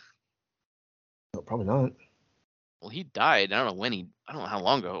Murphy? No, probably not. Well, he died. I don't know how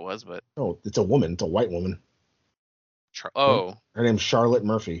long ago it was, but. Oh, it's a woman. It's a white woman. Her name's Charlotte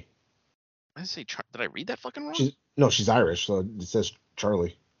Murphy. I say, did I read that fucking wrong? She's Irish, so it says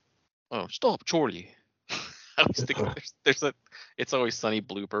Charlie. Oh, stop, Charlie. I was thinking there's a It's Always Sunny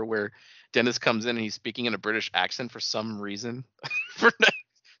blooper where Dennis comes in and he's speaking in a British accent for some reason.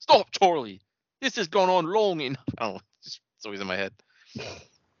 Stop, Charlie. This has gone on long enough. I don't know. It's always in my head.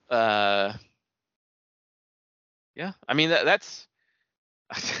 Yeah, I mean that's.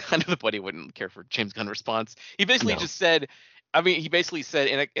 I know the buddy wouldn't care for James Gunn response. He basically just said, he basically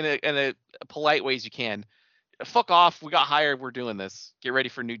said in a polite way as you can, fuck off. We got hired. We're doing this. Get ready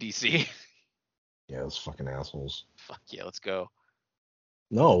for new DC. Yeah, those fucking assholes. Fuck yeah, let's go.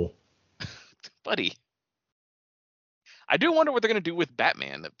 No, buddy. I do wonder what they're gonna do with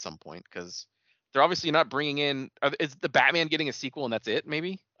Batman at some point because they're obviously not bringing in. Is the Batman getting a sequel and that's it?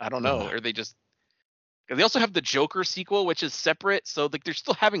 Maybe I don't know. Or they just. They also have the Joker sequel, which is separate, so like they're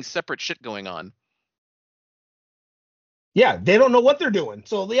still having separate shit going on. Yeah, they don't know what they're doing.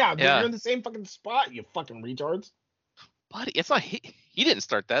 So yeah, they're in the same fucking spot, you fucking retards. Buddy, it's not he didn't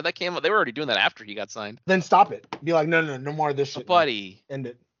start that. That came. They were already doing that after he got signed. Then stop it. Be like, no more of this shit. Buddy. End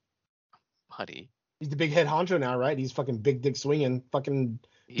it. Buddy. He's the big head honcho now, right? He's fucking big dick swinging. Fucking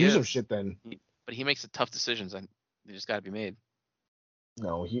do some shit then. But he makes the tough decisions, and they just got to be made.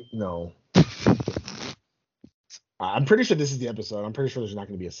 No. I'm pretty sure this is the episode. I'm pretty sure there's not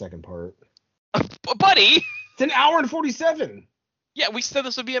going to be a second part. Buddy! It's an hour and 47. Yeah, we said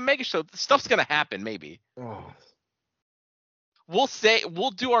this would be a mega show. Stuff's going to happen, maybe. Oh.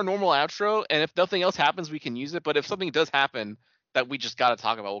 We'll do our normal outro, and if nothing else happens, we can use it. But if something does happen that we just got to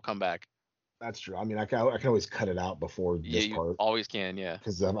talk about, we'll come back. That's true. I mean, I can always cut it out before this part. You always can, yeah.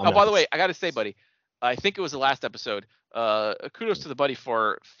 By the way, I got to say, buddy, I think it was the last episode. Kudos to the buddy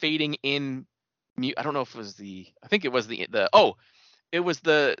for fading in. I don't know if it was I think it was it was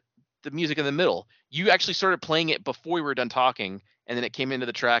the music in the middle. You actually started playing it before we were done talking, and then it came into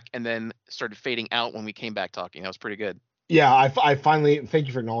the track and then started fading out when we came back talking. That was pretty good. Yeah, I finally, thank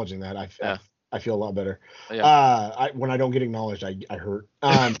you for acknowledging that. I feel a lot better. Yeah. When I don't get acknowledged, I hurt.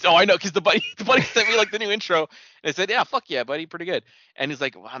 Oh, I know, because the buddy sent me like the new intro, and I said, yeah, fuck yeah, buddy, pretty good. And he's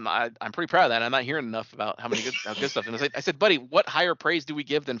like, well, I'm pretty proud of that. I'm not hearing enough about how good stuff. And I said, buddy, what higher praise do we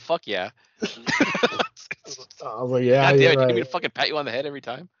give than fuck yeah? I was like, yeah. God damn it, you need me to fucking pat you on the head every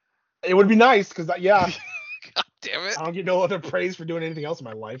time? It would be nice, because yeah. God damn it. I don't get no other praise for doing anything else in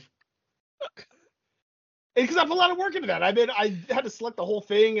my life. Because I put a lot of work into that. I had to select the whole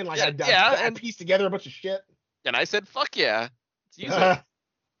thing and I pieced together a bunch of shit. And I said, fuck yeah. Let's use it.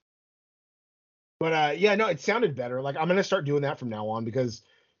 But yeah, no, it sounded better. Like I'm gonna start doing that from now on because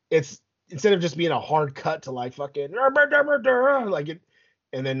it's instead of just being a hard cut to like fucking like it,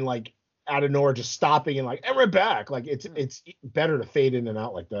 and then like out of nowhere just stopping and like and we're back. Like it's better to fade in and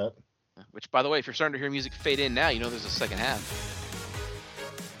out like that. Which, by the way, if you're starting to hear music fade in now, you know there's a second half.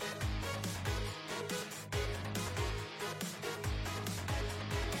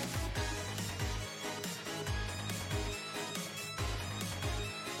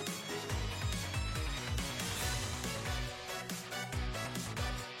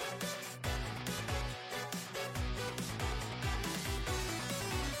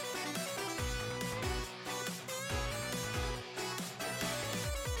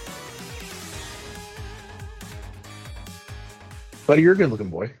 Buddy, you're a good looking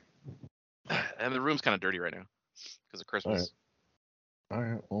boy. And the room's kind of dirty right now because of Christmas. All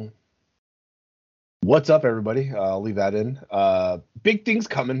right. Well, what's up, everybody? I'll leave that in. Big things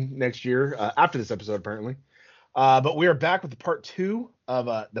coming next year after this episode, apparently. But we are back with the part 2 of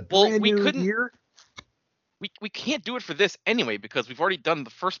the brand new year. We can't do it for this anyway because we've already done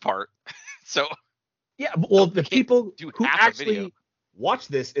the first part. So yeah, well, the people who actually watch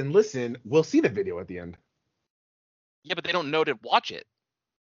this and listen will see the video at the end. Yeah, but they don't know to watch it.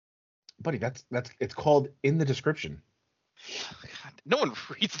 Buddy, that's it's called in the description. God, no one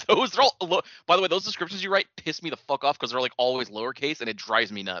reads those. They're all by the way, those descriptions you write piss me the fuck off because they're like always lowercase and it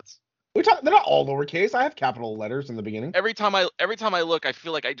drives me nuts. They're not all lowercase. I have capital letters in the beginning. Every time I look, I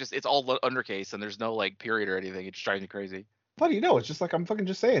feel like it's all undercase and there's no like period or anything. It just drives me crazy. Buddy, no, it's just like I'm fucking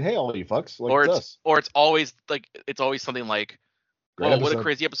just saying, hey, all you fucks. Like, or it's always something like, oh, what a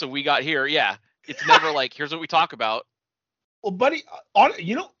crazy episode we got here. Yeah, it's never like here's what we talk about. Well, buddy,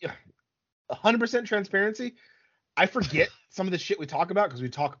 100% transparency. I forget some of the shit we talk about because we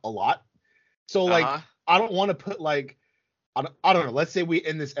talk a lot. So like, I don't want to put like, I don't know. Let's say we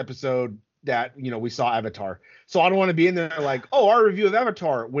end this episode that we saw Avatar. So I don't want to be in there like, oh, our review of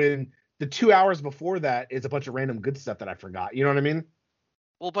Avatar when the 2 hours before that is a bunch of random good stuff that I forgot. You know what I mean?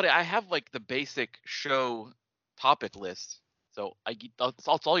 Well, buddy, I have like the basic show topic list. So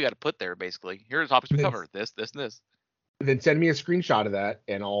that's all you got to put there basically. Here are the topics we cover. This, and this. Then send me a screenshot of that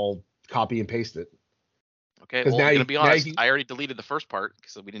and I'll copy and paste it. Okay. Well, I'm gonna be honest. I already deleted the first part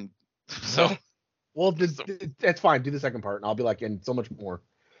because we didn't. So. Well, that's fine. Do the second part, and I'll be like, and so much more.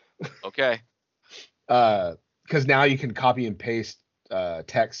 Okay. Because now you can copy and paste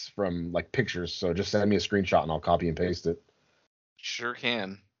text from like pictures. So just send me a screenshot, and I'll copy and paste it. Sure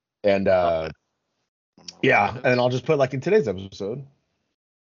can. And yeah, and I'll just put like in today's episode.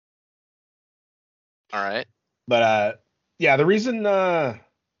 All right. But yeah, the reason I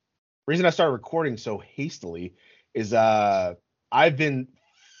started recording so hastily is I've been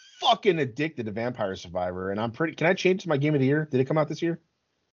fucking addicted to Vampire Survivor, and can I change my game of the year? Did it come out this year?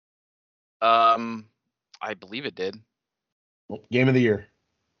 I believe it did. Well, game of the year.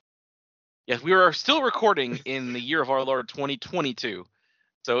 Yes, we are still recording in the year of our Lord 2022,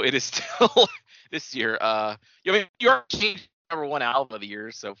 so it is still this year. You already changed number 1 album of the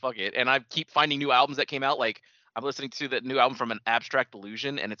year, so fuck it. And I keep finding new albums that came out. Like I'm listening to the new album from An Abstract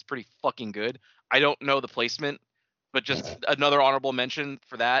Illusion, and it's pretty fucking good. I don't know the placement, but just another honorable mention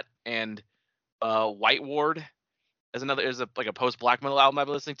for that. And White Ward is a post black metal album I've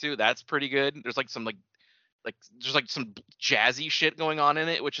been listening to. That's pretty good. There's like some there's like some jazzy shit going on in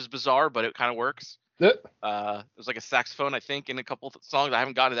it, which is bizarre, but it kind of works. There's like a saxophone, I think, in a couple of songs. I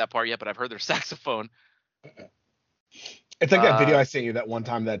haven't gotten to that part yet, but I've heard there's saxophone. It's like that video I sent you that one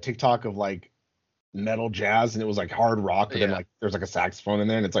time, that TikTok of like metal jazz, and it was like hard rock, but then like there's like a saxophone in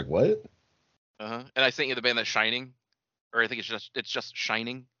there, and it's like what? And I sent you the band that's Shining, or I think it's just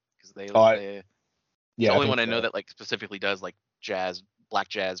Shining because it's the only one I know that like specifically does like jazz, black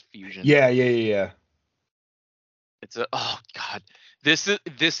jazz fusion. Yeah. It's oh god, this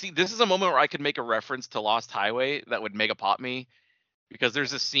is a moment where I could make a reference to Lost Highway that would mega pop me, because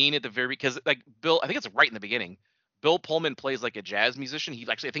there's a scene at the very, because like Bill, I think it's right in the beginning, Bill Pullman plays like a jazz musician.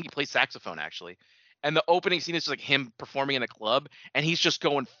 I think he plays saxophone actually. And the opening scene is just like him performing in a club, and he's just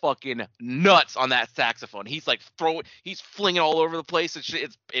going fucking nuts on that saxophone. He's like he's flinging all over the place.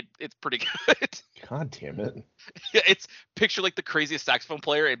 It's pretty good. God damn it. Yeah, it's picture like the craziest saxophone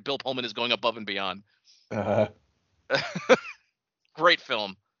player, and Bill Pullman is going above and beyond. Great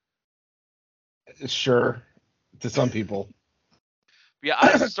film. Sure, to some people. Yeah,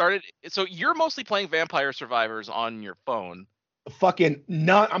 I started. So you're mostly playing Vampire Survivors on your phone. Fucking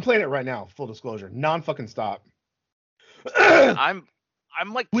I'm playing it right now. Full disclosure, non-fucking stop. I'm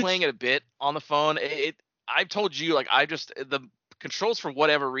like playing it a bit on the phone. I've told you, like, the controls for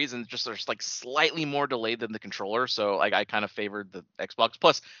whatever reason just are like slightly more delayed than the controller. So like I kind of favored the Xbox.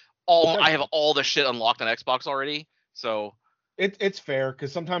 Plus, I have all the shit unlocked on Xbox already. So it's fair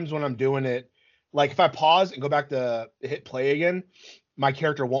because sometimes when I'm doing it, like if I pause and go back to hit play again, my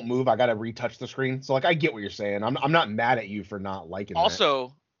character won't move. I gotta retouch the screen. So like I get what you're saying. I'm not mad at you for not liking that.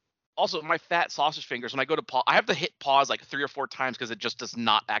 Also, my fat sausage fingers, when I go to pause, I have to hit pause like 3 or 4 times because it just does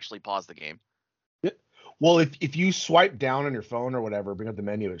not actually pause the game. Yeah. Well, if you swipe down on your phone or whatever, bring up the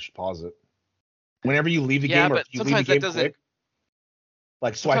menu, it should pause it. Whenever you leave the game or if you leave the game quick,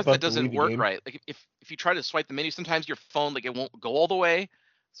 like swipe up that doesn't work right. Like if you try to swipe the menu, sometimes your phone like it won't go all the way,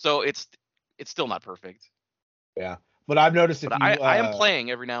 so it's still not perfect. Yeah, but I've noticed I am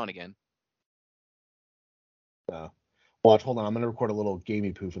playing every now and again. Watch, hold on. I'm gonna record a little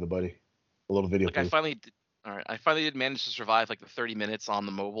gamey poo for the buddy, a little video. Like poo. I finally did manage to survive like the 30 minutes on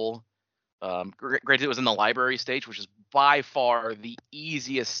the mobile. Granted, it was in the library stage, which is by far the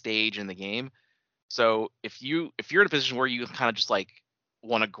easiest stage in the game. So if you're in a position where you kind of just like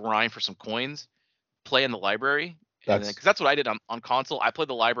want to grind for some coins, play in the library. Because that's what I did on console. I played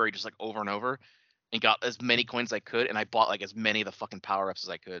the library just like over and over, and got as many coins as I could, and I bought like as many of the fucking power ups as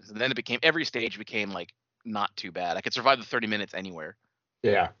I could. And then every stage became like not too bad. I could survive the 30 minutes anywhere.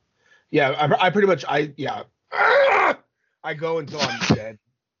 Yeah. I pretty much I go until I'm dead.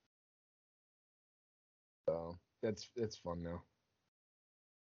 So it's fun now.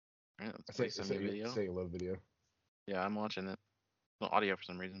 All right, let's say a little video. Yeah, I'm watching it. No audio for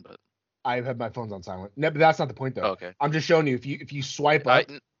some reason, but I have my phones on silent. No, but that's not the point though. Oh, okay. I'm just showing you if you swipe up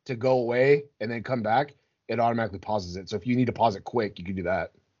to go away and then come back, it automatically pauses it. So if you need to pause it quick, you can do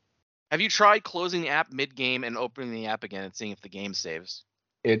that. Have you tried closing the app mid-game and opening the app again and seeing if the game saves?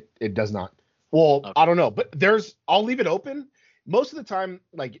 It does not. Well, okay. I don't know, but I'll leave it open. Most of the time,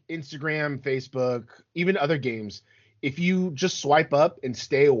 like Instagram, Facebook, even other games, if you just swipe up and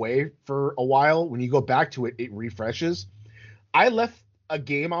stay away for a while, when you go back to it, it refreshes. I left a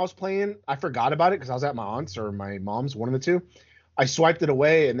game I was playing. I forgot about it because I was at my aunt's or my mom's, one of the two. I swiped it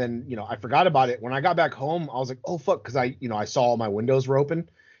away and then, I forgot about it. When I got back home, I was like, oh, fuck, because I saw all my windows were open.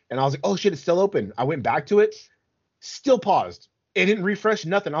 And I was like, oh, shit, it's still open. I went back to it, still paused. It didn't refresh,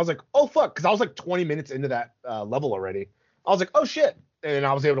 nothing. I was like, oh, fuck, because I was like 20 minutes into that level already. I was like, oh, shit. And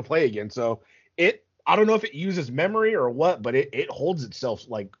I was able to play again. So I don't know if it uses memory or what, but it holds itself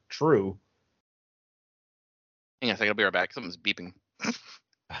like true. Yes, I gotta be right back. Something's beeping.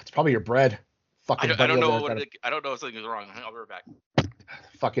 It's probably your bread. Fucking I don't know I don't know if something is wrong. I'll be right back.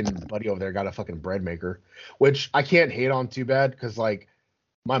 Fucking buddy over there got a fucking bread maker, which I can't hate on too bad because like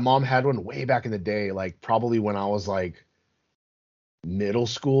my mom had one way back in the day, like probably when I was like middle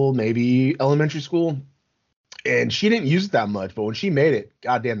school, maybe elementary school, and she didn't use it that much, but when she made it,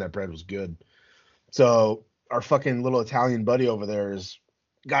 goddamn, that bread was good. So our fucking little Italian buddy over there has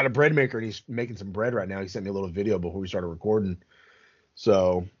got a bread maker and he's making some bread right now. He sent me a little video before we started recording.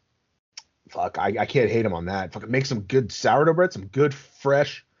 So fuck, I can't hate him on that. Fucking make some good sourdough bread, some good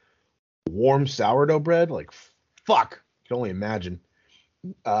fresh warm sourdough bread. Like fuck, I can only imagine.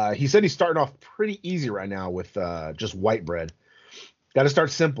 He said he's starting off pretty easy right now with just white bread. Got to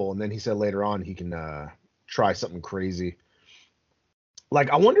start simple, and then he said later on he can try something crazy. Like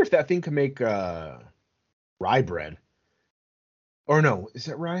I wonder if that thing can make rye bread. Or no, is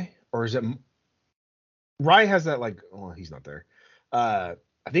it rye? Or is it rye has that like? Oh, he's not there. I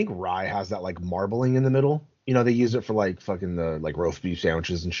think rye has that like marbling in the middle. They use it for like fucking the like roast beef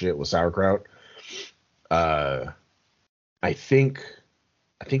sandwiches and shit with sauerkraut. I think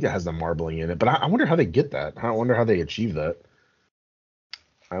that has the marbling in it, but I wonder how they get that. I wonder how they achieve that.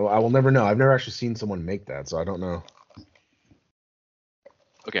 I will never know. I've never actually seen someone make that, so I don't know.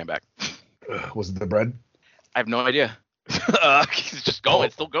 Okay, I'm back. Was it the bread? I have no idea. It's just going.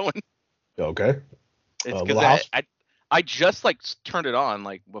 It's still going. Okay. It's because I just like turned it on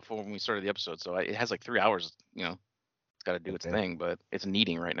like before we started the episode, so it has like 3 hours. It's got to do its thing, but it's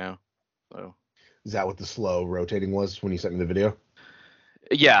kneading right now. So. Is that what the slow rotating was when you sent me the video?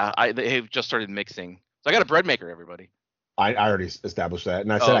 Yeah, they just started mixing. So I got a bread maker, everybody. I already established that,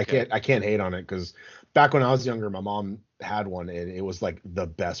 and I said I can't hate on it because back when I was younger, my mom had one, and it was like the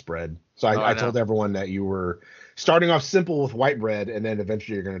best bread. So I told everyone that you were starting off simple with white bread, and then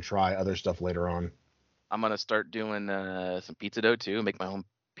eventually you're going to try other stuff later on. I'm going to start doing some pizza dough too, make my own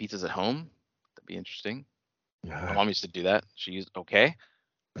pizzas at home. That'd be interesting. My mom used to do that. She used okay.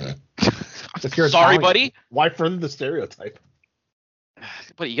 Sorry, buddy. Why further the stereotype?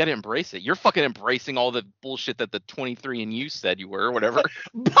 But you got to embrace it. You're fucking embracing all the bullshit that the 23andU said you were or whatever.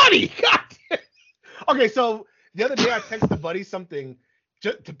 Buddy, God. Okay, so the other day I texted Buddy something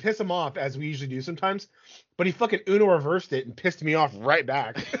just to piss him off, as we usually do sometimes, but he fucking Uno reversed it and pissed me off right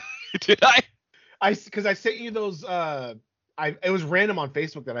back. Did I? Because I sent you those it was random on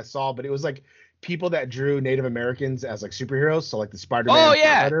Facebook that I saw, but it was like people that drew Native Americans as like superheroes, so like the Spider-Man. Oh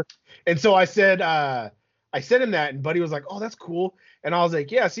yeah. And so I said, I sent him that, and Buddy was like, "Oh, that's cool." And I was like,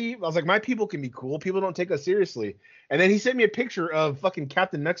 "Yeah, see," I was like, "My people can be cool. People don't take us seriously." And then he sent me a picture of fucking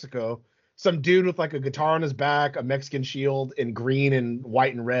Captain Mexico, some dude with like a guitar on his back, a Mexican shield, in green and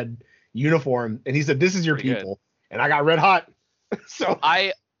white and red uniform, and he said, "This is your Pretty people." Good. And I got red hot. So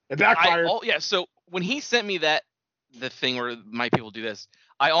it backfired. So when he sent me the thing where my people do this,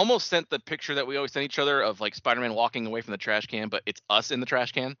 I almost sent the picture that we always send each other of like Spider-Man walking away from the trash can, but it's us in the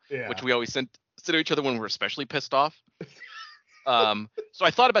trash can, which we always send to each other when we're especially pissed off. So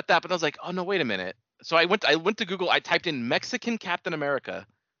I thought about that, but I was like, oh no, wait a minute. So I went to Google, I typed in Mexican Captain America.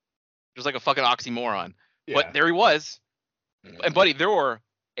 There's like a fucking oxymoron. Yeah. But there he was. And Buddy, there were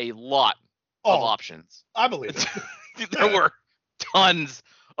a lot of options. I believe it. There were tons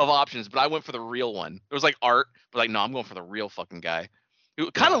of options, but I went for the real one. There was like art, but like, no, I'm going for the real fucking guy.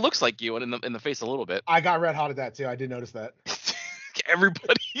 Who kind of looks like you and in the face a little bit. I got red hot at that too. I did notice that.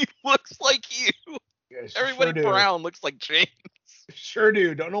 Everybody looks like you. Yeah, everybody sure brown looks like James. Sure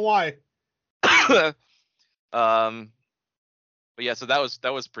do. Don't know why. But yeah, so that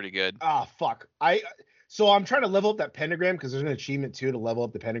was pretty good. Ah, fuck. So I'm trying to level up that pentagram because there's an achievement too to level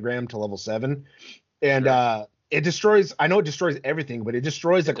up the pentagram to level 7. And it destroys, I know it destroys everything, but it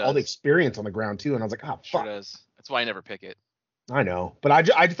destroys like all the experience on the ground too. And I was like, fuck. Sure does. That's why I never pick it. I know, but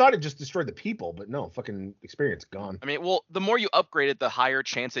I thought it just destroyed the people, but no, fucking experience gone. I mean, well, the more you upgrade it, the higher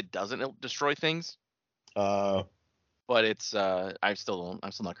chance it doesn't destroy things. But it's I'm still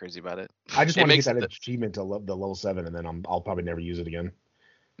not crazy about it. I just want to get that achievement to the level 7, and then I'll probably never use it again.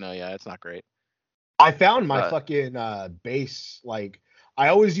 No, yeah, it's not great. I found my fucking base. Like I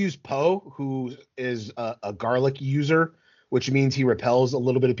always use Poe, who is a garlic user, which means he repels a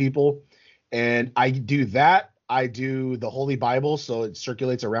little bit of people, and I do that. I do the Holy Bible, so it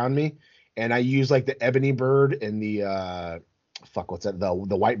circulates around me, and I use like the ebony bird and the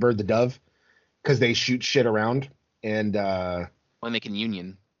the white bird, the dove, because they shoot shit around. And when they can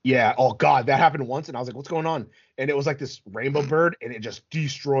union. Yeah. Oh god, that happened once, and I was like, "What's going on?" And it was like this rainbow bird, and it just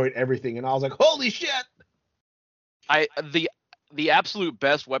destroyed everything, and I was like, "Holy shit!" The absolute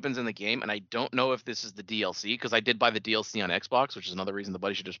best weapons in the game, and I don't know if this is the DLC because I did buy the DLC on Xbox, which is another reason the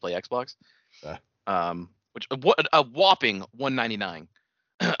buddy should just play Xbox. Which a whopping $199.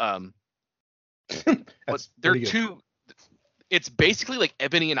 But they're two. It's basically like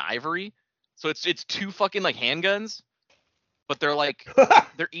ebony and ivory, so it's two fucking like handguns, but they're like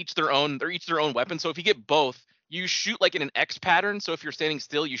they're each their own weapon. So if you get both, you shoot like in an X pattern. So if you're standing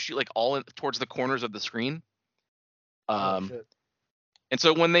still, you shoot like all towards the corners of the screen. And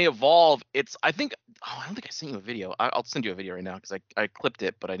so when they evolve, it's I don't think I sent you a video. I'll send you a video right now because I clipped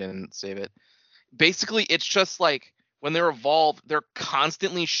it, but I didn't save it. Basically, it's just like when they're evolved, they're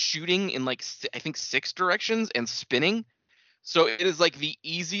constantly shooting in like I think 6 directions and spinning. So it is like the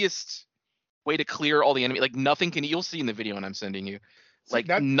easiest way to clear all the enemy. Like nothing can. You'll see in the video when I'm sending you. Like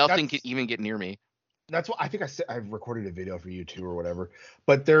nothing can even get near me. That's what I think. I've recorded a video for you too or whatever.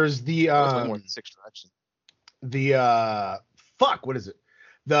 But there's the more than 6 directions. The what is it?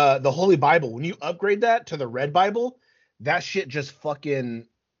 The Holy Bible. When you upgrade that to the Red Bible, that shit just fucking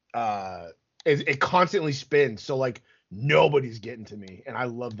it constantly spins, so like nobody's getting to me, and I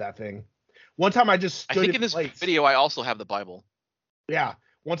love that thing. One time I just stood in this video I also have the Bible. Yeah,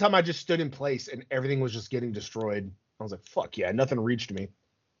 one time I just stood in place and everything was just getting destroyed. I was like, fuck yeah, nothing reached me.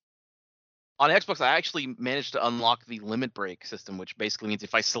 On Xbox, I actually managed to unlock the limit break system, which basically means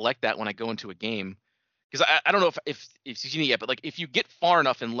if I select that when I go into a game, because I don't know if you've seen it yet, but like if you get far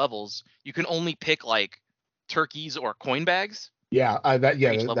enough in levels, you can only pick like turkeys or coin bags. Yeah, that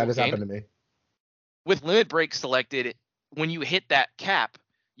has happened to me. With limit break selected, when you hit that cap,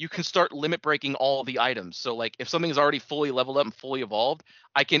 you can start limit breaking all the items. So like if something is already fully leveled up and fully evolved,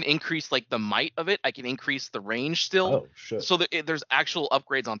 I can increase like the might of it. I can increase the range still. Oh, shit. So there's actual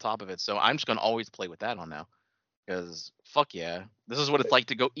upgrades on top of it. So I'm just going to always play with that on now. Because fuck yeah. This is what it's like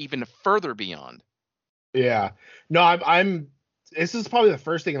to go even further beyond. Yeah. No, I'm this is probably the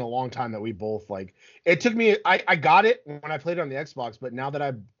first thing in a long time that we both like. It took me. I got it when I played it on the Xbox, but now that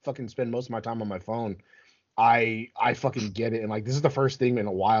I fucking spend most of my time on my phone, I fucking get it. And like this is the first thing in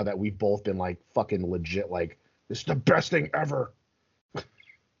a while that we've both been like fucking legit. Like this is the best thing ever.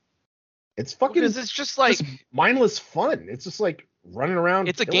 It's fucking. Because it's just like mindless fun. It's just like running around.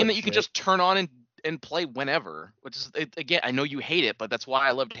 It's a game that you can just turn on and play whenever, which is again, I know you hate it, but that's why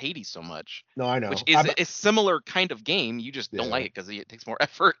I loved Hades so much. No, I know. Which is a similar kind of game. You just don't like it because it takes more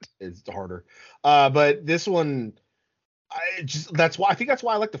effort. It's harder. But this one, I think that's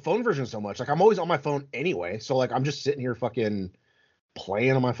why I like the phone version so much. Like I'm always on my phone anyway, so like I'm just sitting here fucking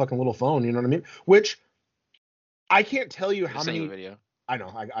playing on my fucking little phone. You know what I mean? Which I can't tell you how many. Video. I know,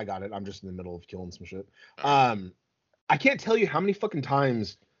 I got it. I'm just in the middle of killing some shit. I can't tell you how many fucking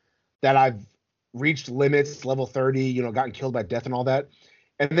times that I've reached limits, level 30, you know, gotten killed by death and all that.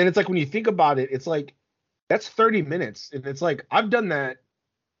 And then it's like when you think about it, it's like that's 30 minutes. And it's like I've done that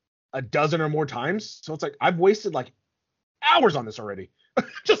a dozen or more times. So it's like I've wasted like hours on this already.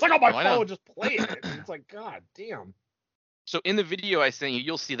 Just like on my phone, just playing it. And it's like, God damn. So in the video I sent you,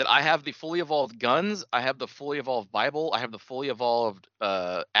 you'll see that I have the fully evolved guns, I have the fully evolved Bible, I have the fully evolved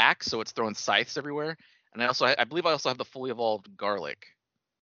axe, so it's throwing scythes everywhere, and I believe I also have the fully evolved garlic.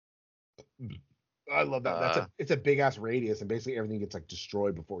 I love that. It's a big ass radius, and basically everything gets like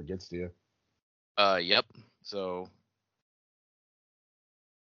destroyed before it gets to you. Yep. So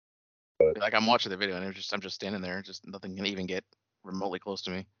like I'm watching the video and I'm just standing there, just nothing can even get remotely close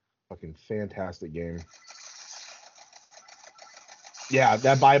to me. Fucking fantastic game. Yeah,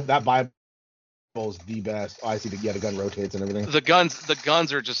 that Bible is the best. Oh, I see the gun rotates and everything. The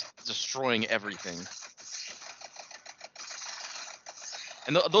guns are just destroying everything.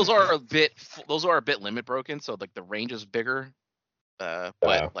 And those are a bit limit broken, so like the range is bigger.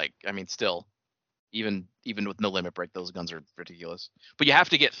 But like I mean, still, even with no limit break, those guns are ridiculous. But you have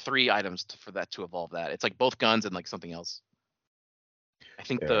to get 3 items for that to evolve that. It's like both guns and like something else. I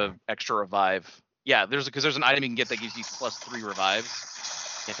think the extra revive. Yeah, there's an item you can get that gives you +3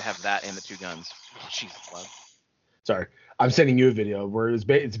 revives. You have to have that and the 2 guns. Oh, Jesus, love. Sorry, I'm sending you a video where it's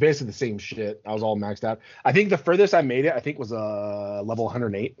basically the same shit. I was all maxed out. I think the furthest I made it, I think was level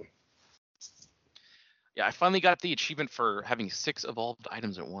 108. Yeah, I finally got the achievement for having 6 evolved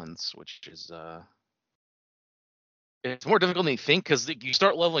items at once, which is it's more difficult than you think because you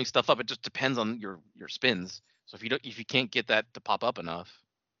start leveling stuff up. It just depends on your spins. So if you can't get that to pop up enough.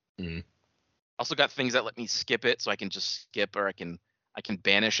 Mm. Also got things that let me skip it, so I can just skip, or I can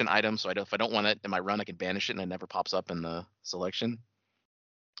banish an item. So if I don't want it in my run, I can banish it, and it never pops up in the selection.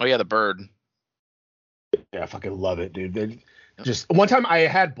 Oh yeah, the bird. Yeah, I fucking love it, dude. Just one time I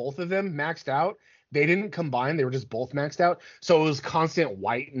had both of them maxed out. They didn't combine; they were just both maxed out. So it was constant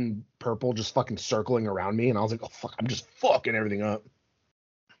white and purple just fucking circling around me, and I was like, "Oh fuck, I'm just fucking everything up."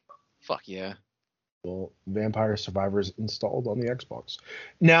 Fuck yeah. Well, Vampire Survivors installed on the Xbox.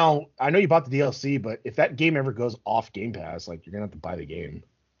 Now, I know you bought the DLC, but if that game ever goes off Game Pass, like you're gonna have to buy the game.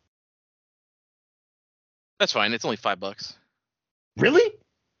 That's fine. It's only $5. Really?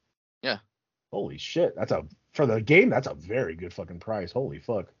 Yeah. Holy shit. For the game, that's a very good fucking price. Holy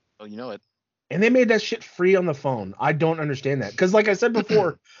fuck. Oh, you know it. And they made that shit free on the phone. I don't understand that. Because like I said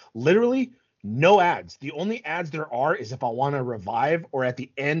before, literally no ads. The only ads there are is if I want to revive, or at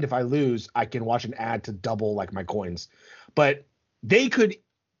the end, if I lose, I can watch an ad to double like my coins. But they could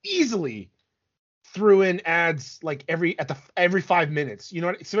easily throw in ads like every 5 minutes, you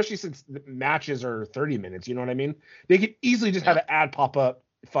know, especially since the matches are 30 minutes. You know what I mean? They could easily just have an ad pop up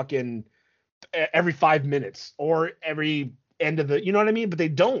fucking every 5 minutes or every end of the, you know what I mean? But they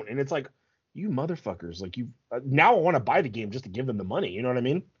don't. And it's like, you motherfuckers, like now I want to buy the game just to give them the money. You know what I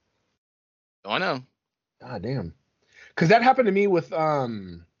mean? Oh, I know. God damn. Because that happened to me with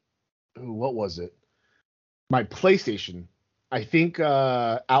what was it? My PlayStation. I think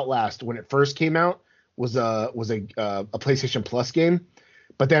Outlast, when it first came out, was a PlayStation Plus game.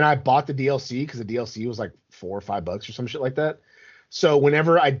 But then I bought the DLC because the DLC was like $4 or $5 or some shit like that. So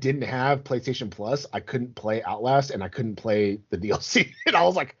whenever I didn't have PlayStation Plus, I couldn't play Outlast and I couldn't play the DLC. And I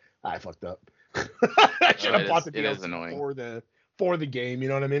was like, I fucked up. I should have bought the DLC for the game. You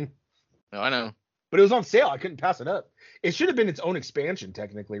know what I mean? No, I know. But it was on sale. I couldn't pass it up. It should have been its own expansion,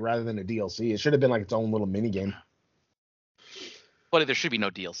 technically, rather than a DLC. It should have been like its own little mini game. But there should be no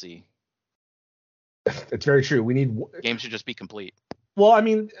DLC. It's very true. We need games should just be complete. Well, I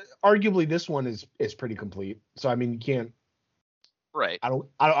mean, arguably this one is pretty complete. So I mean, you can't. Right.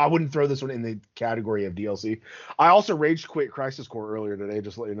 I wouldn't throw this one in the category of DLC. I also rage quit Crisis Core earlier today.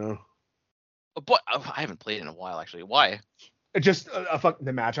 Just to let you know. But I haven't played in a while actually. Why? It just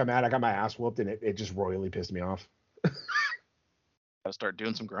the match I'm at. I got my ass whooped and it just royally pissed me off. Gotta start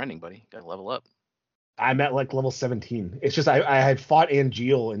doing some grinding, buddy. Gotta level up. I'm at like level 17. It's just I had fought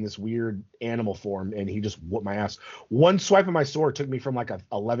Angeal in this weird animal form, and he just whooped my ass. One swipe of my sword took me from like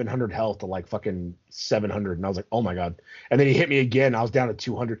 1100 health to like fucking 700, and I was like, oh my god. And then he hit me again. I was down to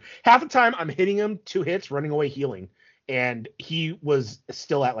 200. Half the time I'm hitting him, 2 hits, running away, healing, and he was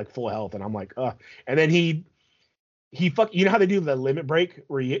still at like full health, and I'm like, And then he you know how they do the limit break,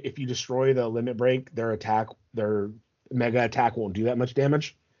 where if you destroy the limit break, their mega attack won't do that much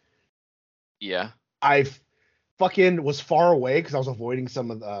damage. Yeah. fucking was far away because I was avoiding some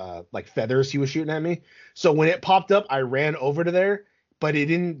of the like feathers he was shooting at me. So when it popped up, I ran over to there, but it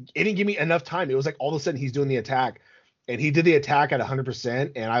didn't give me enough time. It was like all of a sudden he's doing the attack, and he did the attack at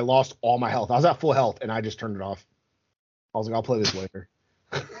 100%, and I lost all my health. I was at full health, and I just turned it off. I was like, I'll play this later.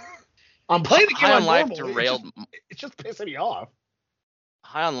 I'm playing the game High on on Life normal. derailed. It's just pissing me off.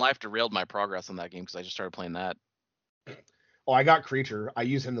 High on Life derailed my progress on that game because I just started playing that. Oh, I got Creature. I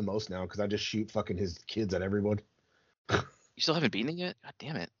use him the most now because I just shoot fucking his kids at everyone. You still haven't beaten it yet? God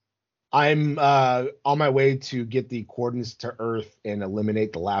damn it. I'm on my way to get the coordinates to Earth and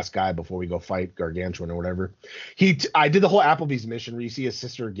eliminate the last guy before we go fight Gargantuan or whatever. I did the whole Applebee's mission where you see his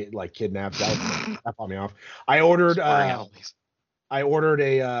sister get like kidnapped. That popped me off. I ordered a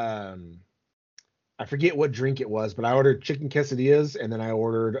I forget what drink it was, but I ordered chicken quesadillas, and then I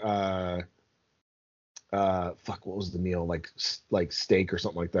ordered what was the meal, like steak or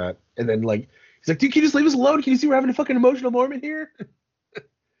something like that. And then like he's like, dude, can you just leave us alone? Can you see we're having a fucking emotional moment here? The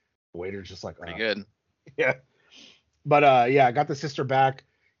waiter's just like, pretty good. Yeah. But yeah, I got the sister back.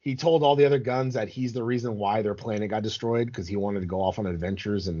 He told all the other guns that he's the reason why their planet got destroyed because he wanted to go off on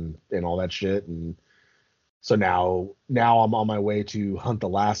adventures and all that shit. And so now I'm on my way to hunt the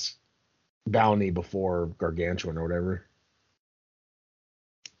last bounty before Gargantuan or whatever.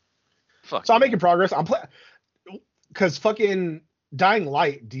 Fuck. So I'm making progress. I'm playing because fucking Dying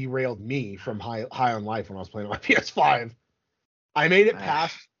Light derailed me from high on life when I was playing on my PS5. I made it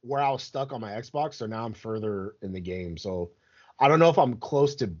past where I was stuck on my Xbox, so now I'm further in the game. So I don't know if I'm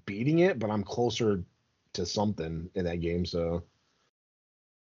close to beating it, but I'm closer to something in that game. So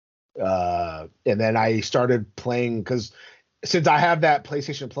and then I started playing because since I have that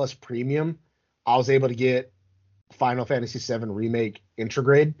PlayStation Plus Premium, I was able to get Final Fantasy VII Remake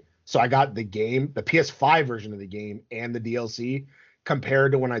Intergrade. So I got the game, the PS5 version of the game, and the DLC,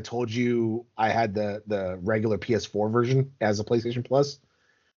 compared to when I told you I had the regular PS4 version as a PlayStation Plus.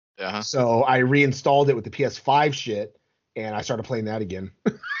 Yeah. So I reinstalled it with the PS5 shit, and I started playing that again.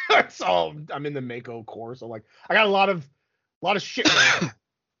 So I'm in the Mako core. So like I got a lot of shit going.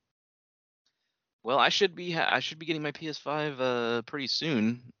 Well, I should be getting my PS5 pretty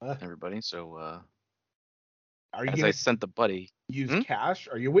soon, everybody. So are you as gonna I sent the buddy use cash?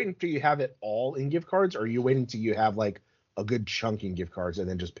 Are you waiting till you have it all in gift cards, or are you waiting till you have like a good chunk in gift cards and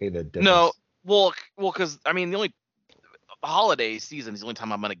then just pay the difference? No, well, because I mean the only holiday season is the only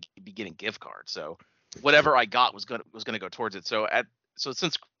time I'm gonna be getting gift cards. So whatever I got was gonna go towards it. So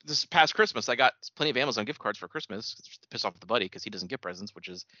since this past Christmas, I got plenty of Amazon gift cards for Christmas to piss off the buddy because he doesn't get presents, which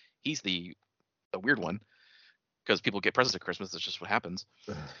is he's the weird one because people get presents at Christmas. That's just what happens.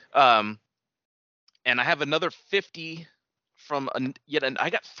 And I have another 50 from I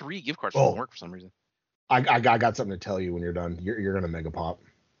got 3 gift cards from work for some reason. I got something to tell you when you're done. You're gonna mega pop.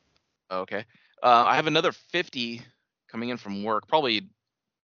 Okay. I have another 50 coming in from work. Probably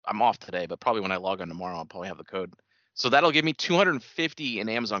I'm off today, but probably when I log on tomorrow, I'll probably have the code. So that'll give me 250 in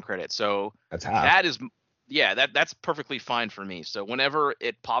Amazon credit. So that's half. That is, yeah, that's perfectly fine for me. So whenever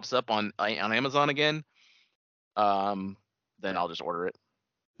it pops up on Amazon again, then I'll just order it.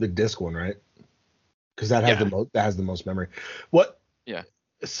 The disc one, right? Because that has the most memory. What? Yeah.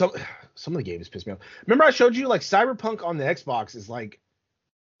 Some of the games piss me off. Remember I showed you like Cyberpunk on the Xbox is like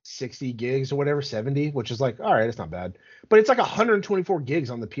 60 gigs or whatever, 70, which is like, all right, it's not bad. But it's like 124 gigs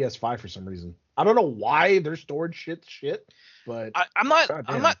on the PS5 for some reason. I don't know why their storage shit, but I'm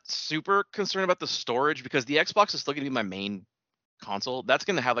not super concerned about the storage because the Xbox is still gonna be my main console. That's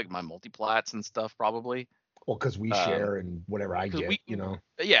gonna have like my multiplats and stuff probably. Well, because we share and whatever I get, you know.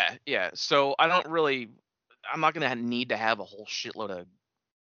 Yeah. So I'm not gonna need to have a whole shitload of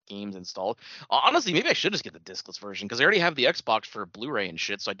games installed. Honestly, maybe I should just get the discless version because I already have the Xbox for Blu-ray and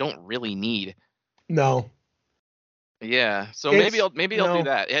shit, so I don't really need. No. Yeah, so maybe I'll do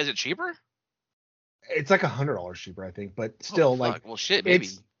that. Is it cheaper? It's like $100 cheaper, I think, but still like. Well, shit, maybe.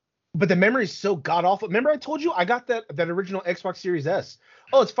 But the memory is so god awful. Remember I told you I got that original Xbox Series S.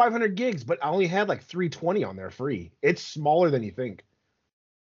 Oh, it's 500 gigs, but I only had like 320 on there free. It's smaller than you think.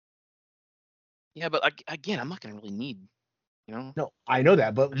 Yeah, but again, I'm not gonna really need. You know? No, I know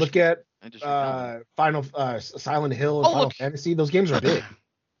that, but look at Silent Hill and Final Fantasy. Those games are big.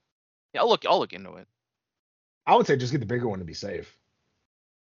 Yeah, I'll look into it. I would say just get the bigger one to be safe.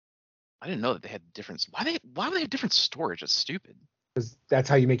 I didn't know that they had different. Why would they have different storage? That's stupid. Because that's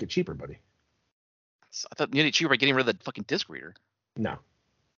how you make it cheaper, buddy. I thought you made it cheaper by getting rid of the fucking disc reader. No. Of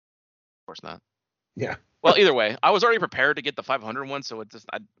course not. Yeah. Well, either way, I was already prepared to get the 500 one, so it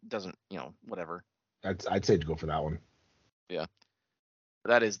doesn't, whatever. I'd say to go for that one. Yeah.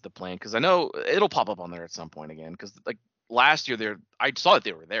 That is the plan, because I know it'll pop up on there at some point again, because like last year I saw that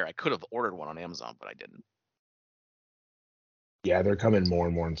they were there. I could have ordered one on Amazon, but I didn't. Yeah, they're coming more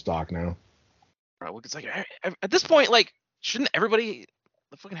and more in stock now. Bro, it's like at this point, like, shouldn't everybody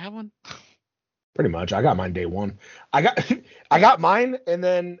fucking have one? Pretty much. I got mine day one. I got mine, and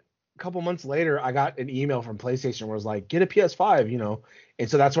then a couple months later, I got an email from PlayStation where it was like, get a PS5, you know. And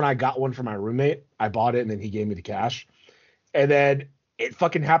so that's when I got one for my roommate. I bought it, and then he gave me the cash. And then it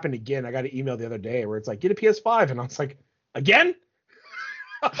fucking happened again. I got an email the other day where it's like, get a PS5, and I was like, again?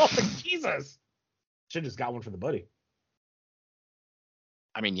 I was like, Jesus. Should just got one for the buddy.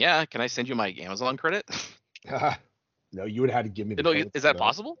 I mean, yeah. Can I send you my Amazon credit? No, you would have had to give me the credit. Is that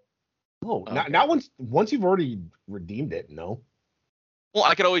possible? No, okay. not once you've already redeemed it, no. Well,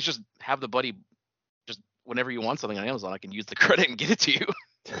 I could always just have the buddy just whenever you want something on Amazon, I can use the credit and get it to you.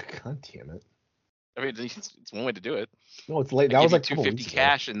 God damn it. I mean, it's one way to do it. No, it's late. That was like $250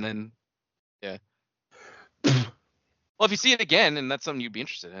 cash, and then yeah. Well, if you see it again, and that's something you'd be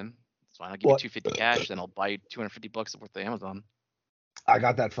interested in, it's fine. I'll give you $250 cash, then I'll buy you $250 worth of Amazon. I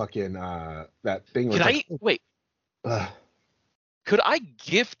got that fucking that thing. Wait. Could I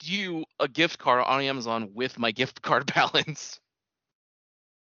gift you a gift card on Amazon with my gift card balance?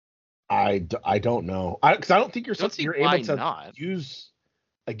 I don't know. Because I don't think you're able to not use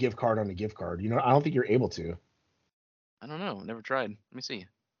a gift card on a gift card. You know, I don't think you're able to. I don't know. Never tried. Let me see.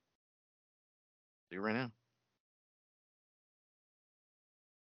 Do it right now.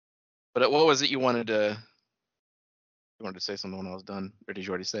 But what was it you wanted to? You wanted to say something when I was done, or did you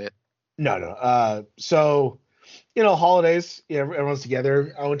already say it? No. So, you know, holidays, you know, everyone's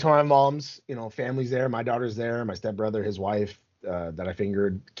together. I went to my mom's, you know, family's there. My daughter's there. My stepbrother, his wife, that I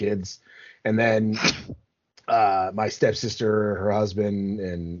fingered, kids. And then my stepsister, her husband,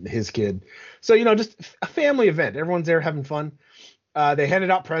 and his kid. So, you know, just a family event. Everyone's there having fun. They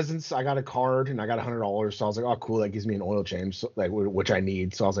handed out presents. I got a card and I got $100. So I was like, oh, cool. That gives me an oil change, so, like, which I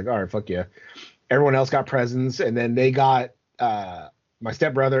need. So I was like, all right, fuck yeah. Everyone else got presents. And then they got my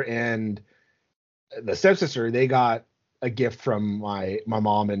stepbrother and the stepsister, they got a gift from my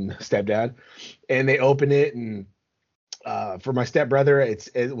mom and stepdad. And they opened it. And for my stepbrother, it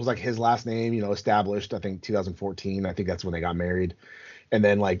was like his last name, you know, established, I think 2014. I think that's when they got married. And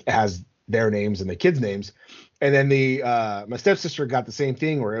then like it has their names and the kids' names. And then my stepsister got the same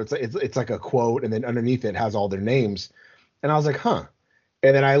thing where it's like a quote, and then underneath it has all their names. And I was like, huh.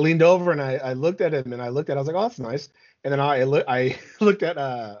 And then I leaned over and I looked at him, and I was like, oh, that's nice. And then I looked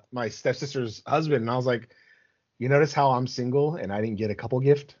at my stepsister's husband, and I was like, you notice how I'm single and I didn't get a couple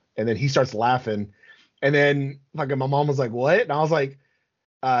gift? And then he starts laughing. And then like my mom was like, what? And I was like,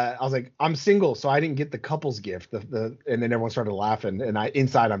 I'm single, so I didn't get the couple's gift. And then everyone started laughing, and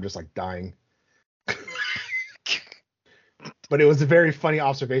inside I'm just like dying. But it was a very funny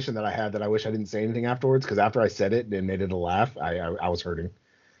observation that I had that I wish I didn't say anything afterwards, because after I said it and made it a laugh, I was hurting.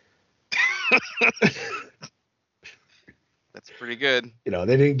 That's pretty good. You know,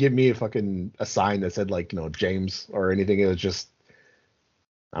 they didn't give me a sign that said like, you know, James or anything. It was just,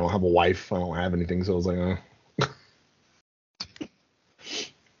 I don't have a wife. I don't have anything. So I was like,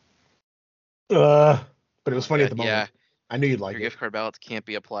 but it was funny at the moment. Yeah. I knew you'd like Your gift card balance can't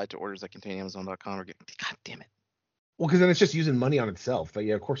be applied to orders that contain Amazon.com or God damn it. Well, because then it's just using money on itself. But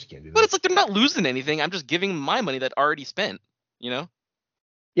yeah, of course you can't do that. But it's like they're not losing anything. I'm just giving my money that already spent, you know?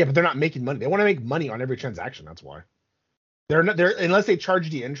 Yeah, but they're not making money. They want to make money on every transaction. That's why. They're unless they charge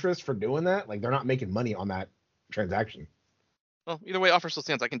the interest for doing that, like they're not making money on that transaction. Well, either way, offer still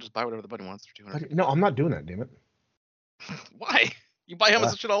stands. I can just buy whatever the buddy wants for $200. No, I'm not doing that, damn it. Why? You buy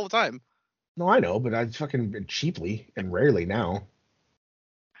Amazon shit all the time. No, I know, but I fucking cheaply and rarely now.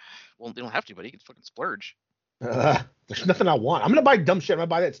 Well, they don't have to, buddy. You can fucking splurge. There's nothing I want. I'm gonna buy dumb shit. I'm gonna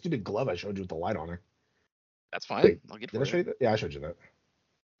buy that stupid glove I showed you with the light on it. That's fine. Wait, I'll get it. Did I show you that? Yeah, I showed you that.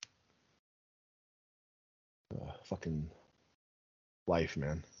 Fucking life,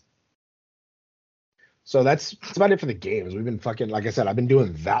 man. So that's about it for the games. We've been fucking, like I said, I've been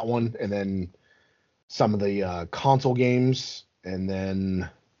doing that one, and then some of the console games, and then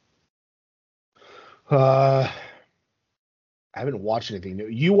I haven't watched anything new.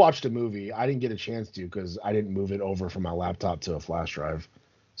 You watched a movie. I didn't get a chance to because I didn't move it over from my laptop to a flash drive,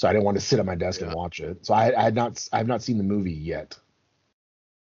 so I didn't want to sit at my desk and watch it. So I have not seen the movie yet.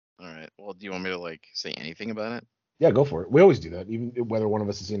 All right. Well, do you want me to like say anything about it? Yeah, go for it. We always do that, even whether one of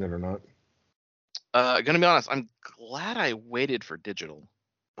us has seen it or not. Gonna be honest, I'm glad I waited for digital.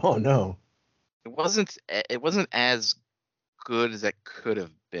 Oh no. It wasn't as good as it could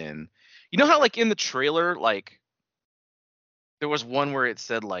have been. You know how like in the trailer, like there was one where it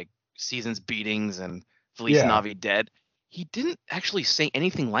said like Season's beatings and Felice Navi dead. He didn't actually say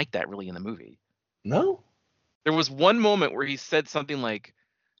anything like that really in the movie.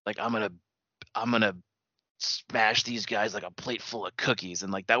 smash these guys like a plate full of cookies,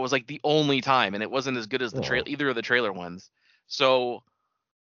 and like that was like the only time, and it wasn't as good as the either of the trailer ones. So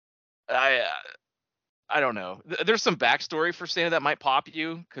I don't know. There's some backstory for Santa that might pop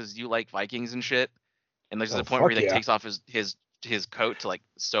you because you like Vikings and shit. And there's a point where he like takes off his coat to like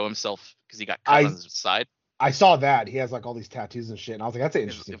sew himself because he got cut on his side. I saw that he has like all these tattoos and shit, and I was like, that's an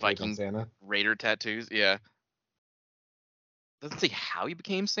interesting Viking on Santa. Raider tattoos, yeah. Doesn't say how he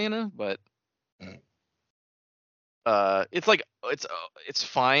became Santa, but it's like it's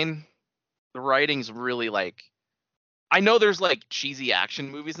fine. The writing's really like, I know there's like cheesy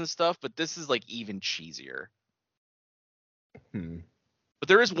action movies and stuff, but this is like even cheesier. But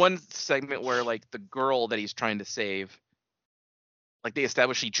there is one segment where like the girl that he's trying to save, like they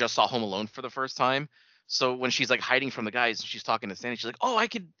establish she just saw Home Alone for the first time. So when she's like hiding from the guys and she's talking to Santa, she's like, "Oh,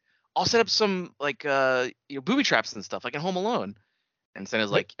 I'll set up some like booby traps and stuff like in Home Alone." And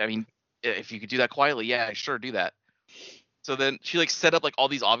Santa's like, "I mean, if you could do that quietly, yeah, sure, do that." So then she like set up like all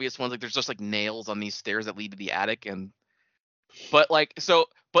these obvious ones, like there's just like nails on these stairs that lead to the attic, but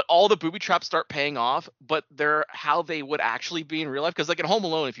all the booby traps start paying off, but they're how they would actually be in real life. Because like in Home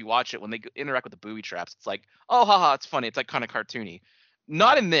Alone, if you watch it, when they interact with the booby traps, it's like, oh, haha, it's funny. It's like kind of cartoony.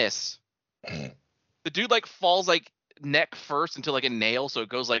 Not in this. The dude like falls like neck first into like a nail, so it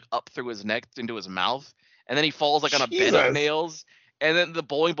goes like up through his neck into his mouth, and then he falls like on a bed of nails, and then the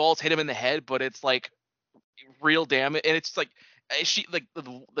bowling balls hit him in the head, but it's like real damage, and it's like she like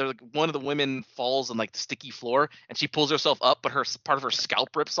one of the women falls on like the sticky floor and she pulls herself up, but her part of her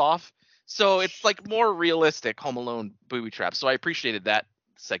scalp rips off. So it's like more realistic Home Alone booby traps. So I appreciated that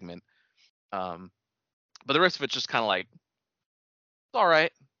segment. But the rest of it's just kind of like, it's all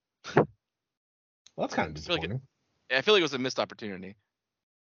right. Well, that's kind of disappointing. I feel like it was a missed opportunity.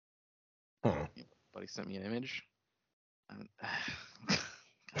 Huh. Buddy sent me an image. God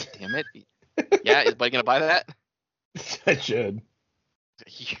damn it. Yeah, is Buddy gonna buy that? I should.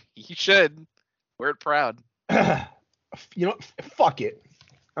 He should. Wear it proud. You know, fuck it.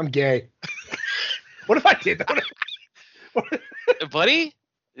 I'm gay. What if I did that? Buddy,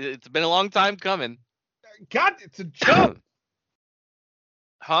 it's been a long time coming. God, it's a joke.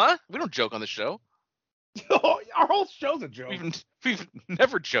 Huh? We don't joke on the show. Our whole show's a joke. We've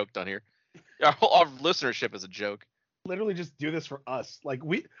never joked on here. Our listenership is a joke. Literally just do this for us. Like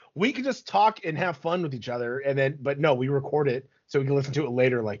we can just talk and have fun with each other, and then but no, we record it so we can listen to it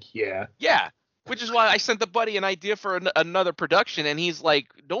later. Like yeah, which is why I sent the buddy an idea for another production, and he's like,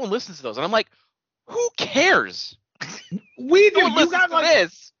 no one listens to those, and I'm like, who cares? We do.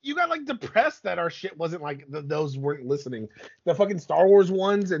 You got like depressed that our shit wasn't like those weren't listening. The fucking Star Wars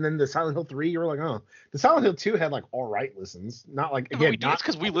ones, and then the Silent Hill 3. You were like, oh, the Silent Hill 2 had like all right listens, not like again. It's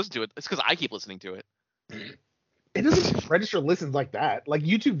because we listen to it. It's because I keep listening to it. It doesn't register listens like that. Like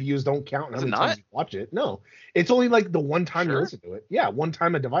YouTube views don't count how many times you watch it. No, it's only like the one time you listen to it. Yeah, one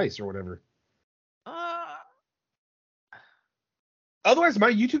time a device or whatever. Otherwise,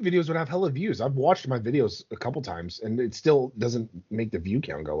 my YouTube videos would have hella views. I've watched my videos a couple times, and it still doesn't make the view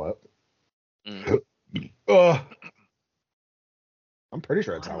count go up. I'm pretty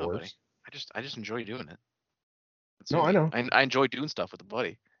sure that's how it works. Buddy. I just enjoy doing it. I know. I enjoy doing stuff with a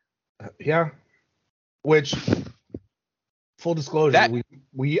buddy. Yeah. Which, full disclosure,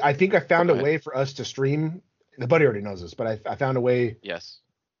 I think I found a way for us to stream. The buddy already knows this, but I found a way. Yes.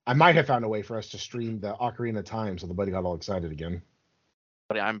 I might have found a way for us to stream the Ocarina of Time, so the buddy got all excited again.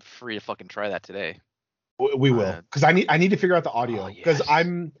 Buddy, I'm free to fucking try that today. We will, because I need to figure out the audio, because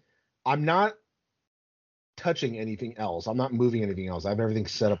I'm not touching anything else. I'm not moving anything else. I have everything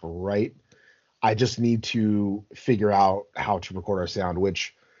set up right. I just need to figure out how to record our sound,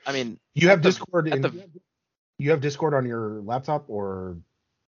 which. I mean, you have Discord. You have Discord on your laptop, or?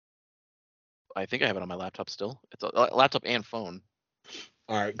 I think I have it on my laptop still. It's a laptop and phone.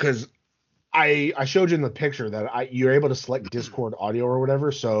 All right, because I showed you in the picture that you're able to select Discord audio or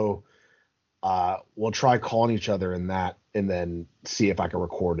whatever. So we'll try calling each other in that, and then see if I can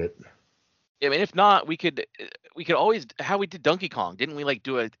record it. I mean, if not, we could always, how we did Donkey Kong. Didn't we like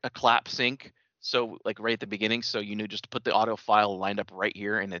do a clap sync? So like right at the beginning, so you knew just to put the audio file lined up right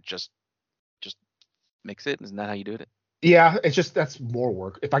here, and it just mix it. Isn't that how you do it? Yeah, it's just that's more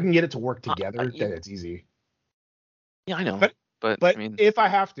work. If I can get it to work together, then it's easy. Yeah, I know. But I mean, if I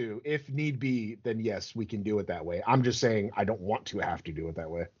have to, if need be, then yes, we can do it that way. I'm just saying I don't want to have to do it that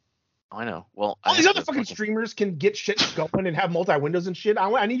way. I know. Well, all these other fucking streamers can get shit going and have multi-windows and shit.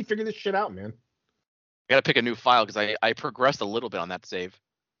 I need to figure this shit out, man. I gotta pick a new file because I progressed a little bit on that save.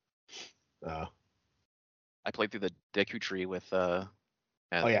 I played through the Deku tree with little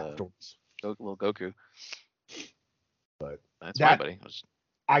Goku. But that's fine, buddy.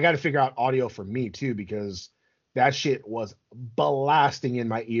 I got to figure out audio for me too, because that shit was blasting in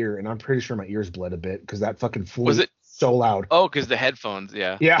my ear, and I'm pretty sure my ears bled a bit because that fucking flute was so loud. Oh, because the headphones,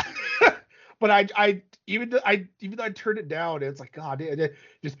 yeah. Yeah. But I even though I turned it down, it's like, God damn,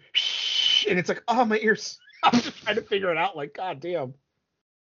 just shh, and it's like, oh, my ears. I'm just trying to figure it out. Like, God damn.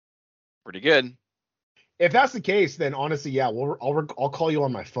 Pretty good. If that's the case, then honestly, yeah, I'll call you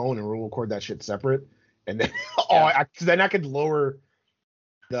on my phone and we'll record that shit separate, and then because then I could lower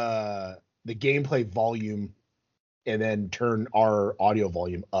the gameplay volume and then turn our audio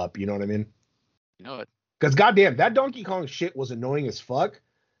volume up. You know what I mean? You know it. Because goddamn, that Donkey Kong shit was annoying as fuck.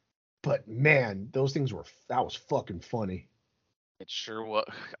 But man, those things that was fucking funny. It sure was.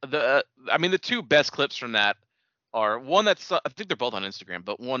 The two best clips from that are one that's I think they're both on Instagram,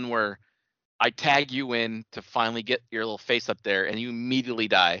 but one where I tag you in to finally get your little face up there and you immediately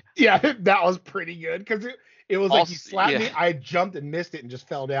die. Yeah, that was pretty good because it was like you slapped me, I jumped and missed it and just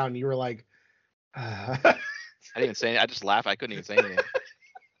fell down. And you were like, I didn't even say anything. I just laughed. I couldn't even say anything.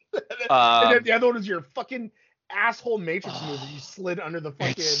 And then the other one was your fucking asshole Matrix move where you slid under the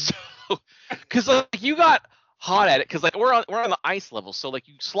fucking. Because like you got hot at it because like we're on the ice level, so like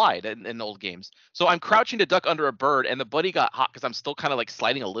you slide in old games. So I'm crouching to duck under a bird, and the buddy got hot because I'm still kind of like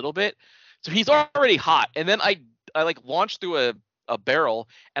sliding a little bit. So he's already hot, and then I like launch through a barrel,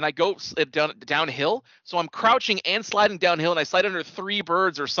 and I go downhill. So I'm crouching and sliding downhill, and I slide under 3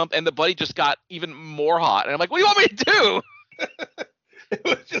 birds or something, and the buddy just got even more hot. And I'm like, what do you want me to do? It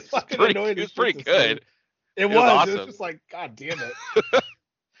was just fucking annoying. It was pretty good. It was awesome. It was just like, God damn it.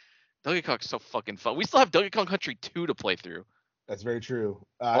 Donkey Kong's so fucking fun. We still have Donkey Kong Country 2 to play through. That's very true.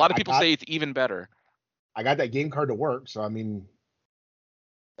 A lot of people say it's even better. I got that game card to work, so I mean,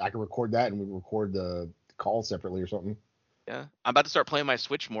 I can record that and we record the call separately or something. Yeah, I'm about to start playing my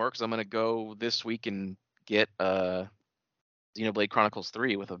Switch more because I'm gonna go this week and get Xenoblade Chronicles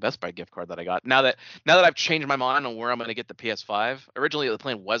 3 with a Best Buy gift card that I got. Now that I've changed my mind on where I'm gonna get the PS5. Originally the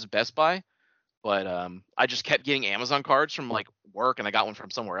plan was Best Buy, but I just kept getting Amazon cards from like work, and I got one from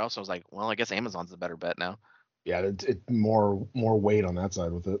somewhere else. I was like, well, I guess Amazon's the better bet now. Yeah, it's more weight on that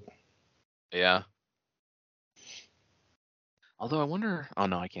side with it. Yeah. Although I wonder, oh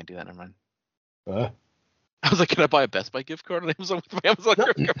no, I can't do that. Never mind. I was like, can I buy a Best Buy gift card on Amazon with my Amazon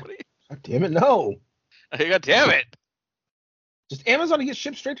company? God damn it, no. God damn it. Just Amazon to get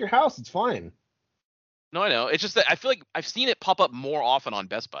shipped straight to your house. It's fine. No, I know. It's just that I feel like I've seen it pop up more often on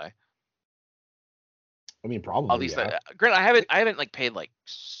Best Buy. I mean, probably. At least, granted, I haven't like paid like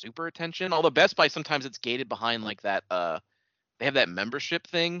super attention. Although Best Buy sometimes it's gated behind like that. They have that membership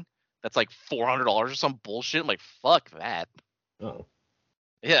thing that's like $400 or some bullshit. I'm like, fuck that. Oh.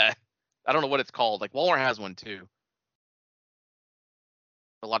 Yeah, I don't know what it's called. Like Walmart has one too.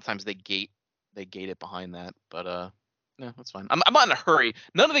 A lot of times they gate it behind that, but no, that's fine. I'm not in a hurry.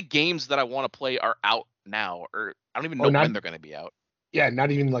 None of the games that I want to play are out now, or I don't even know when they're going to be out. Yeah,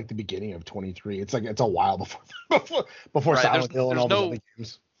 not even like the beginning of 23. It's like it's a while before right, Silent Hill and all those other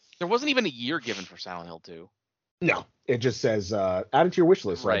games. There wasn't even a year given for Silent Hill 2. No, it just says add it to your wish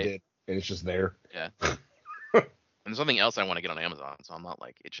list. Right. I did, and it's just there. Yeah. And there's something else I want to get on Amazon, so I'm not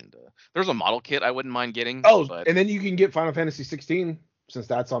like itching to. There's a model kit I wouldn't mind getting. Oh, but... and then you can get Final Fantasy 16 since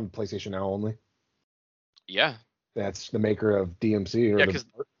that's on PlayStation Now only. Yeah. That's the maker of DMC,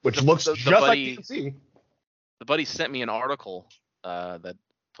 which looks just like DMC. The buddy sent me an article that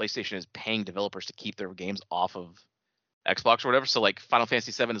PlayStation is paying developers to keep their games off of Xbox or whatever. So like Final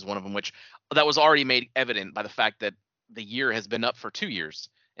Fantasy 7 is one of them, which that was already made evident by the fact that the year has been up for 2 years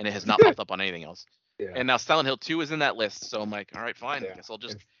and it has not popped up on anything else. Yeah. And now Silent Hill 2 is in that list, so I'm like, all right, fine. I guess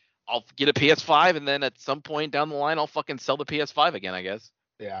I'll get a PS5, and then at some point down the line, I'll fucking sell the PS5 again, I guess.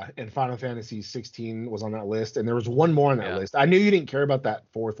 Yeah, and Final Fantasy 16 was on that list, and there was one more on that list. I knew you didn't care about that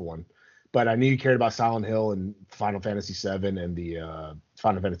fourth one, but I knew you cared about Silent Hill and Final Fantasy 7 and the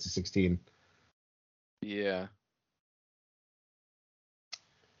Final Fantasy 16. Yeah.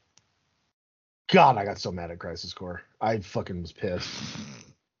 God, I got so mad at Crisis Core. I fucking was pissed.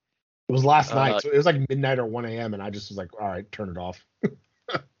 It was last night, so it was like midnight or 1 a.m., and I just was like, all right, turn it off.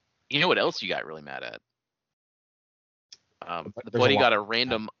 You know what else you got really mad at? The buddy got a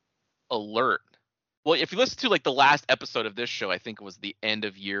random alert. Well, if you listen to like the last episode of this show, I think it was the end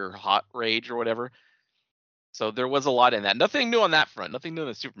of year hot rage or whatever. So there was a lot in that. Nothing new on that front. Nothing new on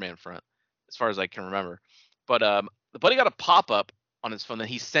the Superman front, as far as I can remember. But the buddy got a pop-up on his phone that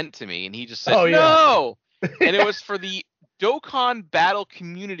he sent to me, and he just said, no! And it was for the Dokkan Battle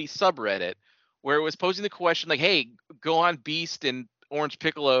Community subreddit, where it was posing the question like, hey, Gohan Beast and Orange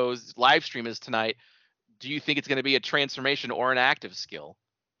Piccolo's live stream is tonight. Do you think it's going to be a transformation or an active skill?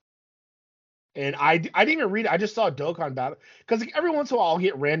 And I didn't even read it. I just saw a Dokkan battle because like, every once in a while I'll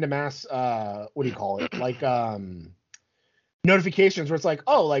get random ass what do you call it, like notifications where it's like,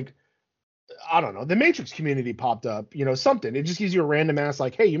 oh, like I don't know, the Matrix community popped up, something. It just gives you a random ass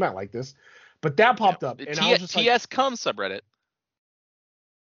like, hey, you might like this. But that popped up, and I was just TS Come subreddit.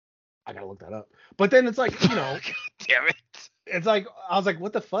 I gotta look that up. But then it's like, God damn it. It's like I was like,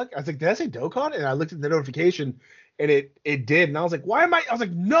 what the fuck? I was like, did I say Dokkan? And I looked at the notification, and it did, and I was like, why am I? I was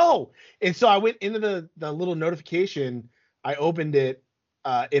like, no. And so I went into the little notification. I opened it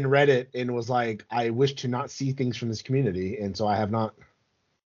in Reddit and was like, I wish to not see things from this community, and so I have not.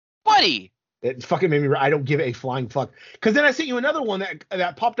 Buddy. It fucking made me. I don't give a flying fuck. Because then I sent you another one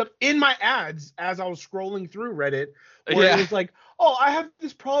that popped up in my ads as I was scrolling through Reddit, where it was like, oh, I have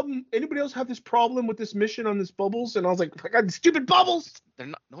this problem. Anybody else have this problem with this mission on this Bubbles? And I was like, I got stupid Bubbles.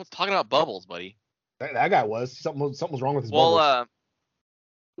 No one's talking about Bubbles, buddy. That guy was. Something was wrong with his Bubbles.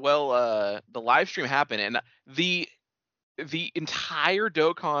 The live stream happened, and the entire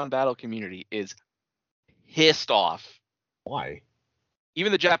Dokkan battle community is pissed off. Why?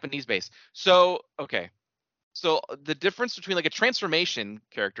 Even the Japanese base. So, okay. So the difference between like a transformation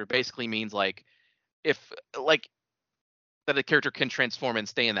character basically means like if like that a character can transform and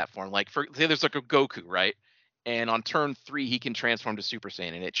stay in that form. Like for say there's like a Goku, right? And on turn 3 he can transform to Super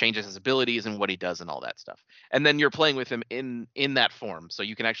Saiyan and it changes his abilities and what he does and all that stuff. And then you're playing with him in that form. So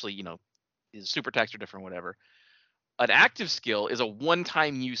you can actually, his super attacks are different, whatever. An active skill is a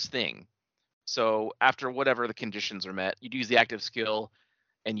one-time use thing. So after whatever the conditions are met, you use the active skill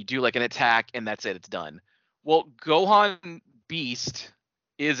and you do like an attack and that's it, it's done. Well, Gohan Beast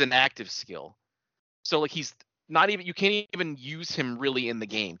is an active skill. So like he's not even, you can't even use him really in the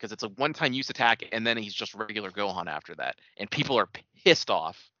game because it's a one-time use attack and then he's just regular Gohan after that. And people are pissed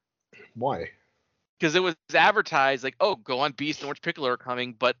off. Why? Because it was advertised like, oh, Gohan Beast and Orange Piccolo are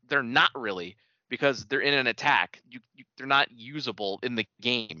coming, but they're not really because they're in an attack. They're not usable in the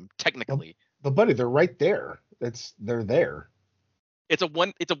game technically. But buddy, they're right there. They're there. It's a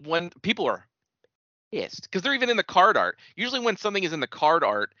one. People are pissed because they're even in the card art. Usually, when something is in the card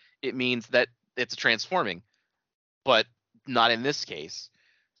art, it means that it's transforming, but not in this case.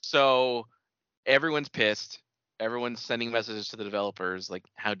 So everyone's pissed. Everyone's sending messages to the developers like,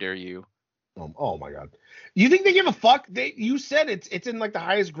 "How dare you?" Oh my god! You think they give a fuck? You said it's in like the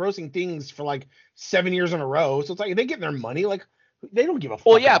highest grossing things for like 7 years in a row. So it's like they get their money. Like they don't give a fuck.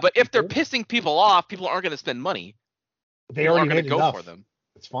 Well, yeah, but if they're pissing people off, people aren't going to spend money. They already made go enough for them.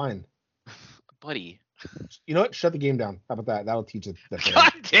 It's fine, buddy. You know what? Shut the game down. How about that? That'll teach it.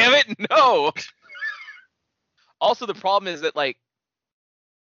 God damn it! No. Also, the problem is that like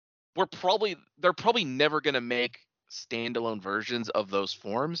they're probably never going to make standalone versions of those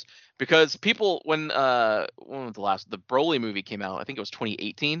forms because people when was the Broly movie came out, I think it was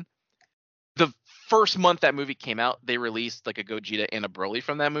 2018. The first month that movie came out, they released like a Gogeta and a Broly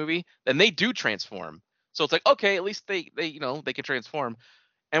from that movie, and they do transform. So it's like, okay, at least they can transform.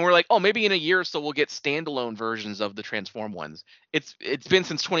 And we're like, oh, maybe in a year or so we'll get standalone versions of the transform ones. It's been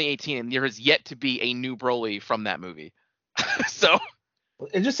since 2018 and there has yet to be a new Broly from that movie. So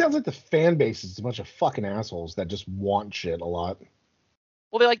it just sounds like the fan base is a bunch of fucking assholes that just want shit a lot.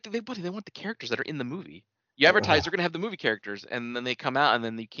 Well, they want the characters that are in the movie. You advertise they're gonna have the movie characters, and then they come out, and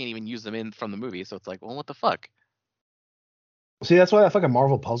then you can't even use them in from the movie. So it's like, well, what the fuck? See, that's why that fucking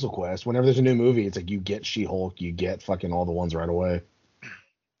Marvel Puzzle Quest. Whenever there's a new movie, it's like you get She-Hulk, you get fucking all the ones right away.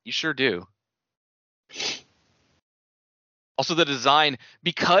 You sure do. Also, the design,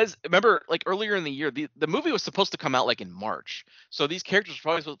 because remember, like earlier in the year, the movie was supposed to come out like in March. So these characters were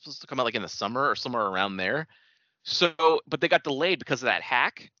probably supposed to come out like in the summer or somewhere around there. So, but they got delayed because of that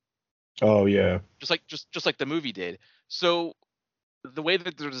hack. Oh yeah. Just like the movie did. So the way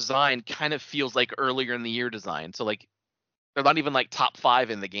that they're designed kind of feels like earlier in the year design. So like they're not even like top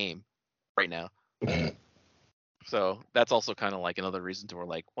 5 in the game right now. So that's also kind of like another reason to we're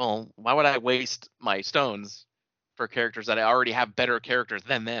like, well, why would I waste my stones for characters that I already have better characters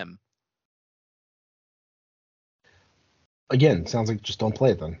than them? Again, sounds like just don't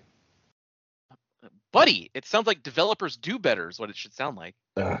play it then. Buddy, it sounds like developers do better is what it should sound like.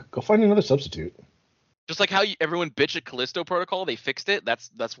 Go find another substitute. Just like how everyone bitched at Callisto Protocol, they fixed it.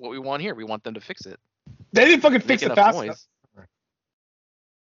 That's what we want here. We want them to fix it. They didn't fucking fix it fast enough.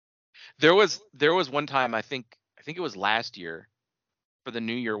 There was one time, I think it was last year for the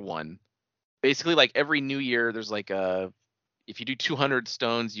New Year one. Basically, like every New Year, there's like if you do 200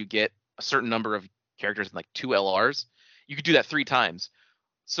 stones, you get a certain number of characters and like 2 LRs. You could do that 3 times.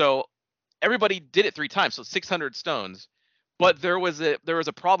 So everybody did it 3 times, so 600 stones. But there was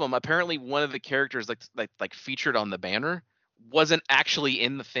a problem. Apparently, one of the characters like featured on the banner wasn't actually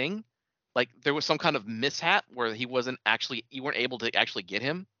in the thing. Like there was some kind of mishap where you weren't able to actually get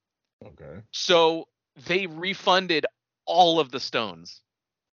him. Okay. So they refunded all of the stones.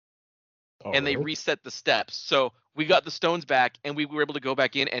 Oh, and they really? reset the steps. So we got the stones back and we were able to go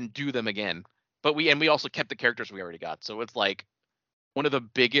back in and do them again. But we also kept the characters we already got. So it's like one of the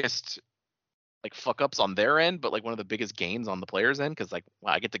biggest like fuck ups on their end, but like one of the biggest gains on the players' end because like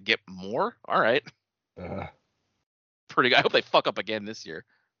wow, I get to get more. All right, pretty good. I hope they fuck up again this year.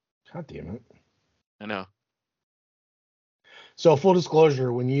 God damn it! I know. So full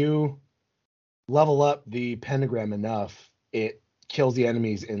disclosure, when you level up the pentagram enough, it kills the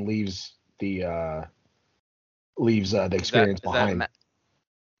enemies and leaves the experience behind.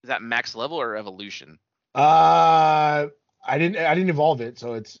 Is that max level or evolution? I didn't evolve it,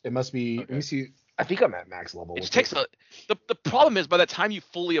 so it must be. Okay. Let me see. I think I'm at max level. It just takes the problem is by the time you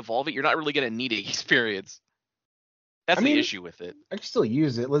fully evolve it, you're not really gonna need experience. That's the issue with it. I can still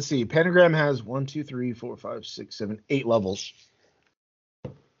use it. Let's see. Pentagram has 1, 2, 3, 4, 5, 6, 7, 8 levels.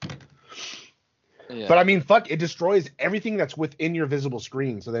 Yeah. But I mean, fuck, it destroys everything that's within your visible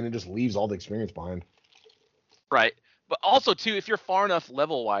screen, so then it just leaves all the experience behind. Right. But also too, if you're far enough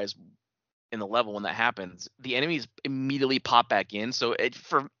level wise in the level when that happens, the enemies immediately pop back in. So it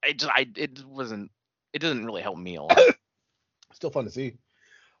doesn't really help me a lot. Still fun to see.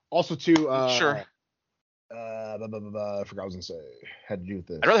 Also too, sure. I forgot what I was gonna say. Had to do with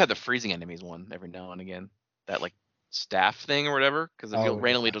this. I'd rather have the freezing enemies one every now and again. That like staff thing or whatever, because if you'll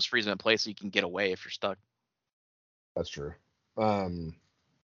randomly just freeze them in place, so you can get away if you're stuck. That's true. I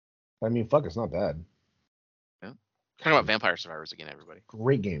mean, fuck, it's not bad. Yeah. Talking about Vampire Survivors again, everybody.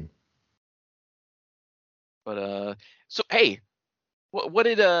 Great game. But so hey, what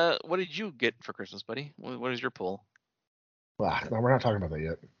did you get for Christmas, buddy? What is your pull? Well, no, we're not talking about that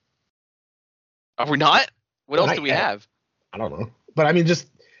yet. Are we not? What else do we have? I don't know. But I mean, just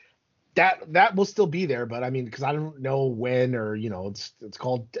that will still be there. But I mean, because I don't know when or it's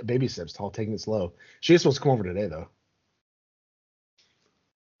called baby steps. It's called taking it slow. She's supposed to come over today though.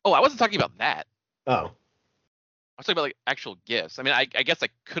 Oh, I wasn't talking about that. Oh. I was talking about like actual gifts. I mean, I guess I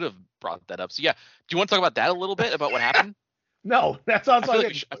could have brought that up. So yeah, do you want to talk about that a little bit about what happened? No, that's all.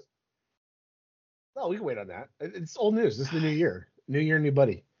 No, we can wait on that. It's old news. This is the new year. New year, new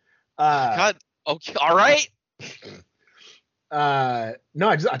buddy. God. Okay. All right. No,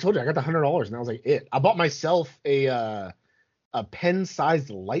 I told you I got the $100 and that was like it. I bought myself a pen-sized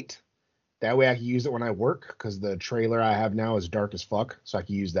light. That way I can use it when I work because the trailer I have now is dark as fuck, so I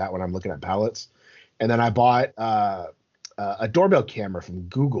can use that when I'm looking at pallets. And then I bought a doorbell camera from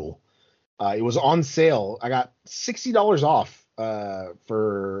Google. It was on sale. I got $60 off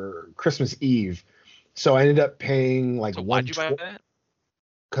for Christmas Eve. So I ended up paying like why'd you buy that?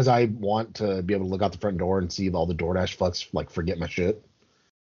 Because I want to be able to look out the front door and see all the DoorDash fucks like forget my shit.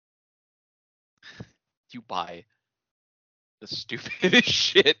 You buy the stupidest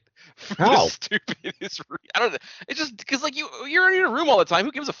shit. How? Stupidest. I don't know. It's just because like you're in your room all the time.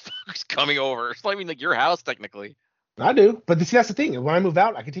 Who gives a fuck who's coming over? It's not even like your house technically. I do, but see, that's the thing. When I move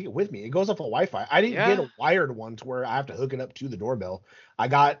out, I can take it with me. It goes off of Wi-Fi. I didn't get a wired one to where I have to hook it up to the doorbell. I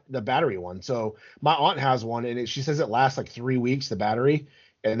got the battery one. So my aunt has one, and she says it lasts like 3 weeks, the battery.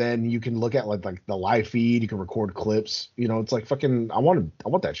 And then you can look at like the live feed. You can record clips. It's like fucking. I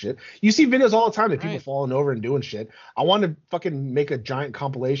want that shit. You see videos all the time of people falling over and doing shit. I want to fucking make a giant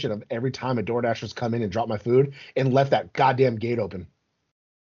compilation of every time a DoorDasher's come in and dropped my food and left that goddamn gate open.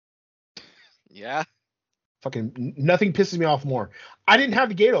 Yeah. Fucking nothing pisses me off more. I didn't have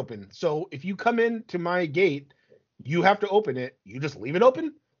the gate open, so if you come into my gate, you have to open it. You just leave it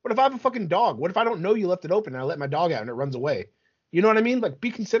open. What if I have a fucking dog? What if I don't know you left it open and I let my dog out and it runs away? You know what I mean? Like, be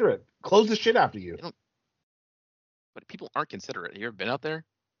considerate. Close the shit after you. But people aren't considerate. You ever been out there?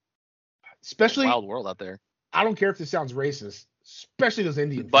 Especially wild world out there. I don't care if this sounds racist, especially those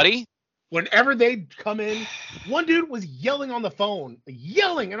Indian buddy. Folks. Whenever they come in, one dude was yelling on the phone,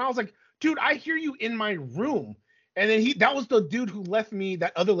 and I was like, dude, I hear you in my room. And then that was the dude who left me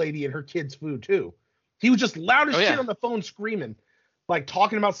that other lady and her kids' food too. He was just loud as shit on the phone screaming, like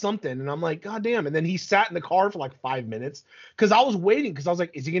talking about something. And I'm like, God damn. And then he sat in the car for like 5 minutes because I was waiting because I was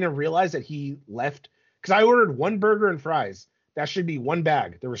like, is he going to realize that he left? Because I ordered 1 burger and fries. That should be 1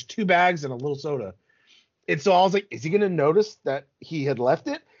 bag. There was 2 bags and a little soda. And so I was like, is he going to notice that he had left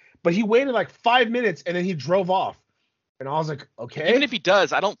it? But he waited like 5 minutes and then he drove off. And I was like, okay. Even if he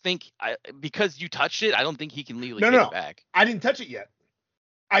does, I don't think because you touched it, I don't think he can legally take it back. I didn't touch it yet.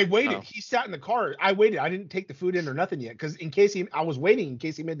 I waited. Oh. He sat in the car. I waited. I didn't take the food in or nothing yet because I was waiting in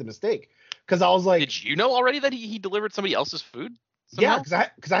case he made the mistake. Because I was like, did you know already that he delivered somebody else's food somehow? Yeah,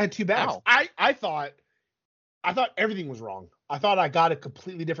 because I had 2 bags. Wow. I thought I thought everything was wrong. I thought I got a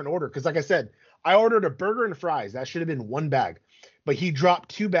completely different order because, like I said, I ordered a burger and fries. That should have been one bag, but he dropped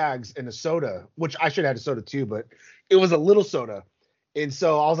 2 bags and a soda, which I should have had a soda too, but it was a little soda. And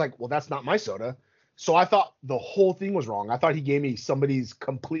so I was like, well, that's not my soda. So I thought the whole thing was wrong. I thought he gave me somebody's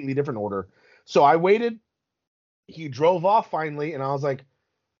completely different order. So I waited. He drove off finally, and I was like,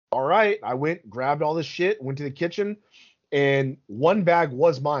 all right. I went, grabbed all this shit, went to the kitchen, and one bag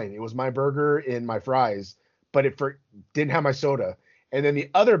was mine. It was my burger and my fries, but it didn't have my soda. And then the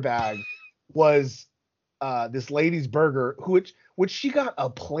other bag was this lady's burger, which she got a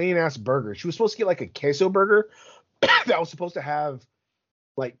plain ass burger. She was supposed to get like a queso burger that was supposed to have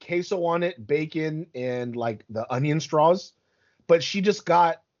like queso on it, bacon, and like the onion straws, but she just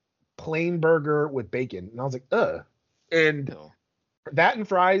got plain burger with bacon, and I was like, ugh. And that and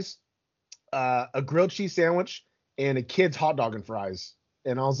fries, a grilled cheese sandwich, and a kid's hot dog and fries.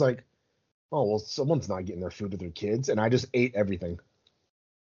 And I was like, oh well, someone's not getting their food to their kids, and I just ate everything.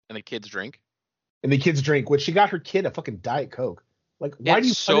 And the kids drink. Which she got her kid a fucking Diet Coke. Like, why do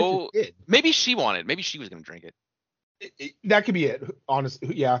you punish your kid? Maybe she wanted. Maybe she was gonna drink it. That could be it.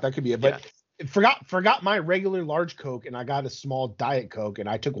 Honestly, yeah, that could be it. But forgot my regular large Coke, and I got a small Diet Coke, and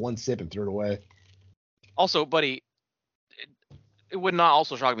I took one sip and threw it away. Also, buddy, it would not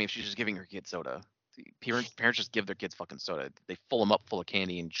also shock me if she's just giving her kid soda. Parents just give their kids fucking soda. They fill them up full of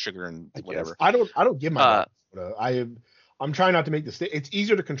candy and sugar and whatever. I don't give my soda. I'm trying not to make the mistake. It's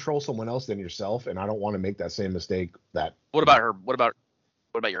easier to control someone else than yourself, and I don't want to make that same mistake. What about her? What about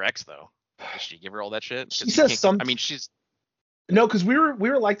your ex though? Did she give her all that shit? She says something. I mean, she's no, because we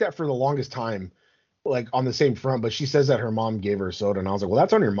were like that for the longest time, like on the same front. But she says that her mom gave her a soda, and I was like, well,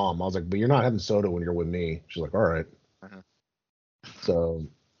 that's on your mom. I was like, but you're not having soda when you're with me. She's like, all right. Uh-huh. So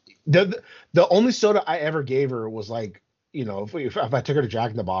the only soda I ever gave her was like, you know, if I took her to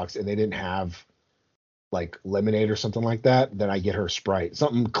Jack in the Box and they didn't have like lemonade or something like that, then I get her Sprite,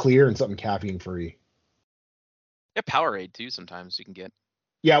 something clear and something caffeine free. Yeah, Powerade too. Sometimes you can get.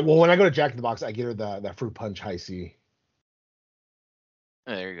 Yeah, well, when I go to Jack in the Box, I get her that fruit punch high C.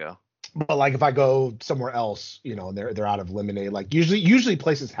 Oh, there you go. But like if I go somewhere else, you know, they're out of lemonade. Like usually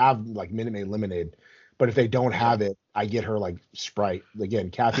places have like Minute Maid lemonade, but if they don't have it, I get her like Sprite. Again,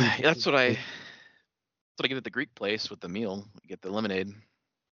 caffeine. That's what I get at the Greek place with the meal. You get the lemonade.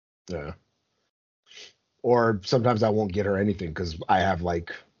 Yeah. Or sometimes I won't get her anything because I have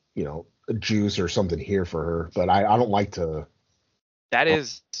like, you know, a juice or something here for her. But I don't like to. That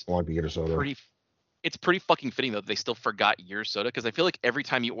is want to get her soda. It's pretty fucking fitting though that they still forgot your soda because I feel like every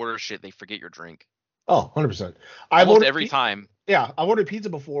time you order shit they forget your drink. Oh, 100%. Almost every time. Yeah, I've ordered pizza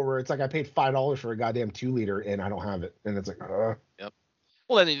before where it's like I paid $5 for a goddamn 2-liter and I don't have it, and it's like. Yep.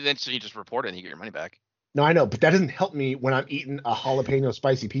 Well, then so you just report it and you get your money back. No, I know, but that doesn't help me when I'm eating a jalapeno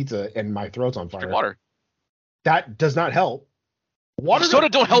spicy pizza and my throat's on fire. Drink water. That does not help. Water soda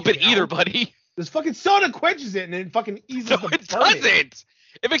don't help it either, buddy. This fucking soda quenches it and it fucking eases the burning. It doesn't.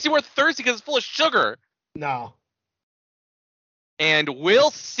 It makes you more thirsty because it's full of sugar. No. And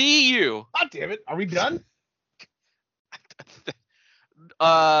we'll see you. God damn it. Are we done?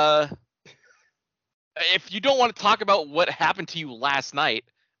 If you don't want to talk about what happened to you last night,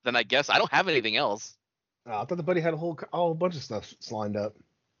 then I guess I don't have anything else. I thought the buddy had a whole bunch of stuff lined up.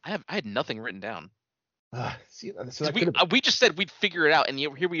 I had nothing written down. So we just said we'd figure it out, and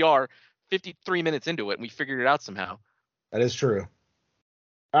here we are, 53 minutes into it, and we figured it out somehow. That is true.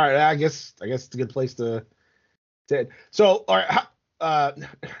 All right, I guess it's a good place to. So, all right,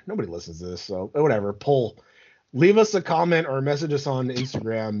 nobody listens to this, so whatever. Poll. Leave us a comment or message us on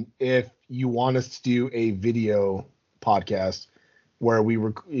Instagram if you want us to do a video podcast where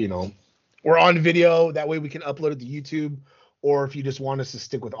we're on video. That way we can upload it to YouTube. Or if you just want us to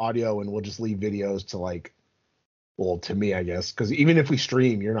stick with audio and we'll just leave videos to me, I guess. Because even if we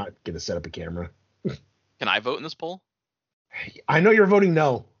stream, you're not going to set up a camera. Can I vote in this poll? I know you're voting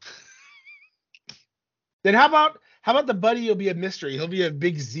no. Then how about the buddy will be a mystery. He'll be a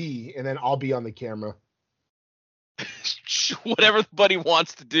big Z, and then I'll be on the camera. Whatever the buddy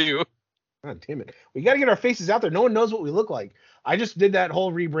wants to do. God damn it. We got to get our faces out there. No one knows what we look like. I just did that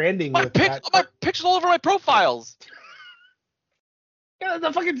whole rebranding. My pictures all over my profiles. Yeah,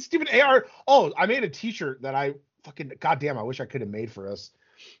 the fucking stupid AR. Oh, I made a t-shirt that I fucking, goddamn, I wish I could have made for us.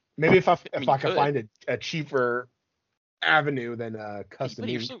 Maybe if I could find a cheaper avenue than custom.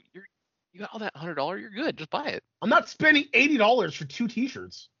 Hey, you got all that $100, you're good. Just buy it. I'm not spending $80 for 2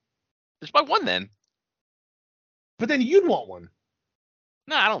 t-shirts. Just buy one then. But then you'd want one.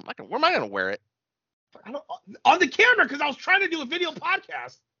 No, I don't. Where am I going to wear it? On the camera, because I was trying to do a video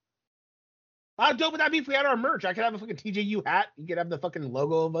podcast. How dope would that be if we had our merch? I could have a fucking TJU hat. You could have the fucking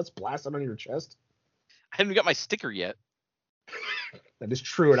logo of us blasted on your chest. I haven't got my sticker yet. That is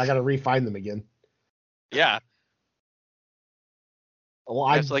true, and I got to re-find them again. Yeah. Well,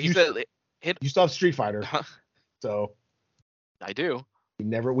 like you said, you still have Street Fighter, so I do.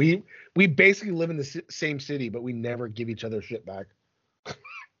 We basically live in the same city, but we never give each other shit back. We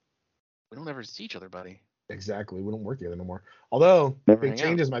don't ever see each other, buddy. Exactly. We don't work together no more. Although big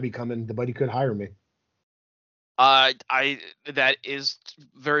changes might be coming. The buddy could hire me. That is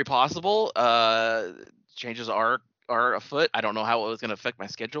very possible. Changes are afoot. I don't know how it was going to affect my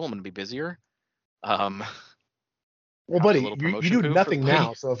schedule. I'm going to be busier. Well, buddy, you do nothing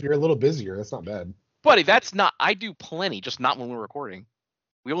now, so if you're a little busier, that's not bad. Buddy, that's not. I do plenty, just not when we're recording.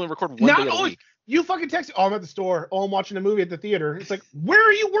 We only record one day a week. You fucking text. Oh, I'm at the store. Oh, I'm watching a movie at the theater. It's like, where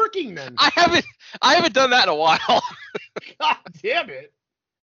are you working then? I haven't done that in a while. God damn it.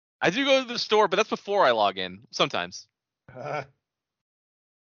 I do go to the store, but that's before I log in. Sometimes. I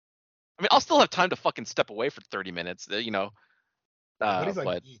mean, I'll still have time to fucking step away for 30 minutes. You know. But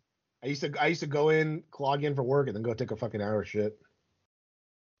I used to go in, log in for work, and then go take a fucking hour shit.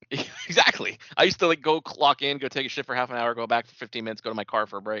 Exactly. I used to like go clock in, go take a shit for half an hour, go back for 15 minutes, go to my car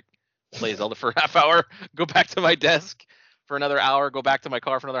for a break, play Zelda for a half hour, go back to my desk for another hour, go back to my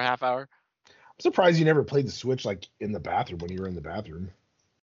car for another half hour. I'm surprised you never played the Switch like in the bathroom when you were in the bathroom.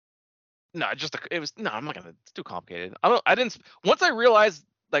 No, I'm not gonna. It's too complicated. Once I realized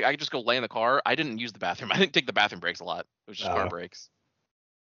like I could just go lay in the car, I didn't use the bathroom. I didn't take the bathroom breaks a lot. It was just car breaks.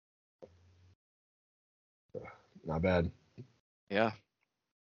 Not bad. Yeah.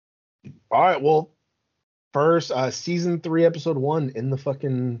 All right. Well, first, season 3, episode 1 in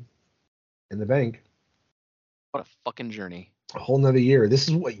the bank. What a fucking journey. A whole nother year. This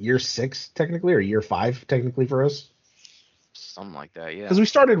is what, year 6 technically, or year 5 technically for us? Something like that, yeah. Because we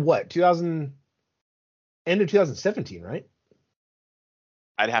started what, end of 2017, right?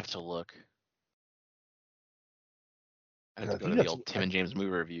 I'd have to look. I'd have to go to the old Tim and James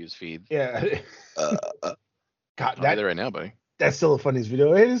movie reviews feed. Yeah. God, there right now, buddy. That's still the funniest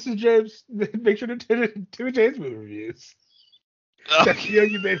video. Hey, this is James. Make sure to Tim and James movie reviews. That video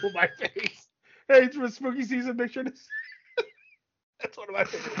you made with my face. Hey, it's for spooky season. Make sure to. That's one of my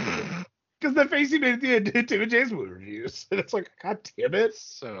favorites. Because the face you made at the end did Tim and James movie reviews. And it's like, God damn it.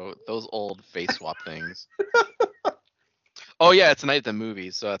 So, those old face swap things. Oh, yeah, it's Night at the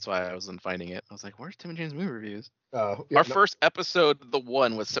Movies, so that's why I wasn't finding it. I was like, where's Tim and James movie reviews? Our first episode, the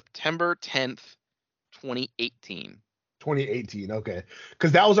one, was September 10th, 2018. 2018, okay.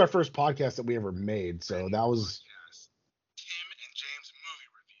 Because that was our first podcast that we ever made, so that was... Tim and James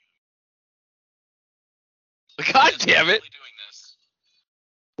movie review. God damn it!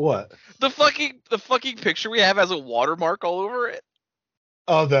 What? The fucking picture we have has a watermark all over it.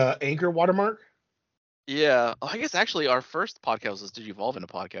 Oh, the Anchor watermark? Yeah. Oh, I guess actually our first podcast was Did You Evolve in a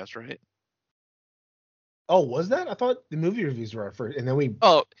Podcast, right? Oh, was that? I thought the movie reviews were our first, and then we...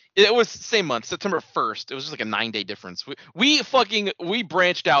 Oh, it was same month, September 1st. It was just like a 9-day difference. We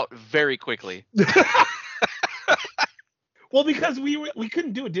branched out very quickly. Well, because we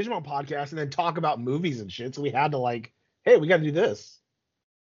couldn't do a Digimon podcast and then talk about movies and shit, so we had to like, hey, we got to do this.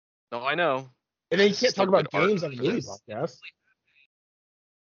 No, I know. And then you can't talk about games on a movie podcast.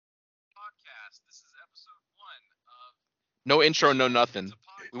 This is episode 1 of... No intro, no nothing.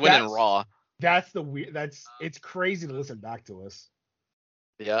 We went in raw. That's the weird. It's crazy to listen back to us.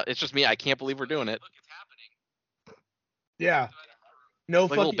 Yeah, it's just me. I can't believe we're doing it. Look, it's happening. Yeah. No like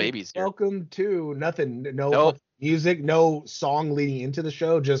fucking little babies here. Welcome to nothing. No music. No song leading into the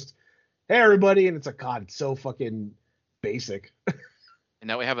show. Just hey everybody, and it's like God. It's so fucking basic. And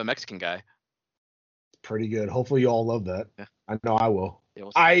now we have a Mexican guy. It's pretty good. Hopefully you all love that. Yeah. I know I will. Yeah,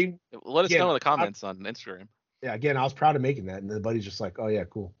 Let us know in the comments on Instagram. Yeah. Again, I was proud of making that, and the buddy's just like, oh yeah,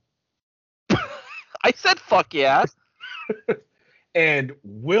 cool. I said fuck yeah. And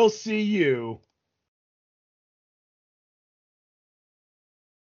we'll see you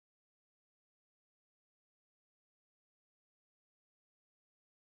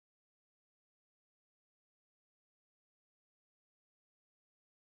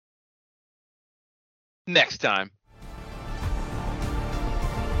next time.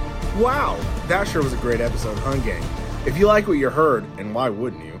 Wow, that sure was a great episode, huh, gang? If you like what you heard, and why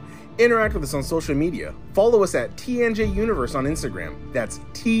wouldn't you, interact with us on social media. Follow us at TNJ Universe on Instagram. That's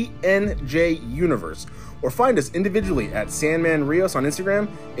TNJ Universe. Or find us individually at Sandman Rios on Instagram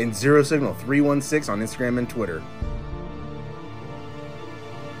and Zero Signal 316 on Instagram and Twitter.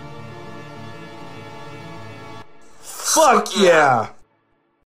 Fuck yeah!